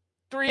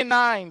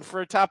 3-9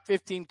 for a top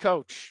 15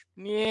 coach.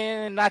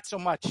 Not so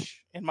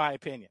much, in my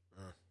opinion.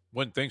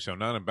 Wouldn't think so.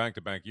 Not in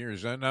back-to-back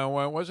years.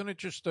 Now, wasn't it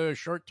just a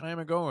short time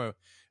ago?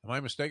 Am I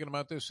mistaken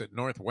about this? That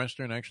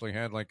Northwestern actually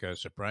had like a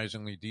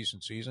surprisingly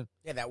decent season?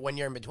 Yeah, that 1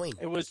 year in between.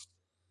 It was.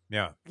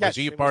 Yeah. Yes, was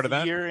he a part of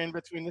that? Year in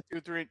between the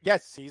 2-3.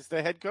 Yes, he's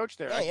the head coach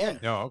there. Yeah.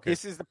 Oh, okay.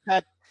 This is the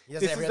Pat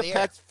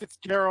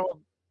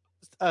Fitzgerald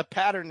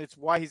pattern. It's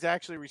why he's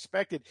actually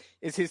respected.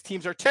 Is his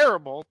teams are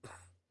terrible,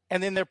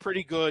 and then they're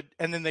pretty good,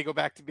 and then they go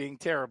back to being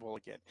terrible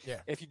again.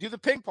 Yeah. If you do the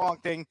ping pong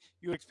thing,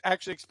 you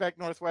actually expect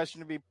Northwestern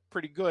to be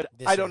pretty good.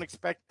 I don't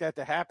expect that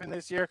to happen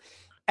this year.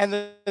 And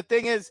the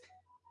thing is,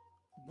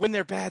 when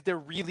they're bad, they're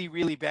really,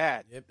 really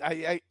bad. Yep.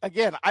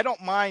 I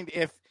don't mind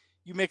if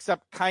you mix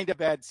up kind of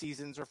bad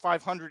seasons or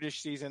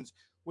 500-ish seasons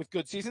with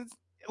good seasons.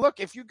 Look,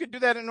 if you could do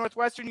that at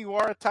Northwestern, you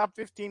are a top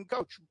 15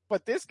 coach.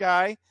 But this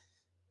guy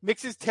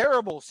mixes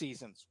terrible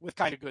seasons with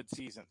kind of good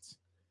seasons.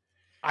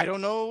 I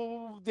don't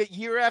know that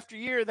year after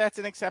year that's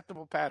an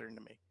acceptable pattern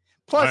to me.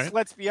 Plus,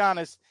 let's be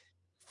honest,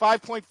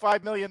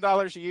 $5.5 million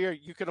a year,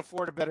 you can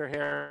afford a better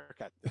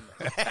haircut.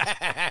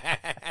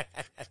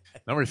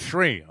 Number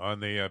 3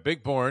 on the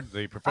big board,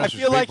 the professor's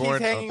big board. I feel like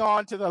he's hanging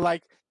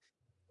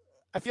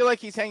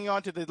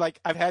on to the,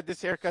 I've had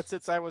this haircut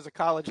since I was a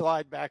college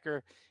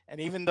linebacker,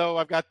 and even though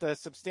I've got the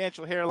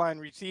substantial hairline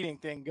receding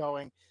thing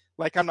going,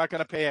 I'm not going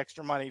to pay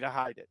extra money to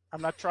hide it.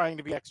 I'm not trying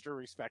to be extra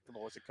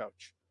respectable as a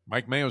coach.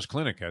 Mike Mayo's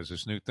clinic has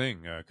this new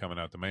thing coming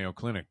out, the Mayo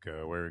Clinic,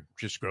 where it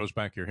just grows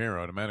back your hair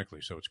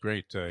automatically. So it's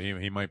great.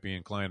 He might be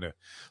inclined to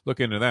look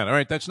into that. All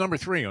right, that's number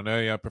 3 on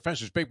the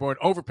professor's big board.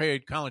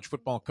 Overpaid college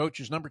football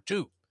coaches, number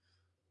 2.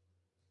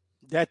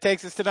 That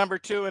takes us to number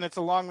 2, and it's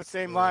along the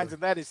same lines,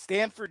 and that is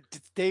Stanford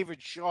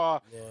David Shaw,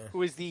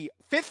 who is the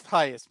 5th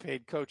highest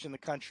paid coach in the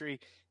country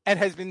and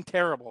has been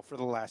terrible for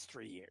the last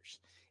 3 years,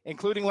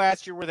 including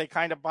last year where they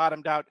kind of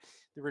bottomed out.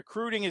 The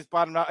recruiting is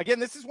bottomed out. Again,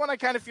 this is one I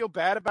kind of feel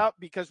bad about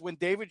because when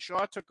David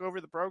Shaw took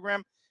over the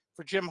program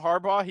for Jim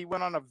Harbaugh, he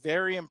went on a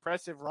very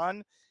impressive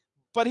run,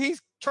 but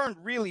he's turned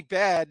really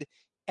bad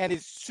and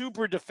is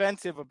super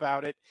defensive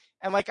about it.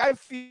 And I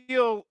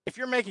feel if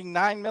you're making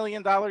 $9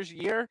 million a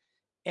year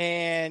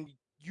and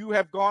you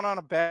have gone on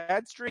a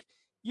bad streak,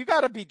 you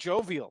got to be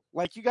jovial.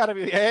 You got to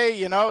be,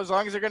 hey, as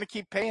long as they're going to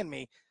keep paying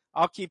me,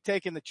 I'll keep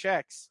taking the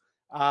checks.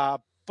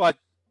 But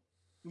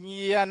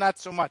yeah, not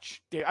so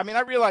much. I mean,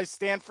 I realize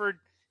Stanford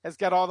has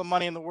got all the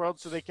money in the world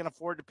so they can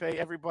afford to pay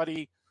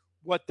everybody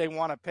what they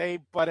want to pay.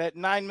 But at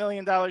 $9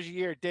 million a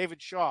year,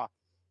 David Shaw,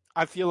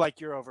 I feel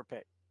like you're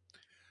overpaid.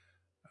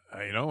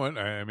 You know what?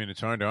 I mean,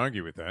 it's hard to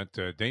argue with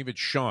that. David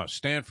Shaw,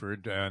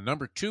 Stanford,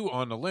 number 2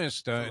 on the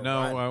list.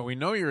 Now, we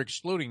know you're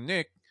excluding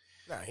Nick.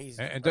 No, he's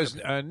and does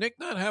Nick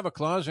not have a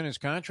clause in his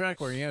contract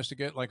where he has to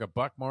get a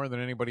buck more than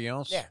anybody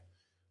else? Yeah.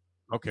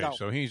 Okay,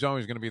 so he's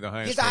always going to be the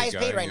highest. He's the highest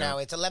paid right now.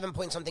 It's 11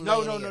 point something.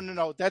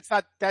 No. That's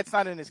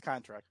not in his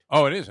contract.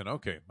 Oh, it isn't.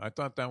 Okay, I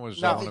thought that was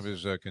one of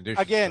his conditions.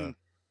 Again,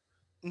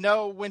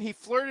 no. When he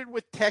flirted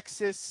with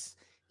Texas,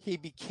 he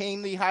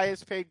became the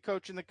highest paid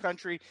coach in the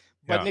country.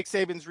 But Nick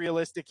Saban's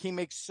realistic. He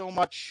makes so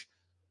much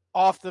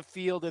off the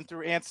field and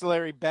through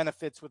ancillary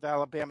benefits with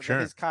Alabama that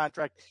his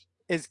contract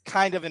is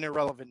kind of an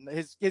irrelevant.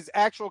 His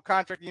actual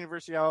contract at the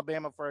University of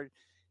Alabama for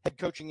head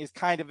coaching is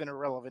kind of an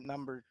irrelevant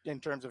number in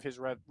terms of his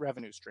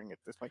revenue string at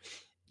this point.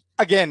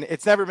 Again,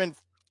 it's never been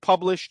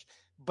published,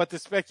 but the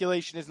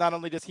speculation is not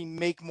only does he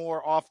make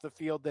more off the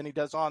field than he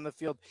does on the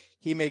field,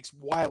 he makes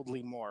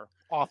wildly more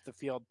off the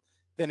field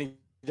than he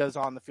does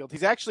on the field.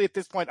 He's actually at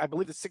this point, I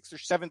believe, the 6th or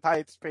 7th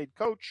highest paid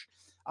coach.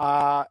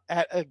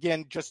 At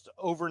again, just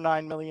over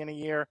 $9 million a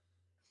year.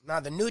 No,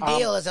 the new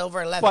deal is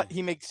over 11. But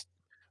he makes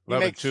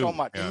so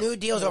much. The new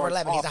deal's over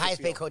 11. He's the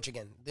highest paid coach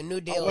again. The new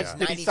deal is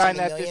 90 Did he sign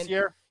that million. This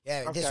year?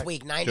 Yeah, this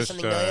week,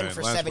 90-something million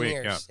for 7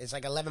 years. Yeah. It's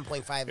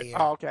 11.5 a year.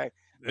 Oh, okay.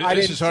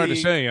 This is hard to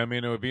say. I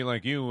mean, it would be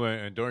like you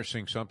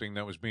endorsing something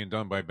that was being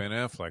done by Ben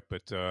Affleck.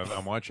 But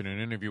I'm watching an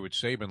interview with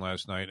Saban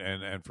last night,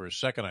 and for a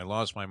second I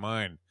lost my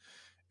mind.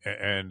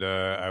 And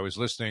I was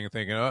listening and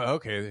thinking, oh,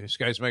 okay, this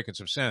guy's making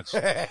some sense.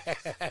 And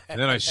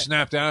then I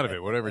snapped out of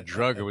it, whatever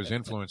drug it was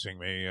influencing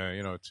me,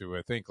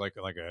 to think like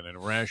an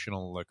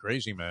irrational,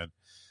 crazy man.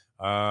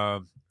 I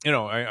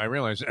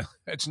realized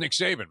it's Nick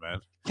Saban,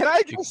 man. Can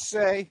I just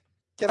say,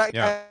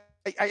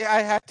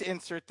 I have to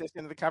insert this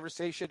into the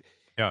conversation.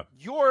 Yeah.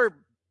 Your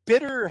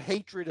bitter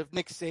hatred of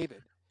Nick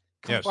Saban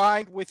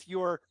combined with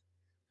your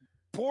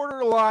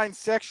borderline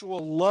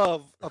sexual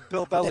love of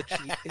Bill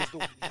Belichick is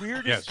the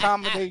weirdest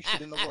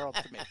combination in the world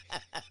to me.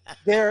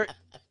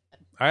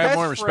 I have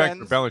more respect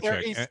for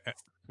Belichick.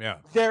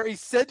 They're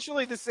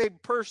essentially the same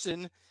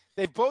person.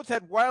 They both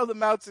had wild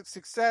amounts of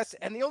success,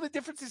 and the only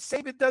difference is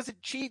Saban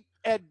doesn't cheat,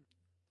 and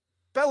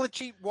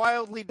Belichick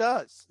wildly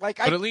does. But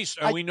at least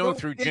we know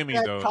through Jimmy,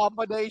 though.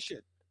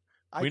 Combination.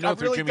 We know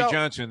through Jimmy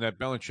Johnson that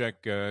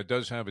Belichick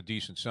does have a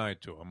decent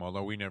side to him,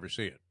 although we never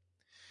see it.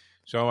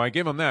 So I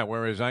give him that,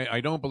 whereas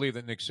I don't believe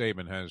that Nick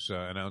Saban has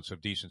an ounce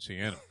of decency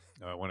in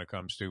him when it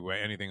comes to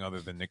anything other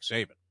than Nick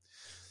Saban.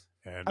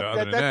 And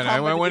other than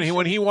that,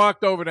 when he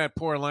walked over that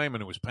poor lineman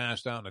who was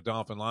passed out in the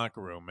Dolphin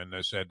locker room and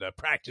said,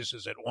 practice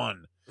is at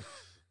 1,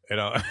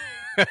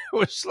 it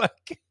was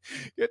like,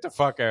 get the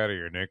fuck out of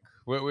here, Nick.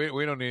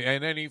 We don't need.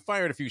 And then he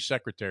fired a few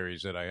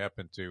secretaries that I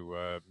happen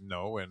to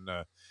know, and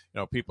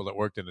people that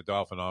worked in the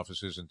Dolphin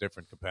offices in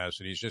different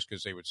capacities, just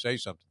because they would say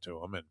something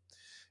to him. And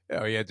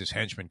he had this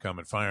henchman come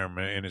and fire him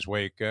in his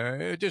wake.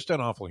 Just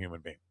an awful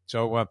human being.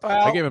 So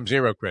I give him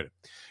zero credit.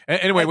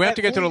 Anyway, we have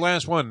to get to the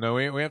last one. No,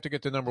 we have to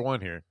get to number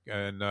 1 here.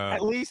 And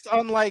at least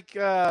unlike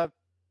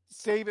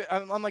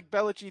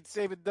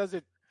Saban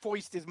doesn't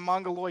foist his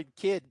mongoloid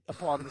kid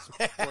upon the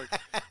sport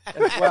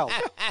as well.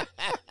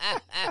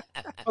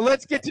 But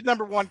let's get to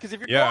number one, because if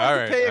you're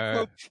going to pay a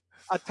coach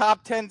a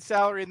top 10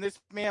 salary, and this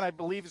man, I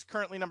believe, is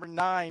currently number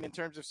 9 in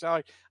terms of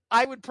salary,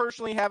 I would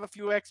personally have a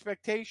few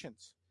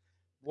expectations.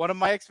 One of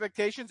my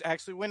expectations,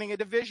 actually winning a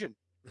division.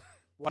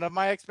 One of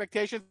my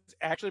expectations,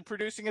 actually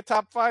producing a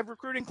top 5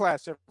 recruiting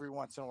class every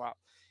once in a while.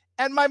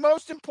 And my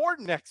most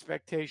important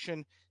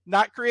expectation,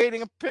 not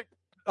creating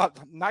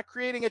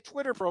a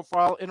Twitter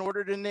profile in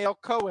order to nail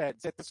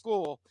co-eds at the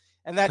school.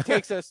 And that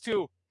takes us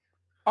to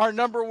our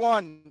number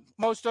 1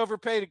 most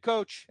overpaid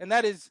coach, and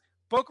that is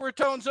Boca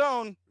Raton's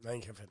own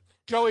Lane Kiffin.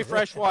 Joey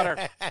Freshwater.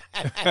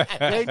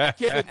 Lane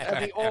Kiffin of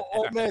the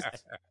Ole Miss,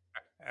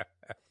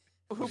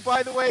 who,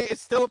 by the way,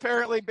 is still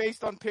apparently,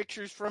 based on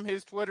pictures from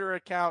his Twitter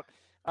account,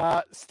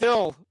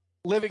 still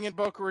living in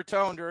Boca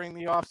Raton during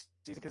the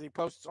offseason, because he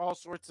posts all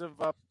sorts of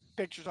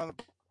pictures on the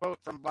boat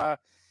from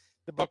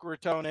the Boca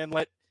Raton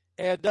inlet.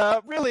 And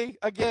really,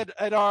 again,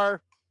 at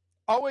our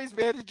always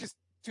manages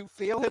to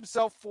fail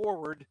himself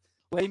forward,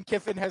 Lane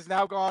Kiffin has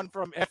now gone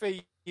from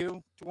FAU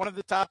to one of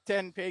the top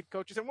 10 paid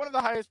coaches and one of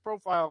the highest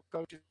profile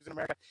coaches in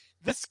America.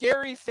 The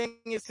scary thing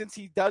is, since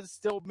he does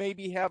still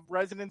maybe have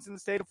residence in the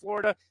state of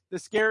Florida, the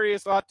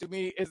scariest thought to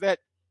me is that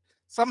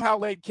somehow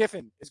Lane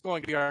Kiffin is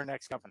going to be our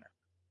next governor.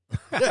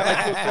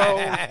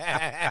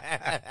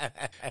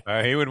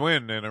 He would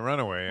win in a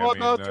runaway. We'll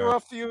go through a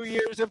few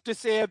years of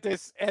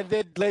DeSantis, and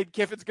then Lane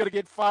Kiffin's going to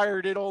get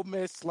fired at Ole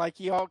Miss,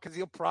 because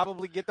he'll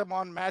probably get them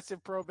on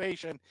massive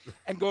probation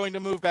and going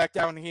to move back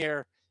down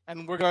here,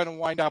 and we're going to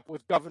wind up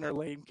with Governor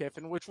Lane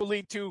Kiffin, which will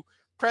lead to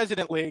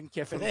President Lane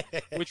Kiffin,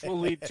 which will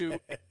lead to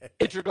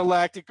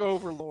intergalactic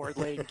overlord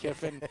Lane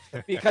Kiffin,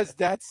 because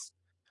that's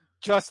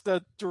just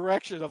the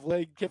direction of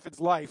Lane Kiffin's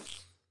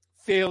life.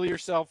 Fail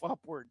yourself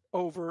upward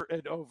over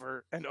and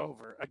over and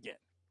over again.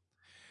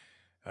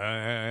 I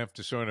have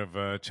to sort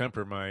of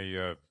temper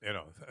my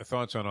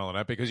thoughts on all of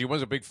that, because he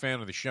was a big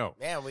fan of the show.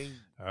 Yeah,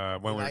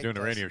 when we were doing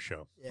a radio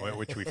show,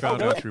 which we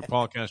found out through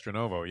Paul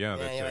Castronovo.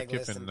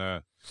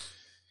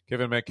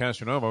 Kiffin met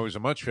Castronovo, who's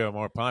a much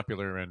more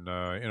popular and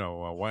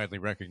widely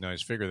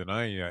recognized figure than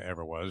I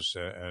ever was,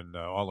 and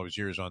all those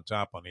years on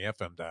top on the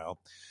FM dial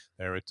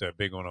there at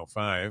Big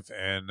 105.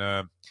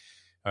 And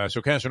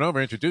so Casanova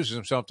introduces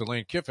himself to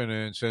Lane Kiffin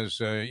and says,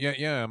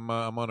 I'm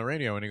on the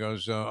radio. And he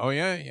goes,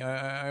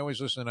 I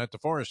always listen to that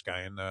DeForest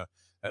guy and that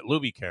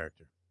Lubie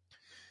character.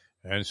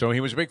 And so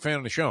he was a big fan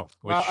of the show,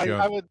 which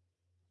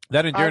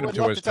that endeared him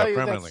to us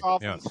permanently.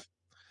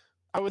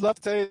 I would love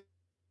to tell you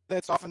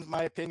that softens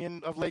my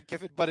opinion of Lane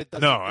Kiffin, but it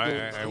doesn't. No,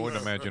 I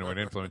wouldn't imagine it would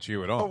influence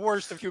you at all. The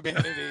worst of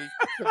humanity,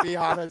 to be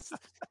honest.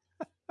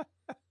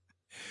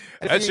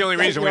 That's the only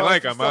reason we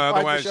like him.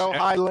 Otherwise,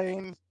 hi,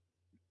 Lane.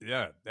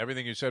 Yeah,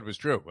 everything you said was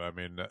true. I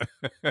mean,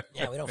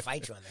 yeah, we don't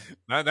fight you on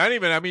that. Not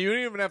even. I mean, you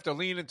didn't even have to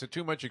lean into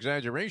too much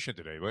exaggeration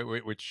today,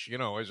 which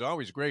is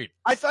always great.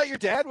 I thought your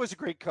dad was a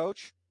great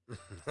coach.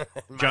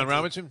 John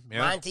Robinson, yeah.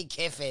 Monty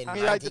Kiffin.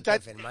 Monty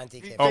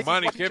Kiffin. Oh,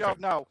 Monty Kiffin.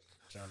 No,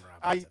 John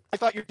Robinson. I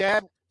thought your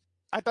dad.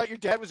 I thought your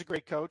dad was a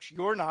great coach.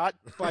 You're not,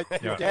 but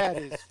your dad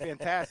is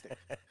fantastic.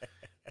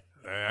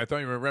 I thought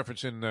you were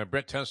referencing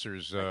Brett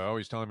Tesser's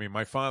always telling me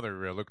my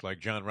father looked like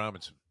John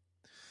Robinson.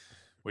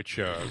 Which,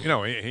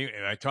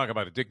 I talk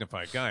about a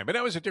dignified guy, but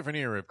that was a different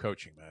era of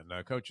coaching,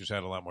 man. Coaches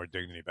had a lot more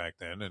dignity back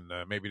then, and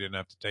maybe didn't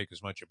have to take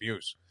as much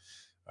abuse.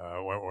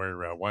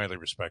 Were widely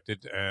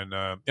respected. And,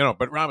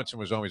 but Robinson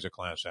was always a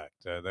class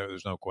act.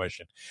 There's no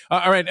question.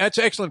 All right. That's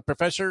excellent,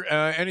 Professor.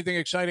 Anything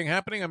exciting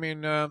happening? I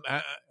mean,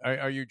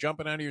 are you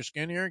jumping out of your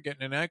skin here,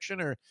 getting in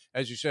action, or,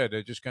 as you said,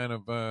 just kind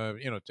of,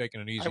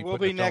 taking it easy? I will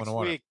be next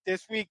week.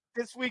 This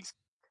week's,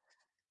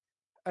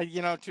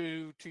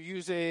 to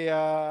use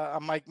a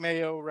Mike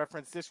Mayo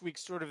reference, this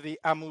week's sort of the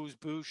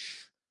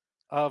amuse-bouche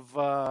of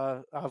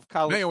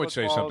college Mayo would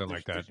football. Say something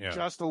like that, yeah.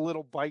 Just a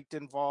little bite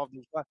involved.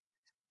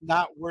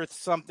 Not worth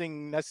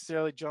something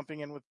necessarily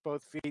jumping in with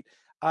both feet.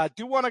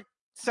 Do want to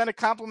send a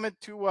compliment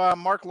to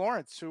Mark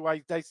Lawrence, who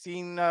I've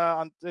seen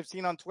on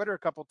Twitter a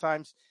couple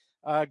times,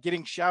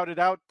 getting shouted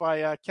out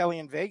by Kelly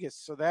in Vegas.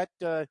 So that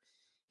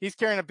he's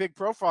carrying a big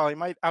profile. He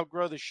might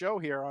outgrow the show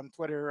here on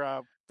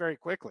Twitter very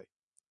quickly.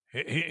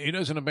 He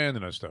doesn't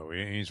abandon us, though.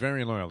 He's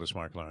very loyal, this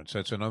Mark Lawrence.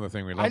 That's another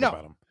thing we love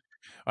about him.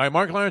 All right,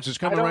 Mark Lawrence is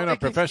coming right up,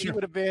 Professor. He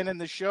would abandon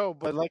the show,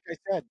 but like I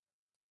said,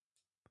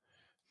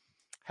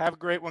 have a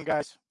great one,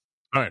 guys.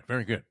 All right,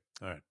 very good.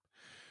 All right.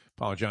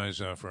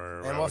 Apologize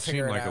for what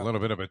seemed like a little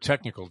bit of a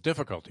technical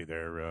difficulty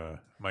there,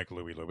 Mike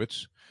Louie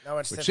Lubitz,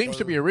 which seems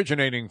to be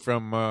originating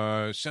from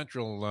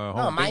Central Home.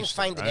 No, mine's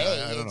fine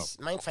today.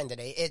 Mine's fine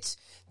today. It's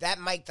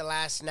that mic the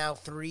last now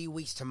 3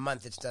 weeks to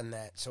month. It's done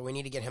that, so we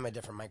need to get him a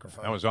different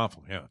microphone. That was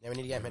awful. Yeah. We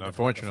need to get him.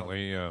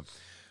 Unfortunately, I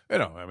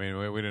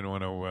mean, we didn't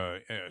want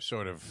to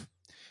sort of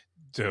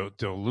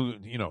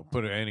dilute,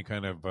 put any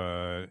kind of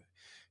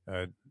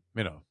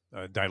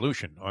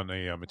dilution on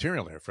the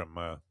material there from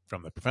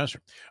the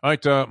professor. All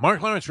right,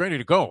 Mark Lawrence ready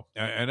to go,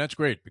 and that's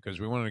great because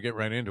we wanted to get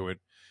right into it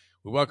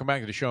We welcome back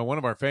to the show one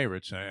of our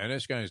favorites, and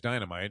this guy's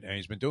dynamite, and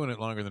he's been doing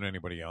it longer than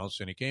anybody else,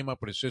 and he came up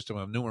with a system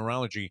of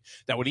numerology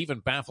that would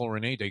even baffle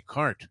Rene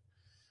Descartes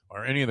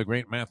or any of the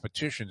great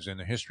mathematicians in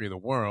the history of the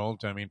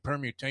world. I mean,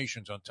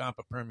 permutations on top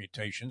of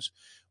permutations,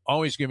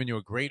 always giving you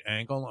a great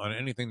angle on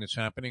anything that's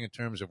happening in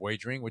terms of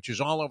wagering, which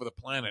is all over the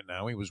planet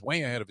now. He was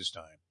way ahead of his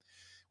time.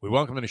 We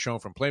welcome to the show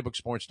from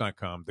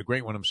PlaybookSports.com, the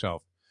great one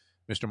himself,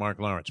 Mr. Mark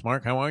Lawrence.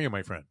 Mark, how are you,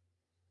 my friend?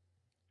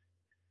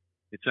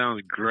 It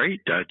sounds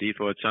great,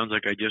 Defo. It sounds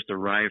like I just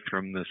arrived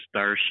from the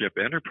Starship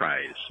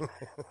Enterprise.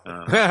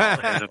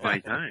 Ahead of my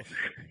time.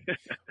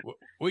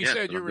 We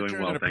said your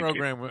return to the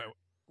program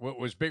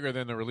was bigger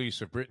than the release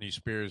of Britney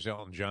Spears,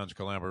 Elton John's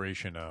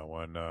collaboration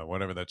on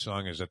whatever that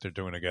song is that they're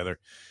doing together,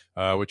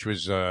 which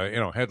was,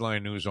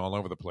 headline news all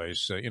over the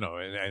place,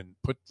 and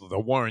put the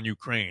war in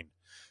Ukraine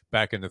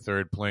back in the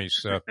third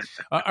place.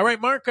 All right,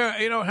 Mark,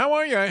 how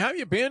are you? How have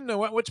you been?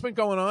 What's been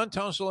going on?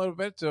 Tell us a little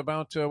bit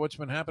about what's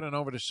been happening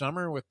over the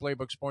summer with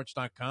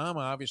PlaybookSports.com.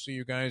 Obviously,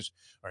 you guys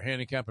are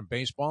handicapping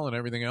baseball and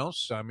everything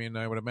else. I mean,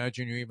 I would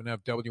imagine you even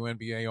have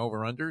WNBA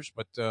over-unders,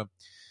 but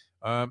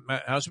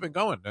how's it been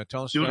going?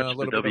 Tell us a little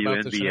bit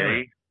about the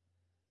scenario.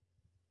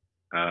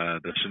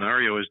 The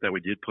scenario is that we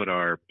did put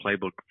our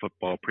Playbook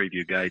Football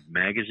Preview Guide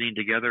magazine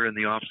together in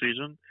the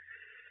off-season.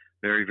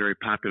 Very, very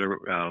popular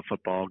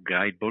football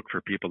guidebook for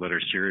people that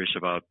are serious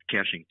about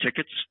cashing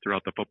tickets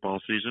throughout the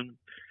football season.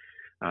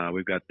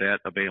 We've got that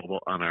available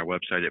on our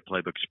website at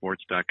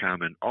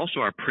playbooksports.com, and also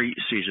our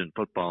preseason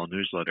football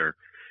newsletter.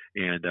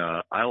 And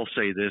I'll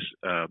say this,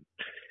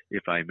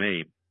 if I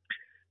may,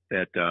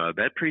 that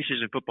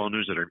preseason football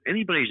newsletter, if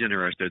anybody's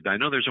interested, I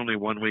know there's only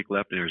 1 week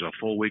left and there's a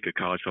full week of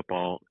college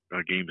football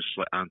games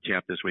on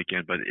tap this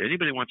weekend, but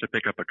anybody wants to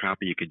pick up a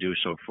copy, you can do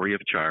so free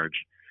of charge.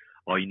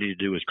 All you need to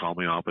do is call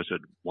my office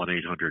at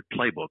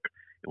 1-800-PLAYBOOK,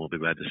 and we'll be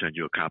glad to send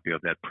you a copy of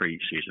that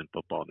preseason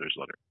football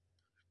newsletter.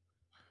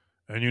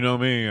 And you know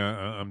me,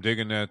 I'm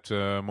digging that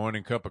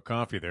morning cup of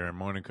coffee there,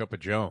 morning cup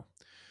of Joe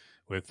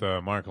with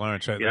Mark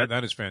Lawrence.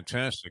 That is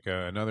fantastic.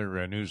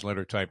 Another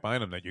newsletter type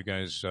item that you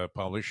guys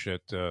publish.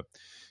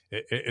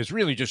 It's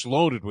really just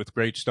loaded with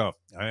great stuff.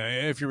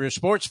 If you're a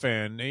sports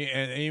fan,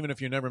 even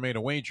if you never made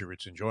a wager,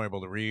 it's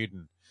enjoyable to read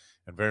and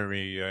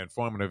very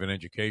informative and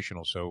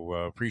educational. So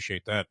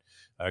appreciate that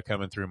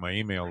coming through my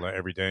email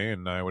every day.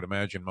 And I would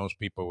imagine most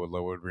people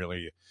would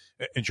really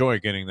enjoy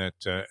getting that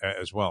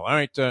as well. All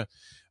right,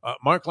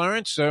 Mark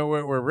Lawrence,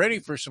 we're ready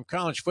for some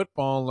college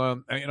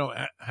football.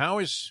 How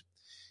is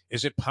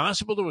it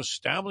possible to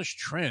establish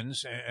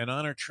trends and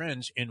honor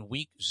trends in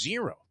week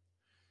 0?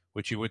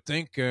 Which you would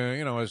think,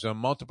 as a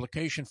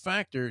multiplication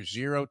factor,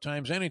 0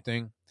 times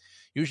anything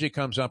usually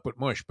comes up with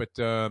mush. But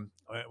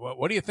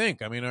what do you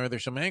think? I mean, are there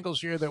some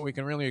angles here that we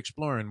can really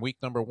explore in week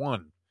number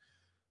 1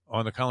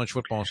 on the college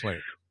football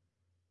slate?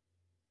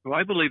 Well,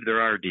 I believe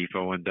there are,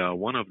 Defo, and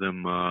one of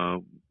them,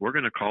 we're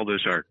going to call this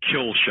our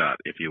kill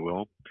shot, if you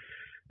will.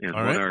 And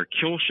what our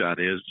kill shot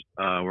is,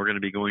 we're going to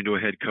be going to a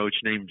head coach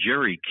named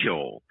Jerry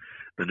Kill,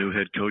 the new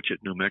head coach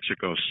at New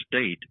Mexico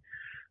State,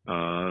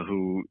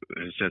 who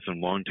has had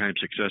some long-time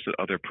success at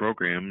other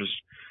programs.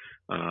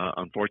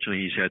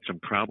 Unfortunately, he's had some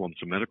problems,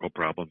 some medical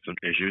problems and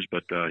issues,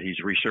 but he's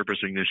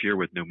resurfacing this year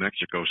with New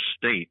Mexico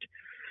State.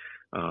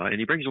 And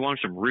he brings along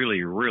some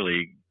really,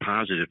 really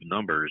positive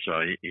numbers.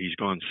 He's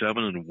gone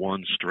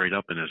 7-1 straight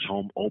up in his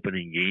home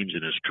opening games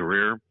in his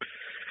career.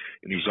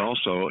 And he's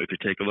also, if you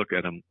take a look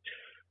at him,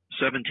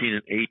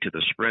 17-8 to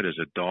the spread as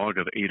a dog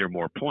of 8 or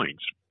more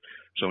points.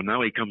 So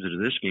now he comes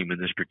into this game in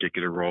this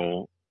particular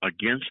role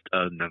against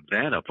a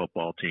Nevada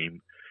football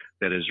team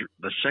that is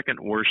the second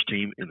worst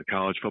team in the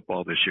college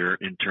football this year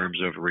in terms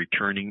of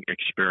returning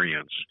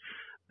experience.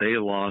 They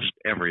lost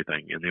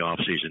everything in the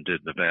offseason,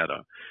 did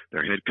Nevada.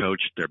 Their head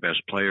coach, their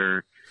best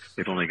player,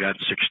 they've only got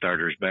 6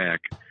 starters back.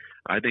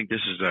 I think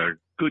this is a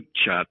good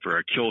shot for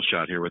a kill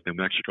shot here with New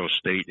Mexico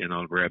State, and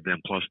I'll grab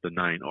them plus the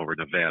 9 over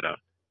Nevada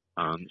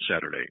on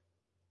Saturday.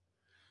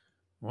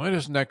 Why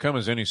doesn't that come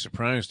as any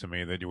surprise to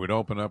me that you would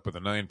open up with a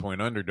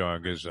 9-point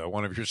underdog as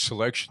one of your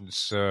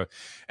selections?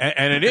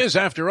 And it is,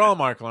 after all,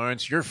 Mark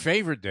Lawrence, your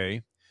favorite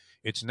day.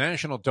 It's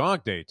National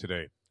Dog Day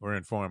today. We're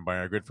informed by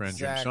our good friend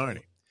Jim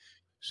Sarney.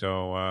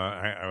 So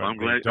I'm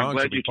glad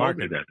you told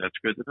me that. That's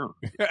good to know.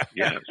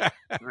 Yes,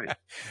 right.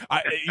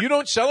 You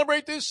don't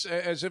celebrate this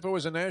as if it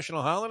was a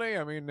national holiday?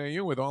 I mean,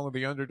 you, with all of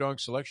the underdog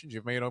selections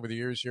you've made over the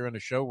years here on the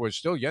show, was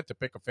still yet to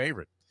pick a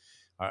favorite.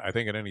 I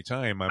think at any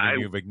time. I mean,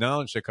 you've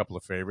acknowledged a couple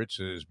of favorites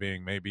as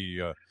being maybe,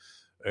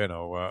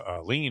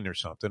 lean or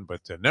something,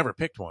 but never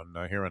picked one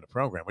here on the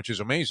program, which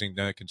is amazing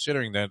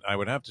considering that I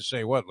would have to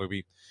say,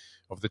 Lubie,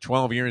 of the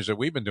 12 years that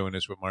we've been doing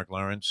this with Mark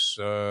Lawrence,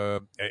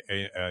 a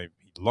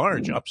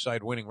large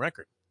upside winning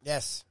record.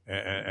 Yes.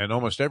 And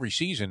almost every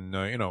season,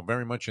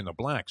 very much in the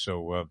black.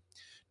 So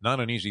not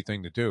an easy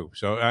thing to do.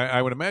 So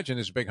I would imagine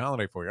it's a big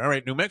holiday for you. All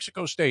right, New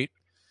Mexico State.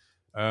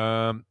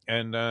 Or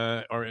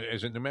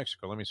is it New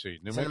Mexico? Let me see.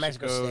 New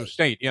Mexico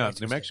State. Yeah,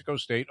 New Mexico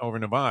State over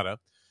Nevada.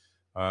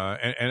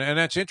 And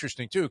that's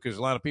interesting, too, because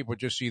a lot of people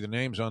just see the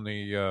names on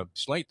the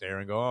slate there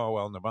and go, oh,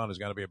 well, Nevada's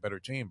got to be a better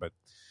team. But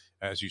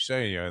as you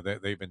say,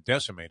 they've been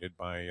decimated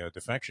by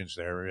defections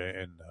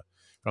there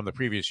from the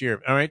previous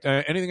year. All right,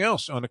 anything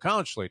else on the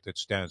college slate that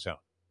stands out?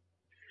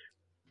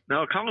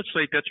 No, college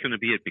slate, that's going to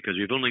be it because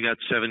we've only got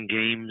 7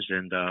 games,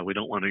 and we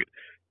don't want to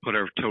put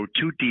our toe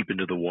too deep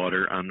into the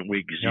water on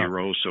week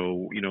 0. Yeah.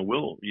 So,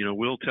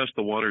 we'll test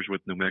the waters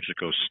with New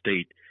Mexico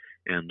State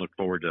and look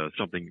forward to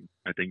something,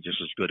 I think,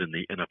 just as good in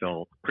the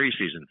NFL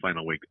preseason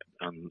final week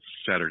on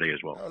Saturday as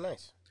well. Oh,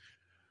 nice.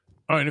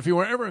 All right, if you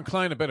were ever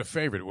inclined to bet a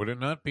favorite, would it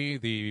not be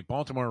the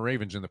Baltimore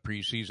Ravens in the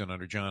preseason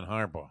under John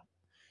Harbaugh?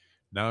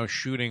 Now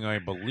shooting, I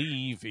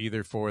believe,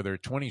 either for their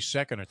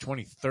 22nd or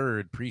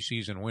 23rd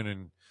preseason win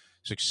in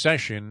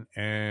succession,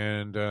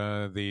 and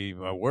the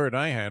word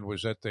I had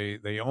was that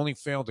they only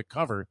failed to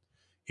cover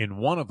in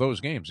one of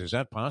those games. Is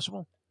that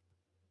possible?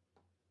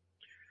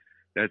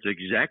 That's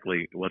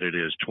exactly what it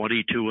is.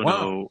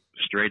 22-0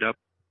 straight up,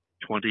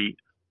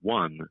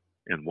 21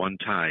 and 1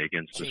 tie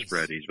against the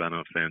spread. He's been on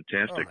a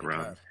fantastic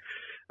run.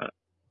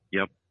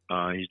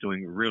 He's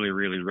doing really,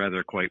 really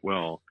rather quite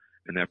well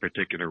in that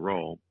particular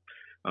role.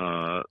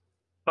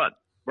 But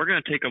we're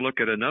going to take a look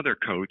at another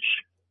coach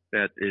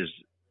that is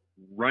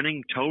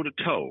running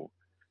toe-to-toe,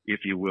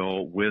 if you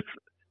will, with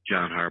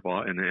John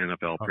Harbaugh in the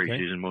NFL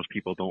preseason. Most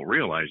people don't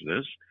realize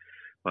this,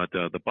 but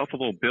the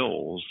Buffalo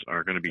Bills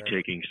are going to be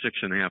taking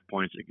 6.5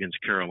 points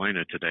against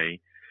Carolina today.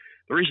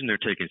 The reason they're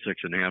taking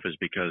 6.5 is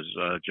because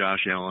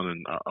Josh Allen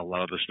and a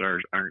lot of the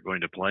stars aren't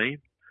going to play.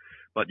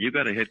 But you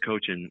got a head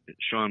coach in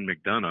Sean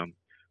McDonough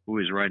who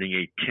is riding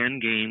a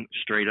 10-game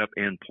straight-up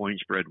and point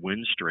spread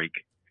win streak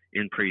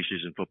in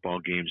preseason football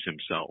games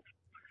himself.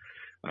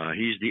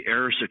 He's the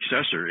heir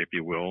successor, if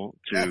you will,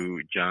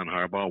 to John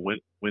Harbaugh,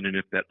 winning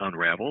if that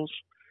unravels.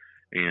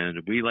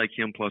 And we like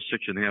him plus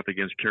 6.5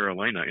 against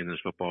Carolina in this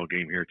football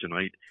game here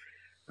tonight.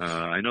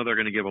 I know they're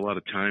going to give a lot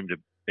of time to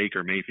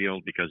Baker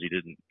Mayfield because he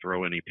didn't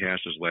throw any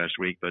passes last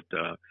week, but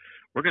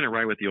we're going to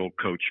ride with the old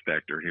coach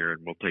factor here,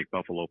 and we'll take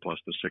Buffalo plus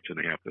the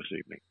 6.5 this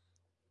evening.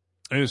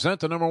 Is that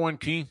the number one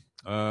key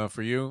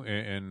for you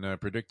in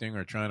predicting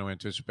or trying to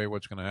anticipate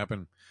what's going to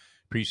happen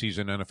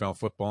preseason NFL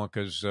football?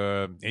 Because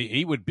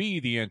he would be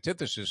the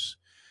antithesis,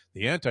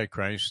 the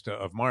antichrist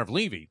of Marv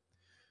Levy,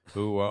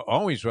 who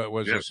always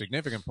was a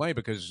significant play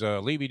because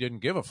Levy didn't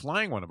give a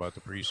flying one about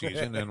the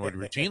preseason and would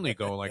routinely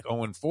go like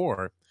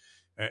 0-4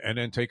 and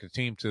then take the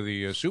team to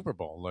the Super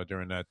Bowl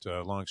during that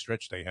long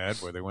stretch they had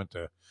where they went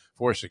to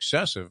 4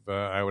 successive.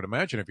 I would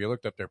imagine if you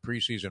looked up their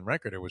preseason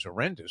record, it was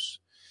horrendous.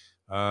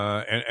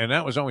 And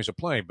that was always a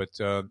play. But,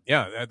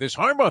 this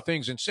Harbaugh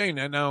thing's insane.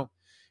 And now,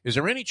 is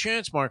there any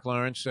chance, Mark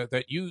Lawrence,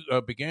 that you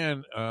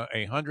began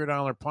a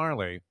 $100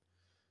 parlay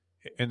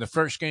in the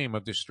first game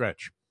of this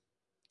stretch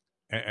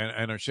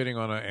and are sitting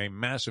on a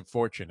massive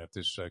fortune if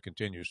this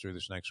continues through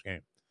this next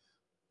game?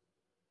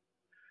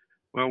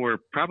 Well, we're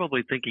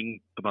probably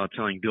thinking about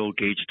telling Bill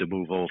Gates to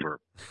move over.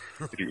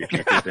 If you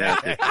did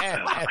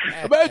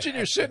that. Imagine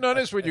you're sitting on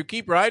this. Would you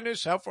keep riding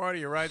this? How far do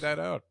you ride that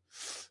out?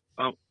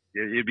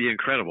 It'd be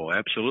incredible,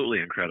 absolutely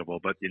incredible.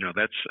 But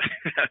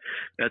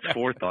that's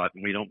forethought,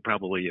 and we don't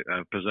probably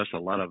possess a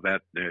lot of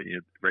that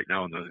right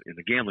now in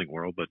the gambling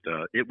world. But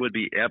it would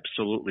be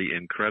absolutely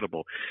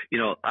incredible.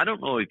 I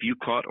don't know if you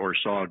caught or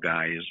saw,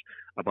 guys,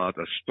 about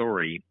a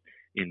story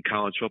in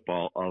college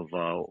football of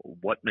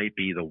what may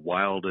be the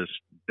wildest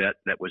bet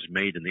that was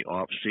made in the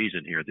off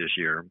season here this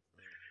year,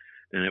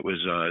 and it was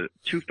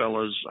 2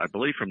 fellas, I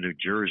believe, from New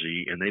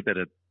Jersey, and they bet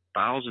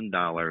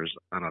 $1,000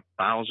 on a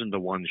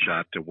 1,000-to-1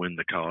 shot to win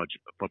the college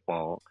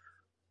football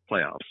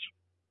playoffs,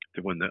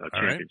 to win the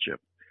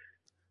championship.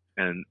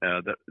 Right. And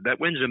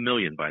that wins $1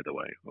 million, by the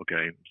way.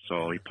 Okay,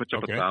 so he puts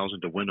up 1,000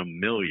 to win $1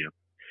 million,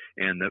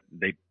 and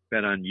they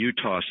bet on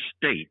Utah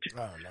State,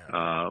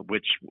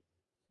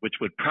 which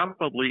would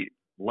probably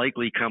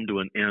likely come to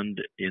an end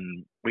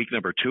in week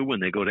number 2 when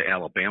they go to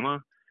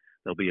Alabama.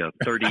 They'll be a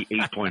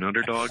 38-point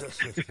underdog.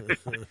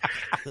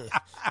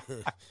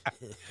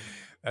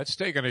 That's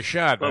taking a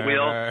shot, but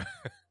man.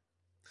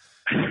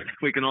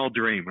 We can all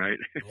dream, right?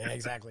 Yeah,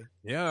 exactly.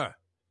 Yeah.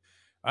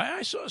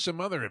 I saw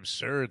some other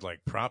absurd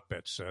prop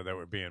bets that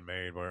were being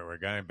made where a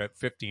guy bet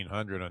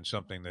 $1,500 on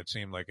something that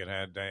seemed like it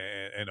had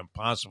an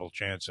impossible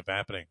chance of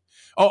happening.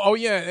 Oh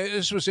yeah,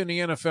 this was in the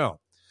NFL.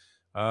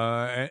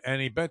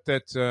 And he bet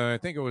that I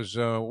think it was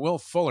Will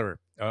Fuller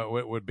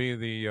would be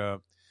the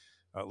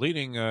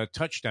leading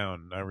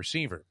touchdown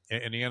receiver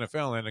in the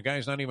NFL, and the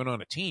guy's not even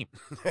on a team.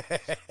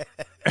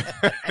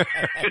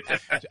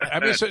 I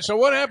mean, so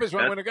what happens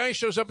when a guy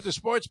shows up at the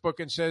sports book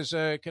and says,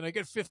 "Can I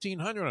get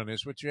 $1,500 on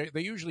this?" Which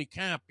they usually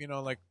cap,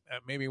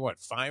 maybe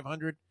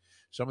 500.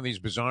 Some of these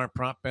bizarre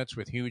prop bets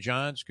with huge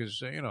odds because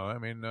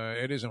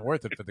it isn't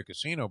worth it for the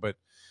casino, but.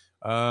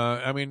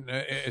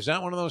 Is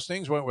that one of those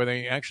things where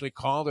they actually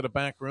called at a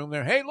back room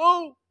there? Hey,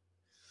 Lou,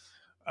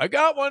 I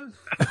got one.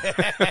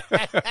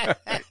 Yeah,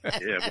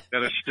 we've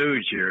got a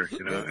stooge here,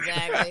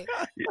 Exactly.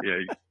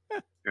 Yeah,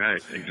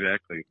 right,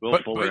 exactly. Will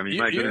Fuller,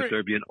 my goodness,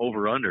 there'd be an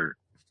over-under.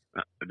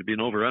 There'd be an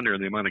over-under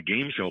in the amount of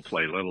games he'll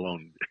play, let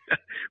alone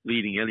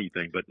leading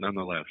anything. But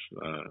nonetheless,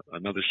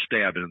 another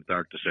stab in the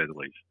dark, to say the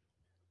least.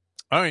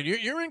 All right,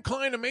 you're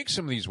inclined to make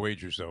some of these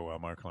wagers, though,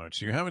 Mark Lawrence.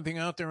 Do you have anything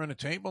out there on the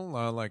table,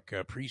 like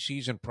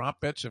preseason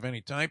prop bets of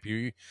any type?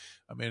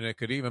 It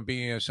could even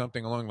be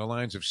something along the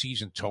lines of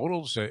season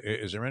totals.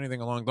 Is there anything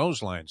along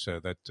those lines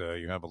that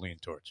you have a lean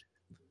towards?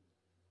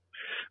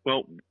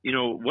 Well,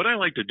 what I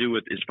like to do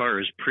as far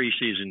as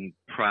preseason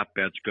prop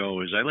bets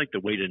go is I like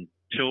to wait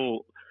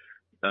until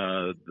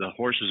the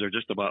horses are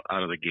just about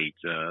out of the gate,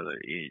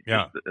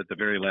 at the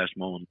very last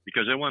moment,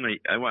 because I want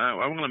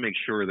to make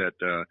sure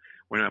that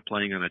we're not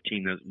playing on a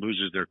team that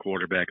loses their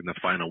quarterback in the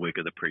final week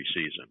of the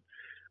preseason.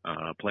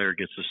 A player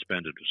gets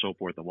suspended, so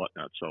forth and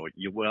whatnot. So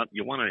you want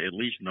to at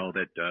least know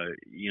that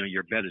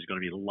your bet is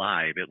going to be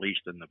live at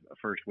least in the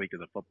first week of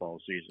the football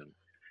season.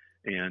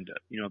 And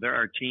there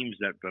are teams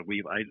that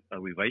we've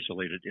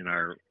isolated in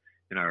our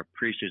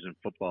preseason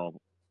football,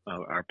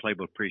 our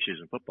playbook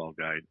preseason football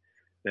guide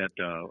that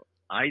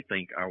I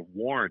think are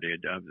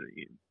warranted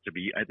to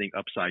be, I think,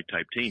 upside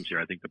type teams here.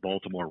 I think the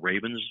Baltimore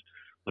Ravens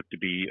look to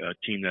be a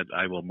team that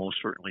I will most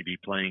certainly be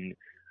playing,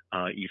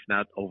 if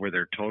not over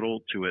their total,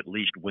 to at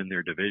least win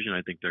their division.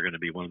 I think they're going to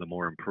be one of the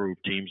more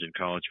improved teams in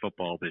college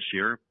football this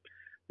year.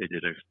 They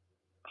did a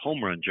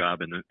home run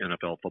job in the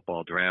NFL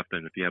football draft,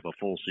 and if you have a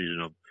full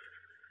season of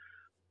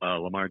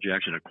Lamar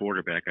Jackson at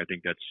quarterback, I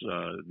think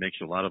that's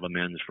makes a lot of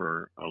amends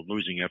for a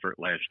losing effort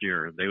last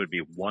year. They would be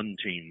one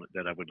team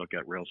that I would look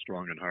at real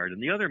strong and hard,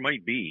 and the other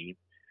might be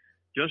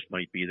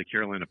the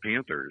Carolina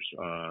Panthers.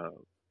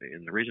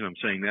 And the reason I'm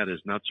saying that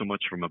is not so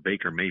much from a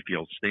Baker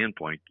Mayfield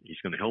standpoint. He's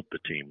going to help the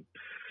team.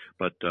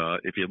 But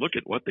if you look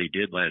at what they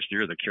did last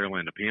year, the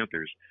Carolina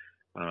Panthers,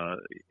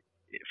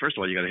 first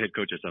of all, you got a head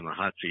coach that's on the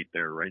hot seat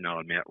there right now,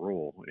 Matt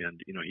Rule.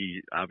 And,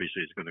 he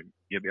obviously is going to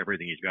give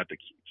everything he's got to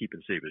keep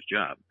and save his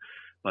job.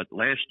 But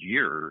last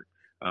year,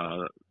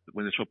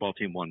 when this football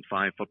team won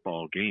 5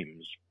 football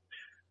games,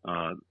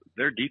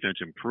 their defense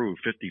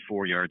improved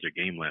 54 yards a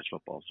game last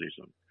football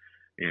season.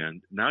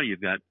 And now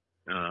you've got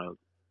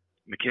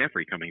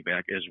McCaffrey coming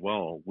back as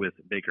well with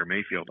Baker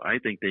Mayfield. I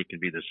think they can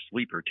be the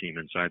sleeper team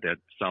inside that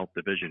South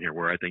Division here,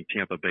 where I think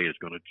Tampa Bay is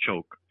going to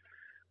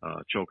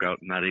choke out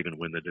and not even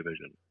win the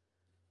division.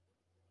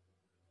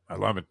 I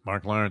love it.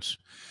 Mark Lawrence.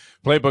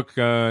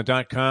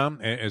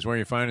 Playbook.com is where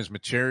you find his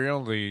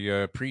material.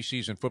 The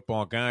preseason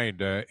football guide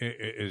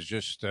is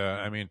just,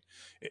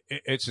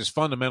 it's as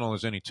fundamental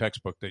as any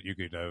textbook that you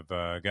could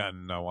have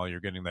gotten while you're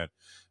getting that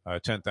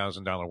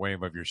 $10,000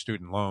 waiver of your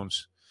student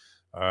loans.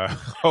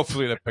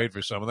 Hopefully that paid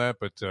for some of that,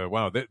 but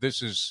wow,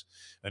 this is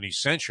an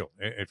essential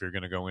if you're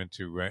going to go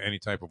into any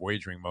type of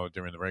wagering mode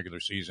during the regular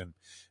season,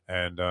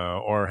 and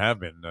or have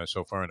been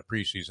so far in the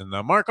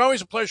preseason. Mark,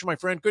 always a pleasure, my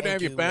friend. Good to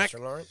have you back. Mr.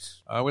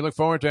 Lawrence. We look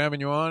forward to having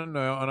you on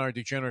our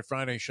Degenerate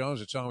Friday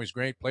shows. It's always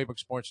great.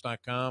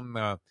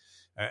 Playbooksports.com.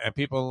 And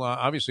people,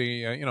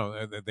 obviously,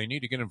 they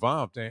need to get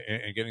involved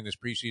in getting this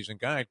preseason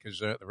guide, because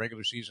the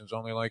regular season's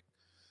only like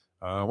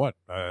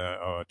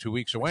 2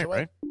 weeks away,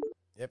 right?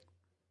 Yep.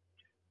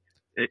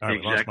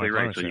 Exactly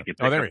right. So you can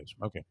there he is.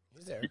 Okay.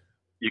 He's there.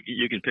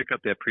 You can pick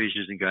up that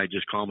preseason guide.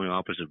 Just call my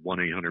office at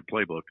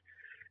 1-800-PLAYBOOK.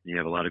 And you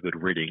have a lot of good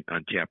reading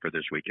on tap for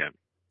this weekend.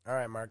 All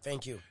right, Mark.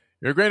 Thank you.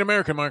 You're a great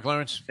American, Mark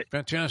Lawrence.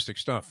 Fantastic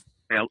stuff.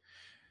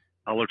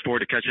 I'll look forward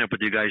to catching up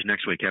with you guys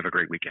next week. Have a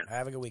great weekend.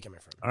 Have a good weekend, my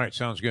friend. All right.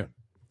 Sounds good.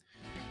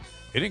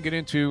 He didn't get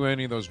into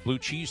any of those blue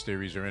cheese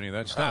theories or any of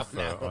that stuff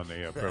on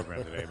the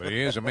program today, but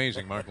he is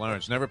amazing, Mark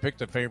Lawrence. Never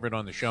picked a favorite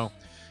on the show.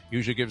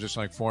 Usually gives us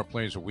like 4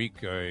 plays a week.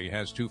 He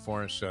has 2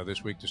 for us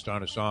this week to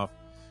start us off.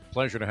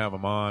 Pleasure to have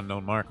him on.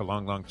 Known Mark a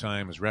long, long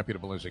time. As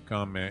reputable as they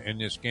come in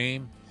this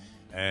game.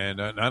 And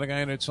not a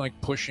guy that's like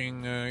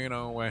pushing,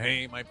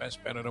 hey, my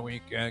best bet of the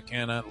week,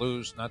 cannot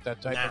lose. Not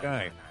that type of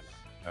guy.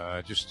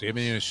 Just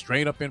giving you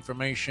straight up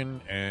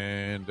information,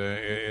 and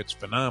it's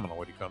phenomenal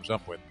what he comes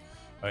up with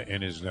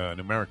in his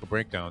numerical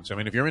breakdowns. I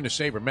mean, if you're into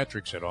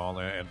sabermetrics at all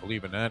and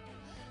believe in that,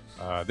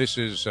 this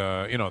is,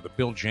 the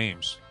Bill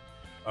James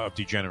of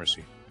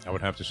degeneracy, I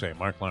would have to say.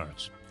 Mark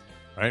Lawrence,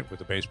 right, with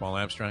the baseball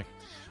abstract.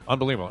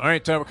 Unbelievable. All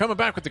right, we're coming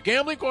back with the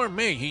Gambling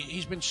Gourmet.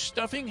 He's been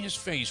stuffing his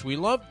face. We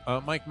love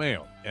Mike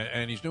Mayo,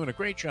 and he's doing a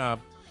great job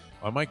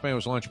on Mike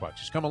Mayo's lunchbox.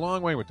 He's come a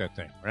long way with that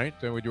thing, right?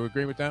 Would you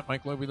agree with that,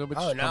 Mike Lubie?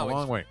 Oh, no. Come a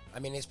long way. I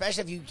mean,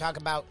 especially if you talk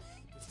about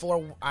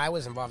before I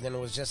was involved in it,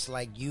 was just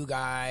like you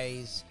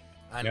guys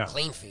on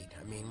Clean Feed.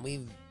 I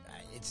mean,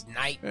 it's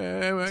night.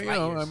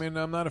 I mean,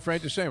 I'm not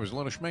afraid to say it was a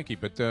little schmanky,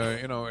 but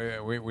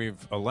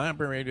we've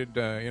elaborated,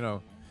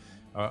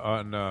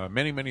 on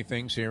many, many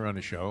things here on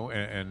the show,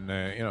 and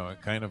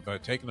kind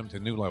of taking them to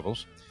new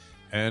levels.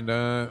 And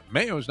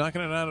Mayo's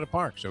knocking it out of the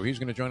park, so he's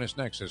going to join us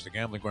next as the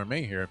Gambling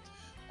Gourmet here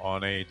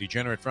on a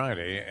Degenerate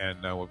Friday,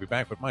 and we'll be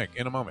back with Mike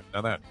in a moment.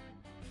 Now that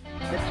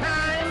the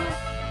time.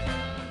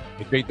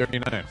 It's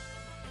 8:39.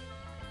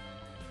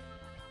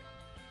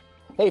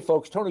 Hey,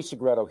 folks, Tony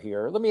Segreto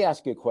here. Let me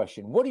ask you a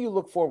question. What do you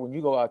look for when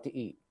you go out to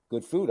eat?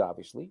 Good food,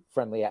 obviously,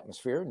 friendly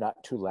atmosphere,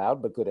 not too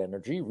loud, but good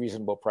energy,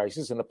 reasonable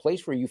prices, and a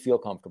place where you feel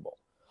comfortable.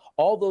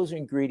 All those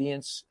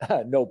ingredients,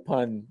 no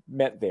pun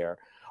meant there,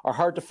 are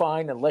hard to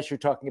find unless you're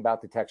talking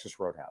about the Texas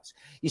Roadhouse.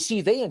 You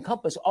see, they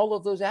encompass all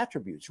of those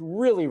attributes.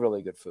 Really,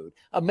 really good food,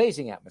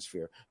 amazing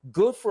atmosphere,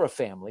 good for a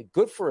family,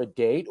 good for a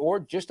date, or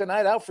just a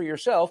night out for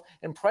yourself,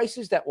 and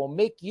prices that will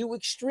make you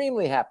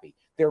extremely happy.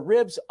 Their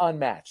ribs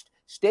unmatched,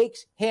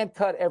 steaks hand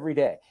cut every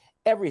day.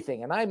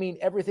 Everything, and I mean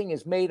everything,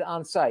 is made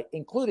on site,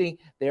 including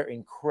their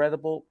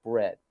incredible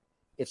bread.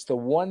 It's the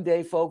one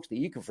day, folks, that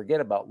you can forget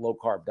about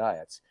low-carb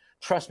diets.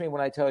 Trust me when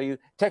I tell you,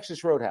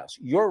 Texas Roadhouse,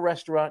 your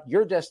restaurant,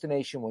 your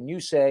destination when you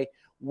say,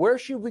 where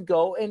should we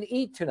go and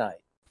eat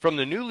tonight? From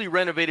the newly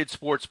renovated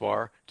sports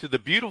bar to the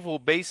beautiful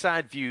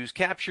bayside views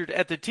captured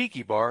at the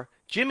Tiki Bar,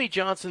 Jimmy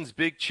Johnson's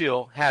Big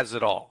Chill has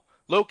it all.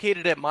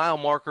 Located at mile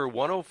marker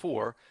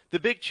 104, the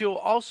Big Chill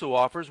also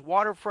offers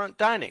waterfront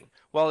dining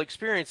while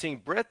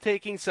experiencing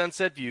breathtaking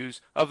sunset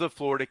views of the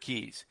Florida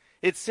Keys.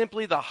 It's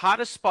simply the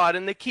hottest spot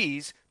in the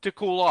Keys to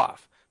cool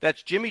off.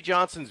 That's Jimmy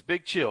Johnson's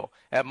Big Chill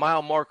at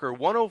mile marker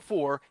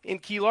 104 in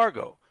Key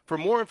Largo. For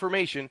more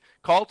information,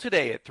 call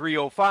today at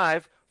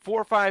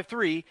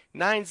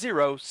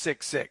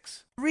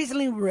 305-453-9066.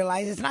 Recently, we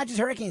realized it's not just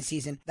hurricane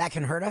season that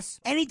can hurt us.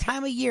 Any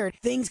time of year,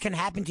 things can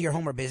happen to your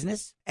home or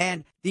business.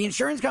 And the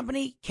insurance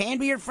company can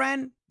be your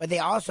friend, but they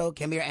also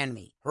can be your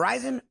enemy.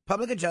 Horizon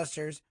Public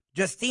Adjusters,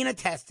 Justina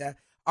Testa,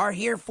 are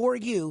here for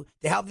you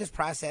to help this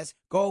process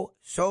go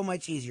so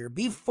much easier.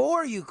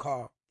 Before you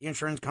call the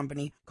insurance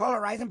company, call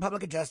Horizon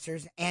Public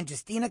Adjusters and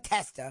Justina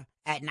Testa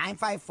at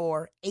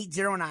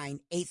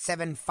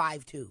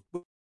 954-809-8752.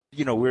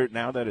 You know,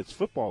 now that it's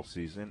football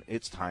season,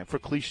 it's time for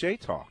cliche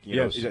talk.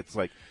 Yes. It's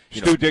like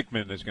Stu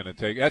Dickman is going to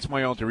take. That's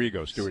my alter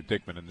ego, Stuart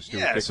Dickman, and the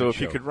Stuart Dickman so if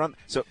show. you could run.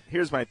 So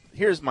here's my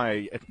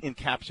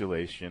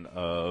encapsulation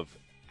of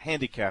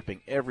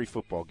handicapping every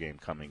football game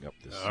coming up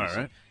this season. All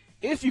right.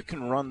 If you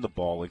can run the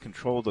ball and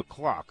control the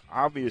clock,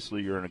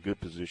 obviously you're in a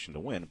good position to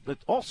win. But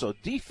also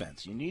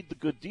defense. You need the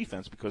good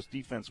defense because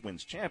defense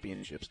wins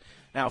championships.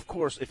 Now, of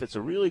course, if it's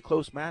a really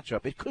close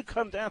matchup, it could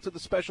come down to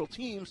the special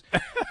teams.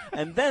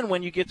 And then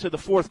when you get to the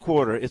fourth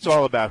quarter, it's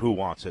all about who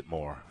wants it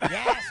more.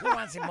 Yes, who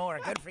wants it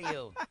more? Good for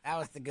you. That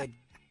was the good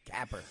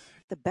capper.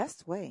 The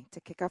best way to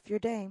kick off your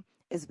day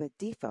is with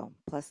Defo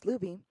plus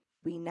Lubie.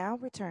 We now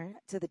return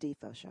to the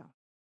Defo Show.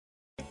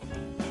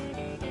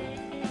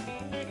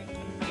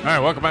 All right,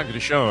 welcome back to the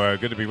show.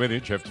 Good to be with you.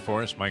 Jeff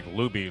DeForest, Mike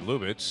Lubie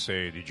Lubitz.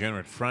 A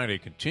Degenerate Friday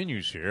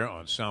continues here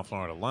on South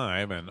Florida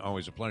Live, and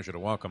always a pleasure to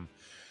welcome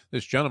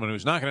this gentleman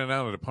who's knocking it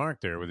out of the park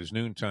there with his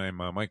noontime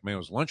Mike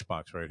Mayo's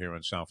Lunchbox right here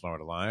on South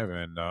Florida Live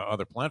and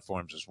other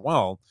platforms as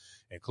well,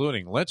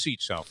 including Let's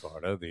Eat South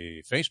Florida,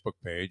 the Facebook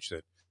page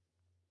that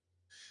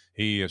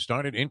he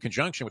started in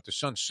conjunction with the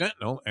Sun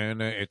Sentinel, and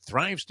it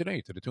thrives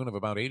today to the tune of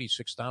about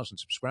 86,000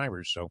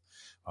 subscribers. So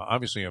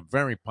obviously a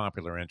very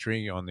popular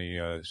entry on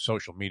the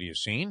social media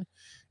scene,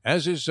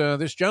 as is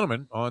this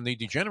gentleman on the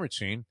degenerate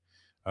scene.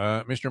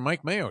 Mr.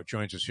 Mike Mayo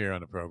joins us here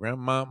on the program.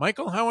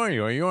 Michael, how are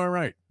you? Are you all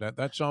right?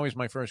 That's always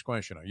my first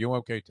question. Are you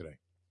okay today?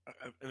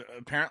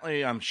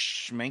 Apparently, I'm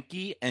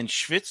schmenky and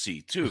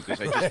schwitzy too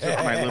because I just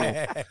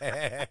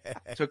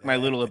took my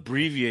little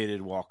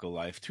abbreviated walk of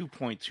life,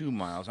 2.2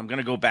 miles. I'm going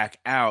to go back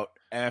out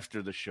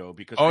after the show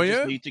because I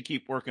just need to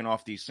keep working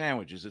off these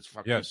sandwiches. It's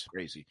fucking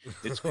crazy.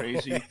 It's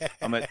crazy.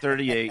 I'm at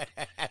 38.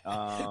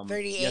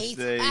 38?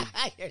 Yesterday,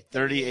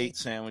 38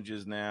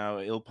 sandwiches now.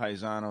 Il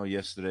Paisano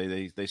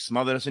yesterday. They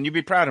smothered us. And you'd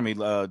be proud of me,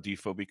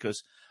 Defo,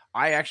 because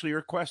I actually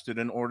requested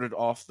and ordered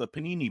off the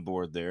panini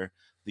board there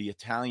the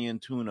Italian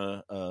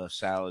tuna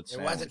salad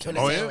sandwich. It was a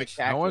tuna sandwich.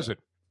 How was it?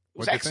 It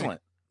was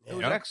excellent. It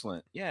was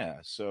excellent. Yeah.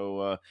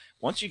 So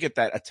once you get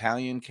that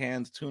Italian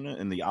canned tuna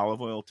in the olive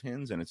oil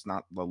tins, and it's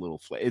not the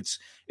little it's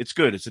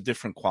good. It's a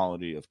different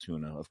quality of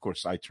tuna. Of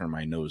course, I turn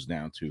my nose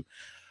down to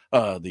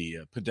the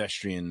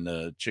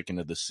pedestrian chicken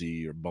of the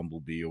sea or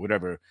bumblebee or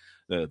whatever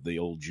the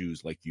old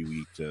Jews like you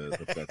eat the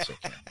pretzel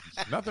can.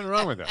 Nothing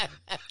wrong with that.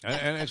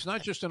 And it's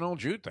not just an old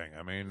Jew thing.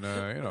 I mean,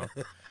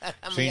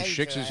 St.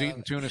 Shicks is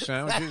eating tuna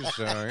sandwiches,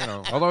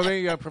 although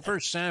they prefer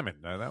salmon.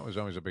 That was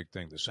always a big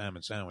thing, the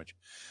salmon sandwich.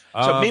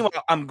 So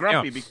meanwhile, I'm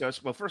grumpy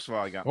because, well, first of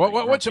all, I got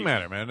what's the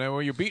matter, man?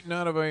 Were you beaten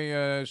out of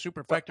a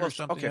superfecta or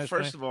something? Okay,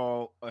 first of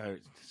all,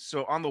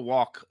 so on the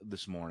walk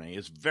this morning,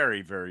 it's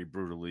very, very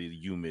brutally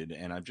humid,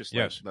 and I'm just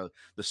like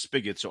the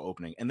spigots are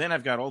opening. And then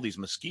I've got all these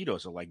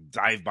mosquitoes are like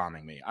dive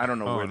bombing me. I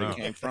don't know where they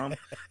came from,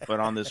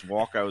 but on this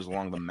walk, I was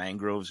along the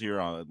mangroves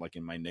here, like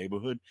in my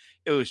neighborhood.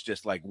 It was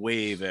just like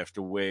wave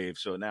after wave.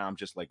 So now I'm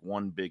just like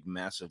one big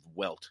massive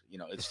welt.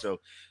 It's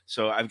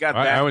so I've got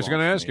that. I was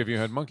going to ask if you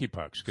had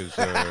monkeypox because,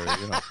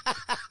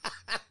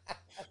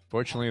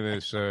 fortunately,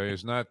 this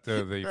is not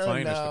the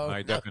finest of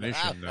high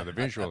definition, the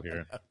visual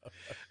here.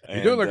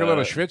 You do look a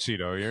little schwitzy,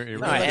 though. You're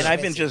really and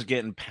I've been just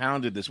getting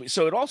pounded this week.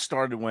 So it all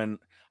started when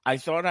I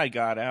thought I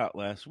got out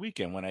last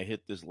weekend when I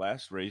hit this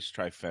last race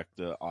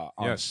trifecta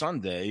on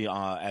Sunday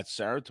at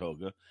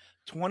Saratoga,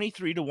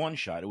 23-1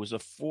 shot. It was a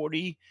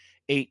 $48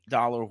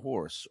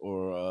 horse,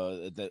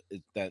 or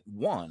that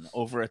won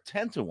over a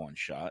 10-1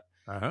 shot,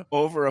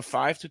 over a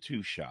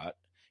 5-2 shot.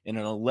 in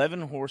an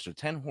 11 horse or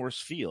 10 horse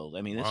field.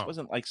 I mean, this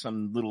wasn't like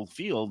some little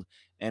field,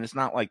 and it's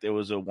not like there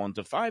was a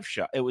 1-5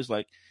 shot. It was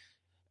like,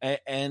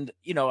 and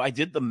I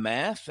did the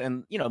math,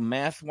 and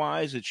math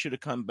wise, it should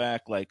have come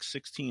back like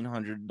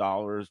 $1,600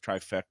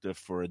 trifecta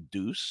for a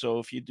deuce. So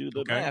if you do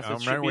the math,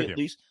 it should be at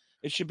least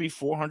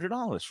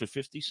 $400 for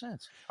 50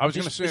 cents. I was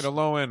going to say the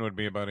low end would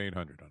be about $800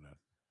 on that.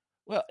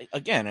 Well,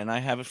 again, and I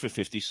have it for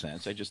 50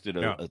 cents. I just did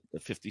a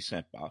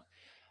 50-cent box.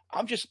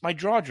 My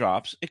draw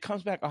drops. It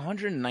comes back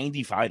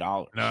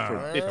 $195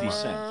 for 50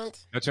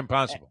 cents. That's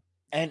impossible.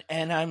 And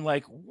I'm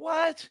like,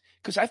 what?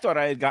 Because I thought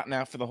I had gotten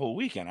out for the whole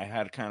weekend. I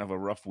had kind of a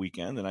rough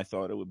weekend, and I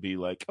thought it would be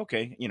like,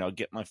 okay,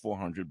 get my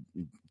 400,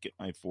 get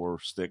my 4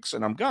 sticks,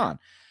 and I'm gone.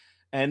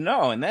 And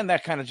no, and then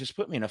that kind of just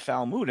put me in a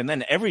foul mood. And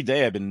then every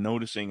day I've been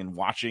noticing and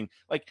watching,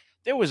 like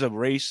there was a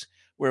race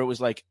where it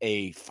was like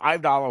a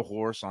 $5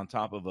 horse on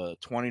top of a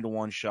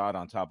 20-1 shot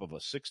on top of a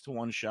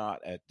 6-1 shot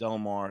at Del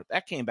Mar.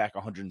 That came back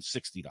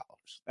 $160.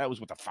 That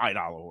was with a $5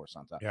 horse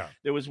on top. Yeah.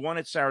 There was one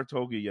at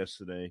Saratoga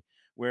yesterday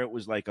where it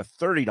was like a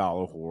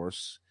 $30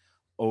 horse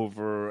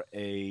over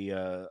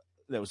a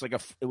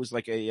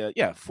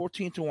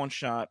 14-1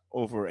 shot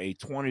over a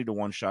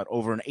 20-1 shot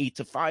over an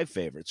 8-5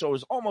 favorite. So it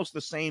was almost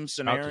the same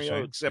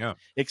scenario,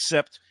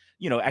 except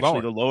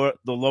actually the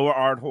lower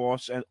art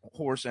horse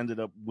ended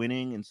up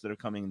winning instead of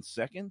coming in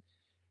second.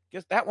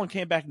 Guess that one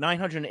came back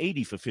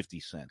 $980 for 50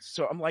 cents.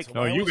 So I'm like,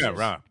 no, you got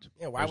robbed.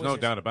 Yeah, there's no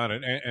doubt about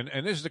it.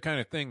 And this is the kind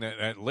of thing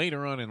that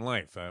later on in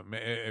life,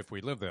 if we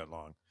live that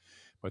long.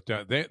 But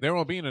there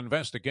will be an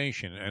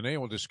investigation, and they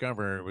will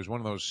discover it was one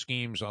of those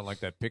schemes on like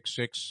that Pick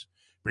 6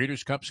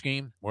 Breeders' Cup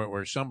scheme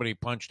where somebody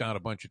punched out a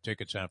bunch of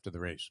tickets after the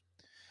race.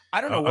 I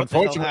don't know what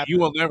unfortunately, you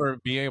will never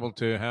be able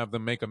to have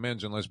them make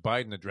amends unless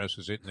Biden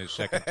addresses it in his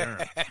second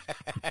term.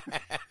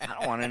 I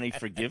don't want any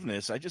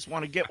forgiveness. I just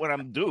want to get what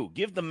I'm due.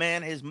 Give the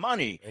man his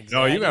money. Exactly.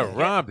 No, you got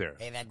robbed there.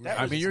 Hey,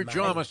 I mean, your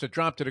jaw must have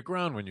dropped to the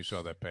ground when you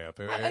saw that payoff.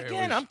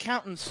 Again, I'm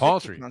counting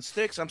on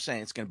sticks. I'm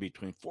saying it's going to be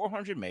between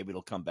 400. Maybe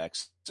it'll come back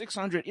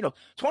 600.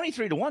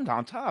 23-1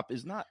 on top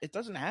is not. It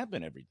doesn't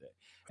happen every day.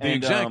 The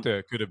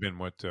exacta could have been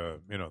what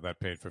that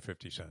paid for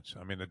 50 cents.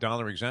 I mean, the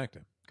dollar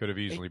exacta could have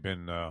easily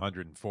been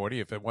 140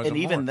 if it wasn't.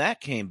 And even more.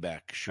 That came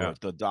back short.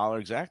 Yeah. The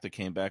dollar exacta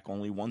came back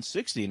only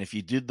 160. And if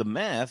you did the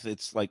math,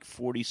 it's like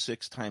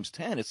 46 times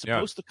 10. It's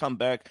supposed to come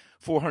back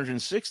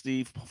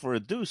 460 for a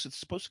deuce. It's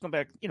supposed to come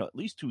back, at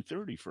least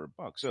 230 for a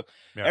buck. So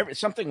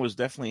something was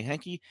definitely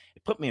hanky.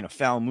 It put me in a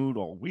foul mood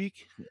all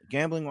week,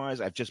 gambling wise.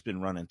 I've just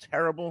been running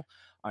terrible.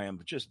 I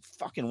am just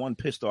fucking one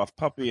pissed off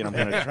puppy, and I'm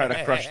going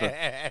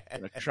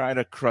to try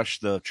to crush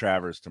the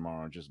Travers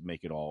tomorrow and just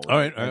make it all. All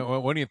right.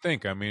 Well, what do you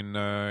think? I mean,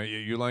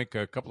 you like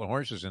a couple of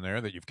horses in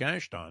there that you've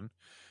cashed on.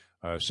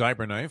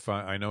 Cyberknife,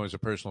 I know, is a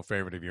personal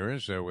favorite of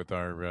yours, with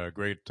our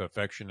great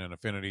affection and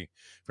affinity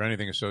for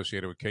anything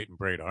associated with Kate and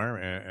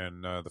Bradar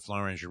and the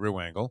Florent Giroux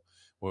angle,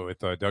 with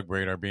Doug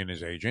Bradar being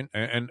his agent,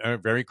 and a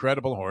very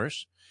credible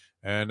horse.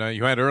 And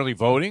you had early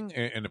voting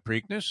in the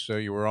Preakness, so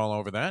you were all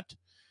over that.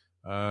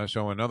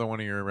 So another one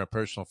of your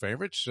personal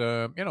favorites.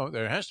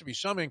 There has to be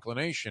some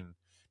inclination,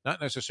 not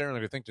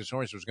necessarily to think this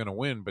horse was going to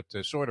win, but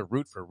to sort of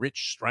root for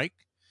Rich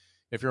Strike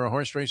if you're a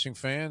horse racing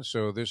fan.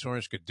 So this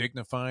horse could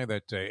dignify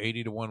that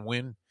 80-1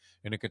 win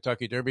in the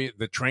Kentucky Derby.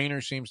 The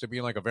trainer seems to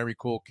be like a very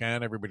cool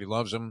cat. Everybody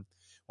loves him.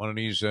 One of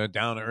these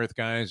down-to-earth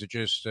guys that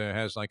just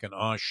has like an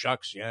aw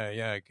shucks.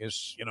 Yeah, I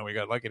guess, we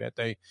got lucky that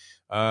day.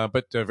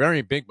 But a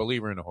very big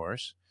believer in the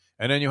horse.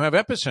 And then you have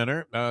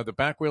Epicenter, the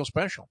back wheel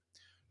special.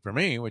 For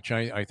me, which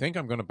I think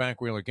I'm going to back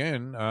wheel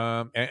again,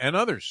 and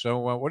others. So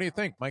what do you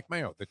think, Mike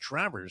Mayo? The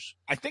Travers,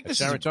 I think this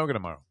Saratoga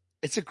tomorrow.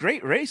 It's a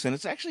great race, and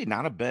it's actually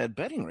not a bad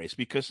betting race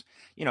because,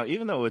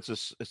 even though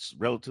it's a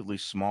relatively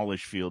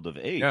smallish field of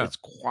 8, it's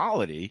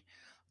quality.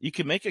 You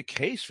can make a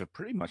case for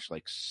pretty much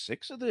like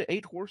 6 of the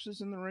 8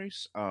 horses in the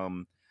race.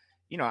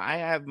 I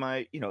have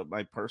my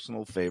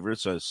personal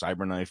favorites,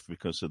 Cyberknife,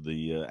 because of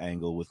the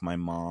angle with my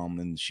mom,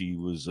 and she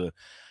was a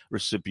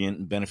recipient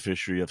and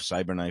beneficiary of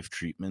Cyberknife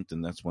treatment,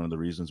 and that's one of the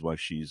reasons why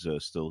she's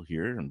still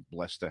here and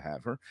blessed to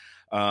have her.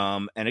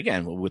 And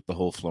again, with the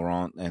whole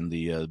Florent and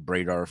the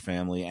Bradar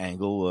family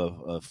angle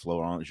of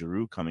Florent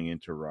Giroux coming in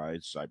to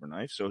ride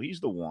Cyberknife, so he's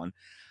the one.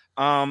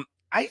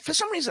 For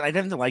some reason, I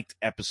didn't like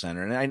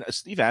Epicenter, and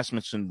Steve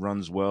Asmussen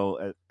runs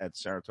well at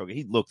Saratoga.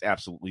 He looked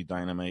absolutely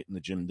dynamite in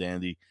the Jim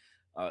Dandy.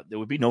 There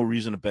would be no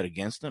reason to bet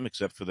against him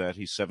except for that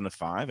he's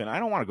 7-5, and I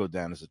don't want to go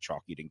down as a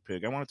chalk eating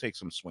pig. I want to take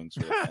some swings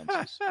for the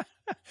fences.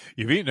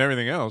 You've eaten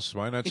everything else.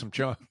 Why not some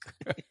chalk?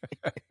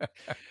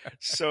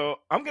 So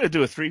I'm going to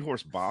do a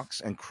 3-horse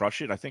box and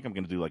crush it. I think I'm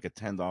going to do like a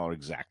 $10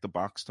 exacta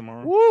box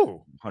tomorrow.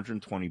 Woo!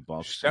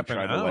 $120. Stepping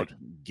try out. to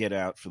get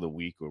out for the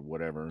week or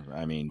whatever.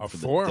 I mean, a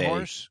for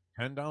 4-horse,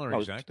 $10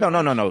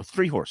 exacta. No.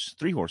 3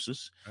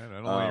 horses. I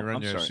don't know. You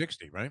run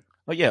 60, right?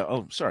 Oh yeah.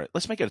 Oh, sorry.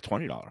 Let's make it a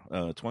 $20.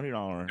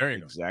 $20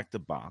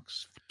 exacta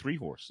box, 3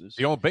 horses.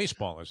 The old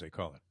baseball, as they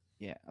call it.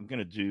 Yeah, I'm going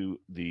to do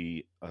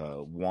the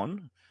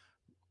 1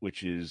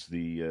 which is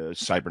the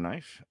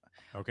Cyberknife.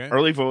 Okay.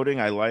 Early voting,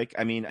 I like.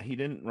 I mean, he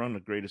didn't run the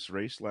greatest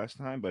race last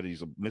time, but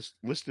he's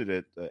listed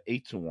at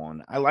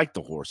 8-1. I like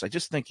the horse. I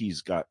just think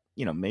he's got,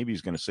 maybe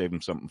he's going to save him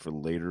something for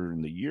later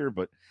in the year,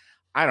 but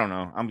I don't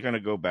know. I'm going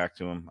to go back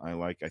to him.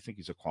 I think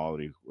he's a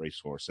quality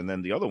racehorse. And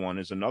then the other one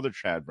is another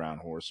Chad Brown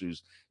horse who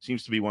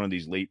seems to be one of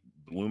these late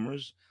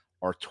bloomers,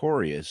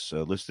 Artorias,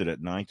 listed at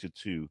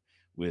 9-2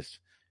 with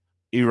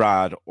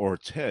Irad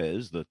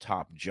Ortez, the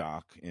top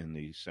jock in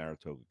the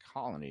Saratoga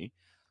Colony.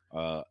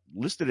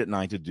 Listed at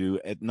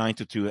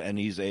 9-2, and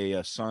he's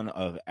a son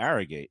of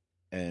Arrogate.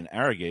 And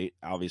Arrogate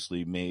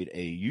obviously made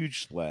a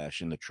huge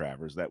splash in the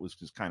Travers. That was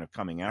his kind of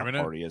coming out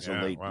party as a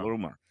late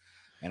bloomer.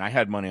 And I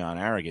had money on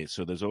Arrogate,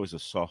 so there's always a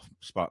soft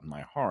spot in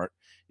my heart,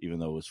 even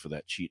though it was for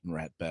that cheating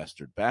rat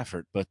bastard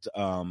Baffert. But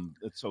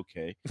it's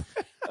okay.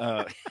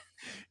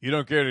 You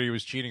don't care that he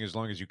was cheating as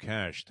long as you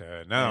cashed.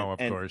 Now, of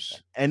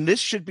course. And this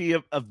should be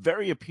a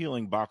very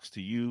appealing box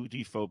to you,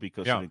 Defo,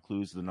 because it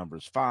includes the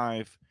numbers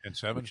 5 and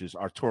 7, which is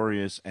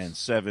Artorias, and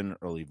 7,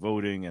 early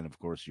voting, and, of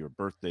course, your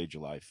birthday,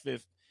 July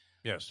 5th.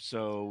 Yes.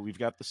 So we've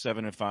got the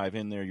 7 and 5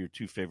 in there, your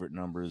 2 favorite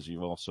numbers.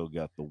 You've also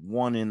got the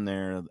 1 in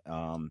there.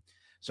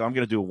 So I'm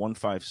going to do a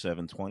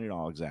 157 $20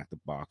 exacta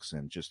box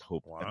and just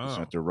hope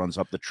Epicenter runs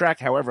up the track.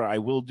 However, I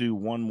will do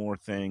one more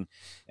thing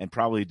and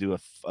probably do a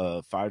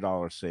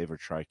 $5 save or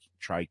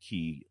try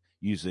key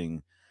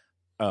using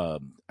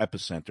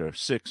Epicenter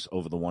 6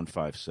 over the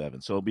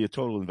 157. So it'll be a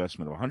total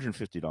investment of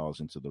 $150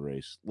 into the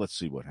race. Let's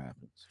see what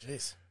happens.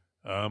 Jeez.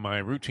 My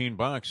routine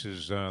box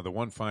is the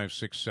 1, 5,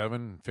 6,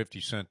 7,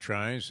 50-cent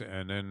tries,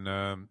 and then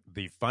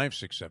the 5,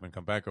 6, 7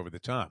 come back over the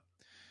top.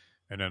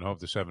 And then hope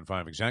the 7-5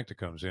 exacta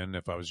comes in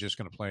if I was just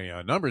going to play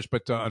numbers.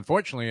 But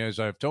unfortunately, as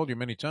I've told you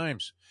many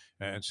times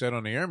and said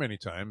on the air many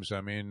times,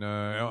 I mean,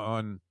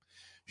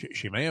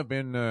 she may have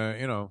been,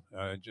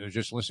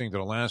 just listening to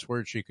the last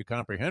word she could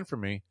comprehend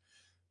from me.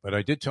 But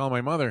I did tell my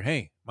mother,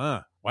 hey,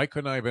 Ma, why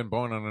couldn't I have been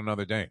born on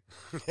another day?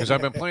 Because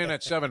I've been playing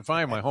that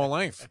 7-5 my whole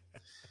life.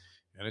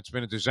 And it's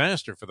been a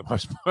disaster for the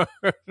most part.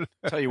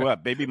 Tell you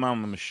what, baby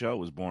mama Michelle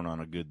was born on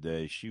a good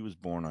day. She was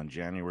born on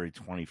January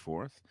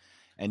 24th.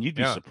 And you'd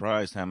be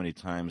surprised how many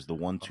times the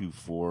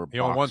 1-2-4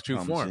 box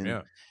comes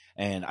in.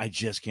 And I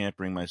just can't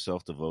bring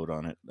myself to vote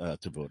on it.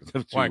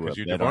 Why? Because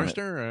you divorced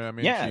her? I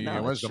mean, she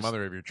was the just,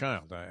 mother of your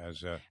child.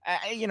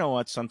 You know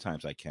what?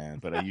 Sometimes I can,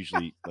 but I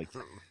usually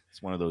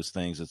it's one of those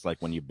things. It's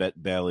like when you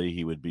bet Belly,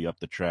 he would be up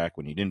the track.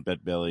 When you didn't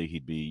bet Belly,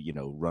 he'd be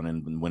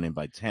running and winning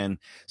by 10.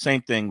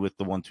 Same thing with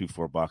the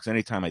 1-2-4 box.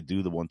 Anytime I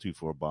do the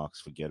 1-2-4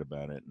 box, forget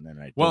about it, and then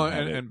I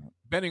and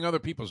betting other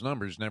people's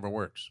numbers never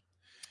works.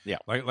 Yeah,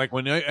 like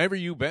whenever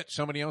you bet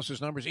somebody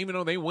else's numbers, even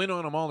though they win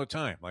on them all the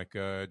time, like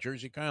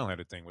Jersey Kyle had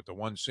a thing with the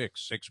 1-6,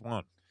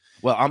 6-1.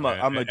 Well,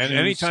 and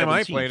anytime 17th.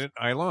 I played it,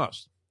 I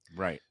lost.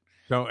 Right.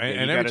 So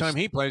and every time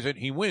he plays it,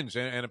 he wins,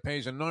 and it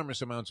pays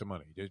enormous amounts of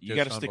money. You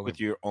got to stick with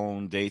your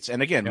own dates.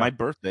 And again, my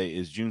birthday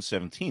is June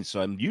 17th,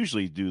 so I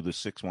usually do the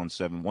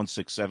 617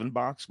 167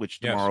 box, which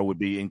tomorrow would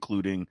be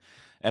including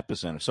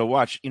Epicenter. So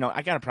watch,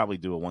 I got to probably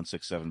do a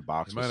 167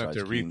 box. You might have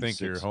to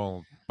rethink your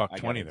whole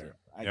 $1.20 there.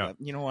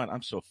 You know what?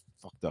 I'm so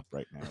fucked up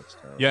right now. It's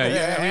terrible.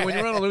 Yeah. I mean, when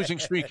you're on a losing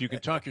streak, you can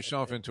talk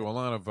yourself into a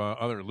lot of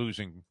other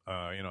losing,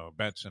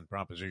 bets and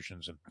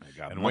propositions and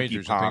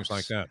wagers and things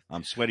like that.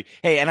 I'm sweaty.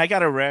 Hey, and I got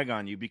to rag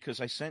on you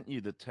because I sent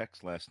you the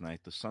text last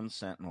night. The Sun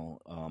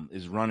Sentinel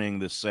is running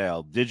the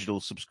sale,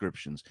 digital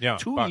subscriptions. Yeah,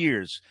 2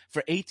 years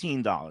for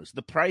 $18.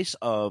 The price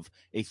of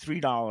a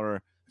 $3.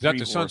 Is that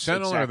the Sun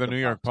Sentinel or the New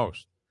York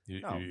Post?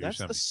 That's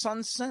the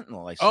Sun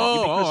Sentinel. I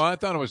I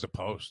thought it was the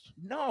Post.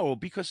 No,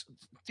 because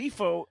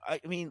Defo. I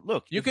mean,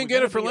 look, you can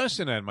get it for less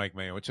than that, Mike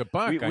Mayo. It's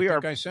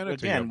 $1. I sent it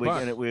to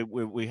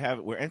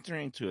you. We're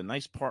entering into a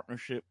nice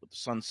partnership with the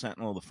Sun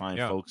Sentinel, the fine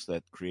folks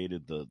that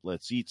created the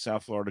Let's Eat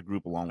South Florida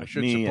group, along with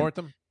me. I should support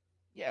them.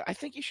 Yeah, I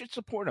think you should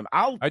support them.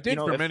 I did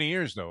for many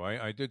years, though.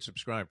 I did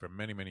subscribe for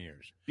many, many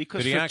years.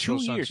 Because for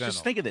 2 years,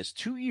 just think of this: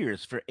 2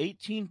 years for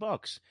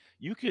 $18,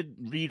 you could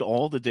read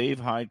all the Dave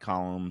Hyde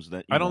columns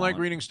that you I don't want.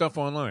 like reading stuff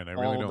online. I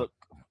really don't.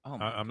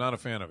 I'm not a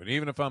fan of it.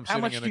 Even if I'm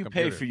sitting in a computer. How much do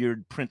you pay for your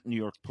print New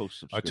York Post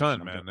subscription? A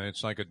ton, man.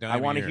 It's like a dime. I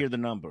want to hear the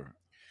number.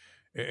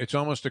 It's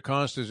almost a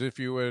cost as if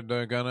you had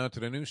gone out to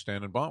the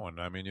newsstand and bought one.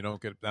 I mean, you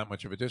don't get that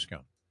much of a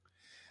discount.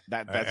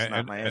 That's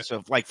not my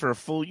answer. Like for a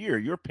full year,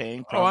 you're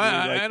paying probably.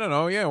 I don't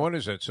know. Yeah, what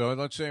is it? So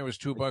let's say it was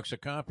 $2 a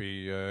copy.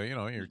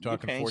 You're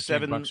talking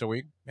 $14 a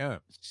week. Yeah,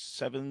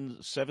 seven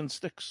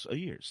sticks a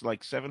year. It's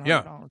like $700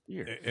 a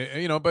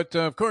year. But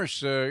of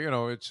course,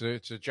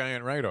 it's a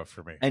giant write-off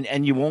for me.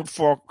 And you won't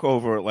fork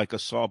over like a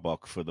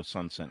sawbuck for the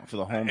Sun Sentinel for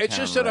the hometown. It's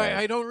just that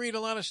I don't read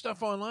a lot of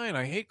stuff online.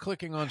 I hate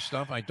clicking on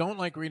stuff. I don't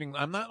like reading.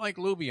 I'm not like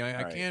Lubie.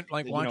 I can't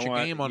watch a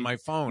game on my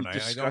phone.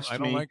 I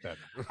don't like that.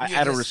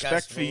 Out of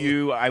respect for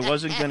you, I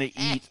wasn't going to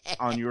eat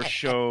on your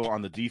show,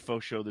 on the Defo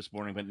show this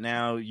morning, but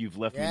now you've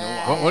left me no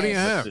option. What do you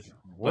have?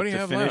 What do you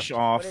have to finish left?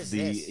 off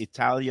the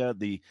Italia,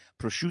 the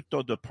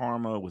prosciutto di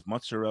Parma with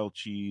mozzarella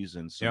cheese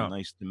and some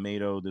nice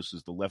tomato. This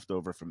is the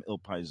leftover from Il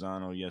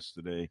Paesano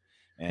yesterday.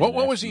 And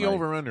what was the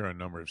over-under on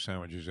number of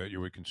sandwiches that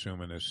you would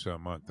consume in this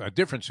month?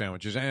 Different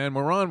sandwiches. And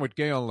we're on with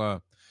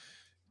Gail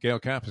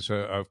Kappas,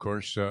 of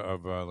course,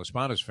 of La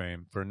Spada's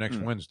fame, for next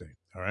Wednesday.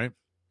 All right?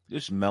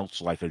 This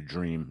melts like a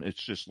dream.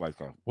 It's just like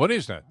a... What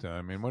is that?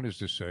 I mean, what is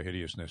this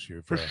hideousness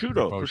you've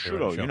prosciutto,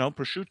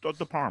 prosciutto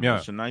de Parma. Yeah.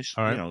 It's a nice,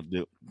 right.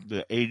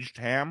 The aged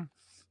ham.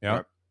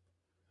 Yeah.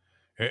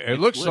 It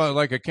looks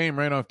like it came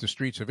right off the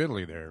streets of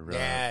Italy there.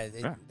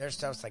 Their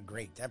stuff's like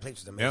great. That place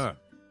was amazing. Yeah.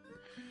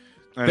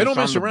 And they don't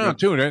mess around,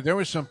 too. There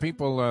was some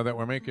people that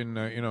were making,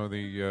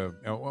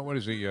 what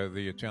is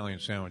the Italian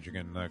sandwich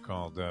again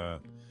called?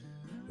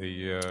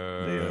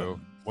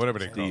 Whatever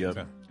they call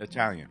it.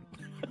 Italian.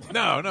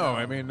 No.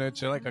 I mean,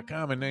 it's like a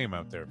common name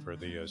out there for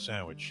the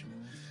sandwich.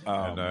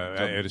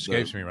 It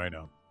escapes me right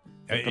now.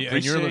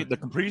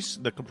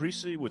 The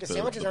caprese with the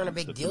sandwiches aren't a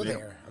big deal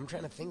there. I'm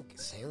trying to think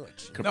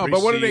sandwich. No,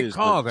 but what are they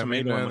called? I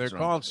mean, they're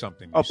called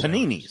something. Oh,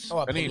 paninis. Oh,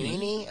 a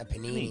panini? A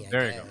panini,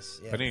 there I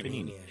guess. you go. Yeah,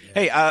 panini.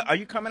 Hey, are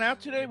you coming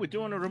out today? We're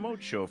doing a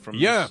remote show from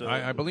this,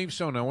 I believe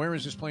so. Now, where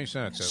is this place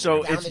at?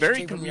 So it's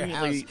very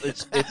conveniently,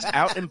 it's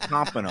out in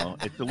Pompano.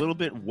 It's a little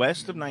bit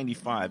west of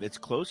 95. It's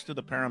close to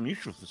the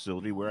Paramutual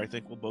facility where I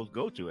think we'll both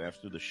go to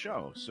after the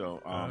show.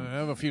 So I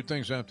have a few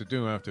things I have to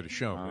do after the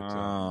show.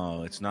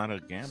 But, it's not a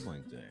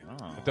gambling day.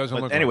 It doesn't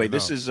look anyway, like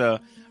this is, I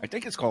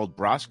think it's called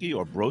Broski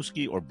or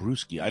Broski or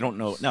Brewski. I don't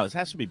know. No, it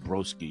has to be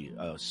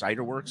Broski.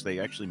 Cider Works, they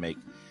actually make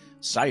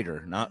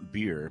cider, not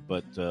beer.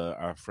 But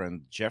our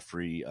friend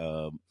Jeffrey,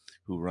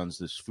 who runs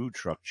this food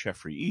truck,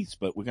 Jeffrey Eats,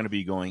 but we're going to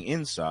be going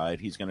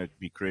inside. He's going to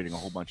be creating a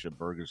whole bunch of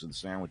burgers and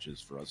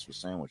sandwiches for us for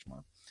Sandwich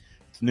Month.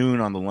 It's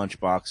noon on the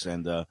lunchbox,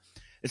 and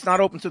it's not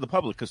open to the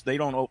public because they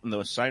don't open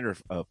the cider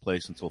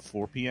place until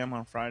 4 p.m.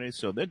 on Fridays.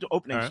 So they're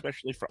opening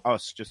especially for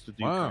us just to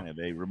do kind of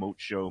a remote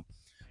show.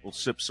 We'll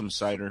sip some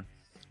cider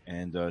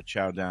and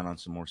chow down on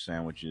some more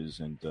sandwiches.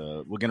 And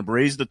we're going to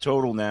raise the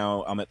total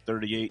now. I'm at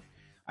 38.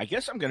 I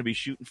guess I'm going to be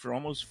shooting for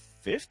almost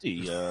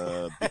 50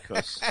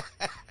 because,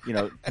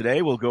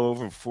 today we'll go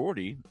over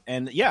 40.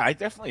 And, I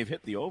definitely have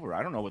hit the over.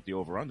 I don't know what the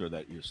over-under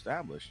that you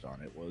established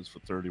on it was for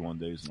 31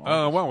 days.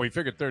 Well, we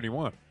figured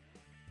 31.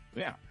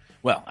 Yeah.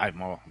 Well,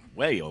 I'm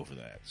way over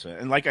that. So,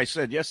 and like I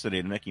said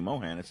yesterday to Mickey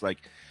Mohan, it's like,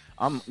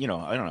 I don't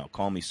know,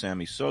 call me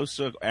Sammy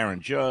Sosa, Aaron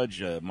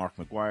Judge, Mark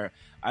McGuire.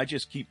 I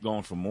just keep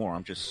going for more.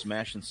 I'm just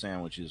smashing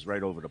sandwiches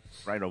right over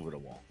the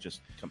wall.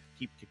 Just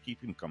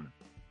keep him coming.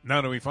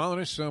 Now, do we follow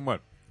this somewhat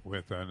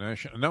with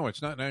national? No,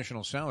 it's not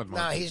National Salad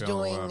Month. No, he's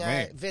doing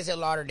Visit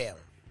Lauderdale.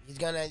 He's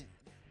gonna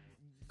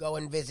go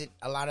and visit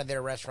a lot of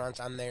their restaurants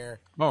on their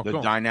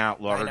cool. Dine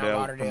Out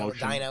Lauderdale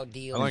Dine Out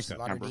deals. I like that. A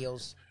lot of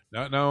deals.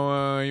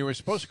 Now, you were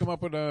supposed to come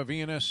up with a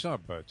V&S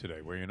sub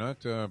today, were you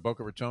not?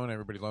 Boca Raton,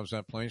 everybody loves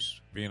that place.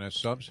 V&S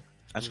subs.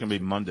 That's going to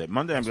be Monday.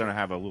 Monday, I'm going to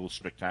have a little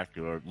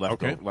spectacular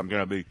leftover. Okay. I'm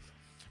going to be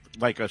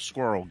like a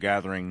squirrel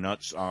gathering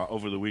nuts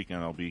over the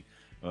weekend. I'll be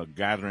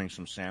gathering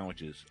some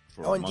sandwiches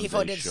for and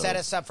Defo did set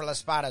us up for La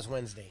Spada's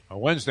Wednesday.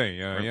 Wednesday,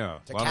 yeah.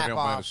 Lauderdale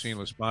by the Sea,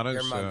 La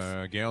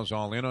Spada's. Gail's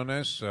all in on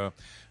this.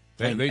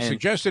 They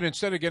suggested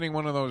instead of getting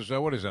one of those,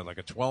 what is that, like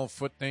a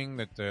 12-foot thing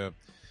that...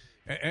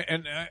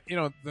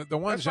 the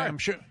ones I'm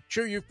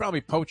sure you've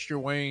probably poached your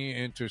way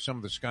into some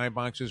of the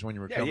skyboxes when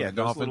you were covering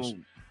Dolphins.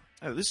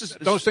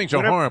 Those things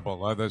are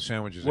horrible. The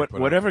sandwiches.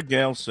 Whatever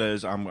Gail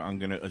says, I'm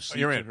going to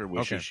accede to her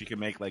wishes. Okay. She can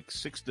make like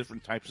 6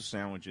 different types of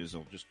sandwiches.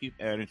 I'll just keep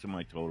adding to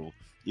my total.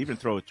 Even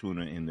throw a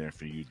tuna in there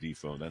for you,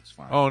 Defo. That's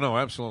fine. Oh no,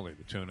 absolutely.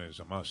 The tuna is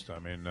a must. I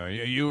mean,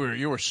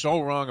 you were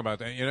so wrong about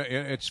that.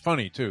 It's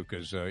funny too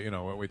because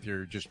with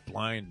your just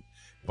blind,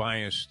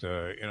 biased,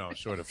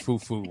 sort of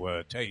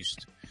foo-foo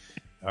taste.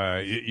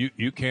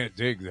 You can't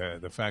dig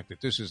the fact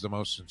that this is the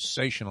most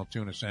sensational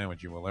tuna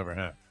sandwich you will ever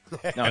have.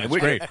 No, it's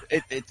great.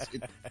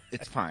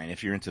 It's fine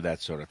if you're into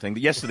that sort of thing.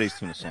 Yesterday's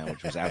tuna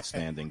sandwich was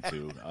outstanding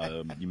too.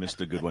 You missed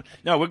a good one.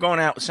 No, we're going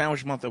out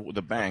Sandwich Month with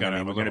a bang.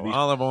 We're going to be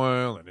olive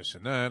oil and this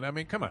and that. I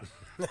mean, come on.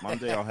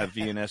 Monday I'll have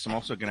V&S. I'm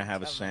also going to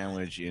have a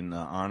sandwich in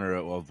honor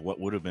of what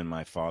would have been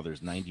my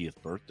father's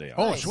 90th birthday.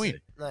 Oh, sweet.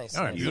 Nice.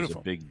 All right, he beautiful.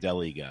 Was a big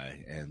deli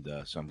guy, and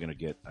so I'm going to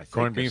get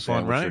corned beef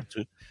on rye.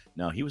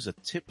 No, he was a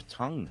tip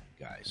tongue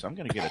guy, so I'm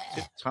going to get a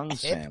tip tongue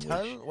sandwich.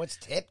 Tongue? What's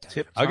tip tongue?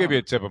 Tip tongue. I'll give you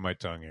a tip of my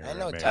tongue here. I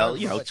know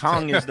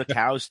tongue is the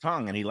cow's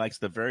tongue, and he likes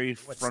the very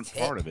front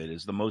part of it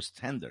is the most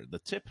tender. The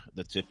tip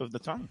of the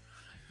tongue.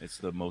 It's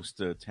the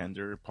most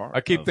tender part.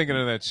 I keep thinking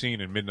of that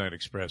scene in Midnight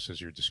Express as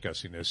you're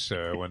discussing this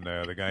when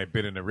the guy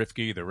bit into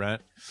Rifke, the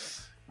rat.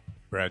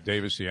 Brad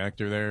Davis, the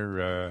actor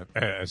there.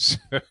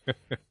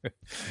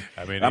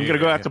 I'm going to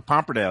go out to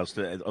Pomperdale's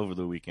over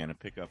the weekend and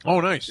pick up. Oh,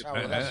 nice.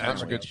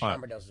 That's a good spot.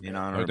 In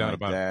honor of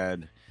my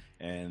dad,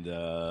 and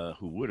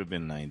who would have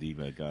been 90.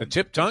 But God, the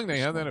tip tongue,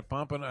 they have that at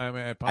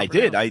Pomperdale's? I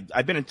did.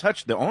 I've been in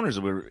touch. The owners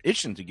were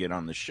itching to get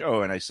on the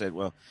show, and I said,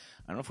 well,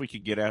 I don't know if we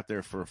could get out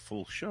there for a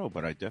full show,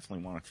 but I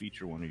definitely want to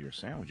feature one of your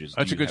sandwiches.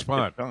 That's a good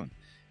spot.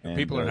 And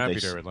people are happy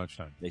there at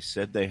lunchtime. They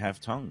said they have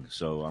tongue,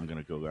 so I'm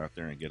going to go out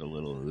there and get a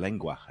little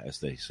lengua, as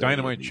they say.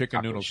 Dynamite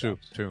chicken noodle soup,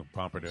 too.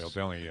 Pomperdale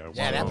Deli.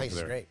 That place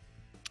is great.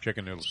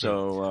 Chicken noodle soup.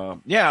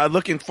 So,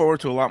 looking forward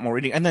to a lot more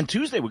eating. And then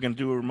Tuesday, we're going to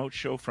do a remote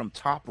show from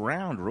Top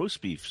Round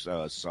Roast Beef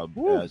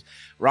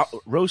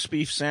roast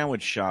beef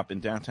sandwich shop in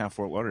downtown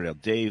Fort Lauderdale.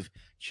 Dave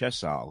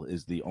Chesal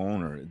is the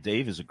owner.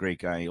 Dave is a great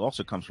guy. He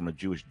also comes from a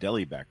Jewish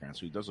deli background,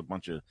 so he does a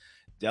bunch of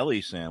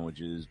deli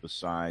sandwiches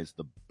besides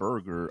the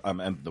burger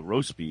and the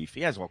roast beef.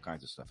 He has all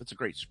kinds of stuff. It's a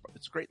great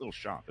little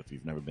shop if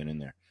you've never been in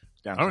there.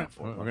 All right,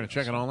 we're going to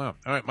check it all out.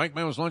 All right, Mike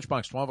Mayo's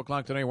Lunchbox, 12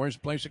 o'clock today. Where's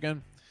the place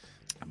again?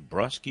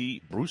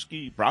 Brosky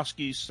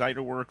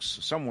Cider Works,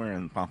 somewhere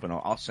in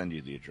Pompano. I'll send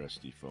you the address,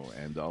 Defo,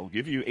 and I'll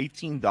give you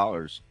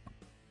 $18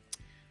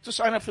 to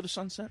sign up for the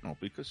Sun Sentinel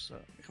because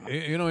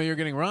you're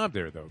getting robbed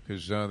there though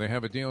because they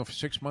have a deal for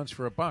 6 months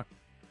for $1.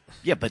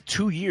 Yeah, but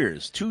 2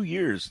 years,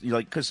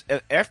 because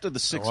after the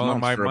 6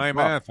 months, my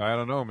math, I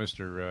don't know,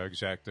 Mr.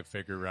 Exact to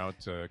figure out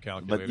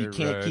calculator. But you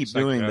can't keep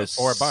doing this.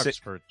 $4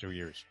 for 2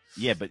 years.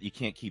 Yeah, but you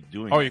can't keep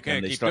doing it. Oh, you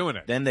can't keep doing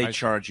it. Then they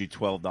charge you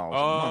 $12 a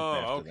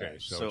month after that.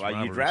 So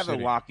you'd rather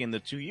lock in the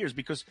 2 years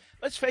because,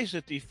 let's face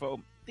it, Defo,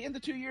 at the end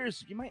of 2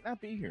 years, you might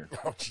not be here.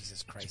 Oh,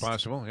 Jesus Christ. It's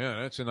possible.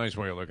 Yeah, that's a nice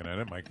way of looking at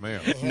it, Mike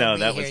Mayo. No,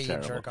 that was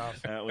terrible.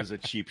 That was a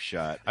cheap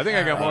shot. I think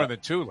I got more than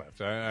 2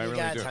 left. I really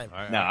do.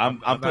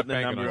 I'm putting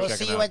the number. We'll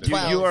see you at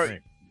 12.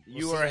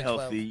 You are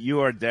healthy. You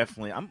are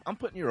definitely. I'm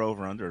putting your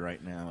over under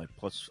right now, like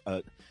plus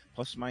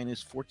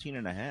minus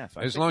 14.5.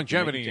 There's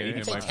longevity in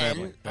my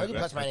family. I'll do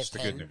plus minus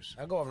 10. Good news.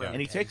 I'll go over.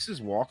 And he takes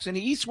his walks and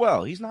he eats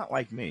well. He's not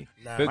like me.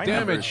 The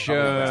damage,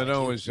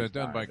 was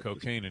done by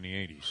cocaine in the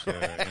 80s.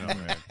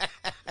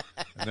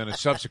 And then a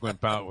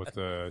subsequent bout with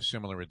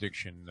similar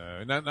addiction.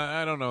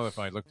 I don't know if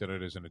I looked at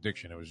it as an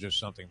addiction. It was just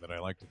something that I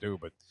like to do.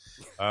 But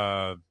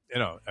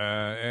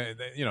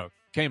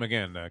came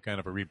again, kind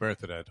of a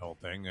rebirth of that whole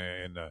thing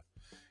in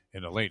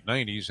the late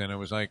 90s, and it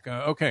was like,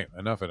 okay,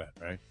 enough of that,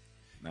 right?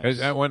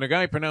 Nice. When the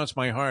guy pronounced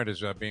my heart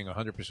as being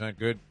 100%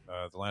 good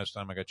the last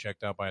time I got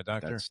checked out by a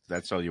doctor.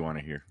 That's all you want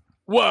to hear.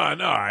 Well,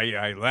 no,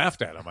 I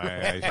laughed at him.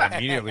 I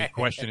immediately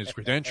questioned his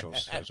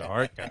credentials as a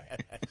heart guy.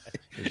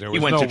 He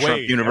went to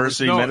Trump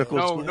University Medical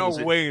School? No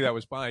way that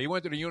was possible. He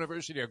went to the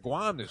University of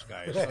Guam, this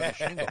guy.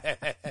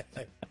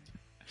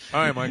 All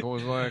right, Michael.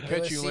 We'll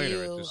catch you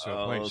later at this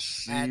place.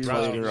 See you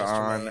later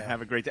on.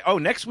 Have a great day. Oh,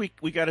 next week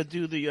we got to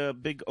do the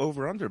big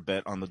over/under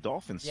bet on the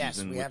Dolphins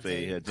season with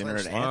a dinner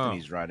at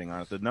Anthony's riding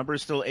on it. The number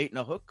is still 8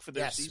 1/2 for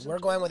their season. We're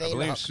going with 8 1/2. I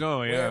believe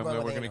so. Yeah,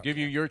 we're going to give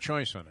you your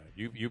choice on it.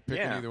 You pick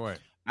it either way.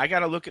 I got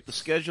to look at the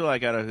schedule. I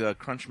got to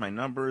crunch my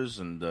numbers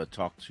and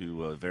talk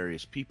to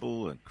various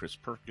people, and Chris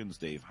Perkins,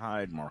 Dave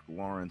Hyde, Mark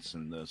Lawrence,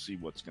 and see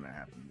what's going to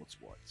happen. What's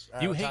what.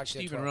 You hate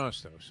Stephen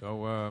Ross, though,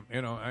 so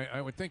I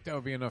would think that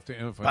would be enough to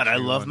influence. But I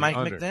love Mike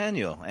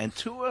McDaniel and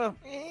Tua.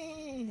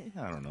 I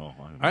don't know.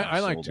 I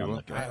like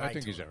Tua. I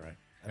think he's all right.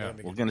 Yeah.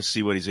 We're going to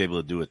see what he's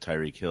able to do with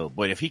Tyreek Hill.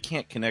 Boy, if he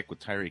can't connect with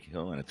Tyreek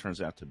Hill and it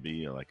turns out to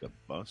be like a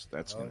bust,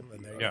 that's going to be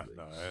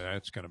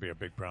that's going to be a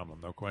big problem,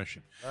 no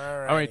question. All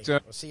right. We'll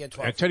see you at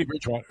 12. Teddy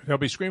Bridgewater. He'll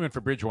be screaming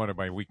for Bridgewater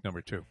by week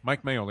number 2.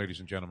 Mike Mayo, ladies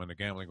and gentlemen, the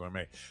Gambling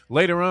Gourmet.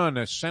 Later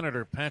on,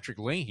 Senator Patrick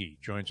Leahy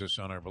joins us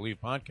on our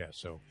Believe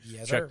podcast, so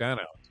check that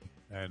out.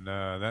 And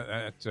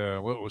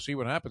we'll see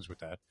what happens with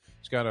that.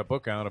 He's got a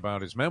book out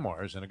about his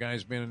memoirs, and the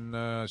guy's been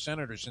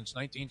senator since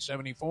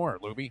 1974,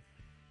 Lubie.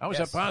 How is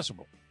that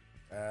possible?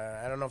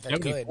 I don't know if that's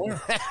good.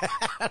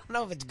 I don't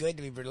know if it's good,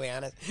 to be brutally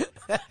honest. He's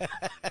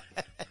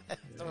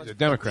a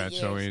Democrat,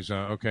 so he's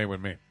okay with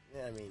me.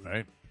 Yeah, I mean,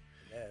 right?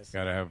 Yes.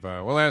 Got to have.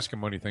 We'll ask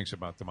him what he thinks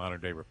about the modern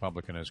day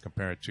Republican as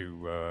compared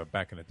to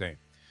back in the day,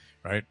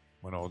 right?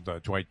 When old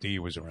Dwight D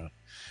was around.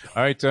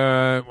 All right.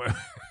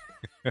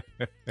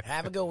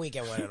 Have a good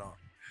weekend, one and all.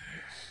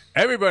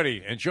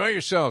 Everybody, enjoy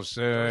yourselves.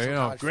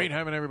 Great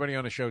having everybody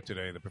on the show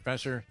today. The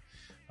professor.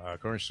 Of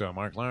course,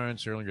 Mark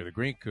Lawrence, earlier the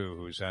Greek,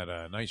 who's had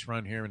a nice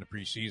run here in the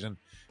preseason,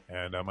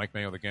 and Mike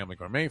Mayo, the Gambling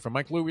Gourmet. From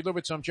Mike Louie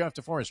Lubitz, I'm Jeff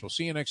DeForest. We'll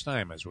see you next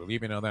time as we'll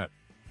leave you know that.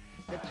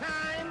 The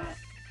time.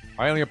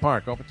 Hialeah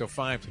Park, open till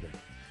 5 today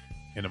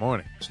in the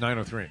morning. It's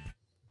 9:03.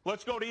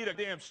 Let's go to eat a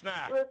damn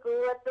snack. Look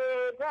what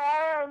they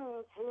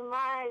done to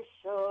my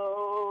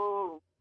soul.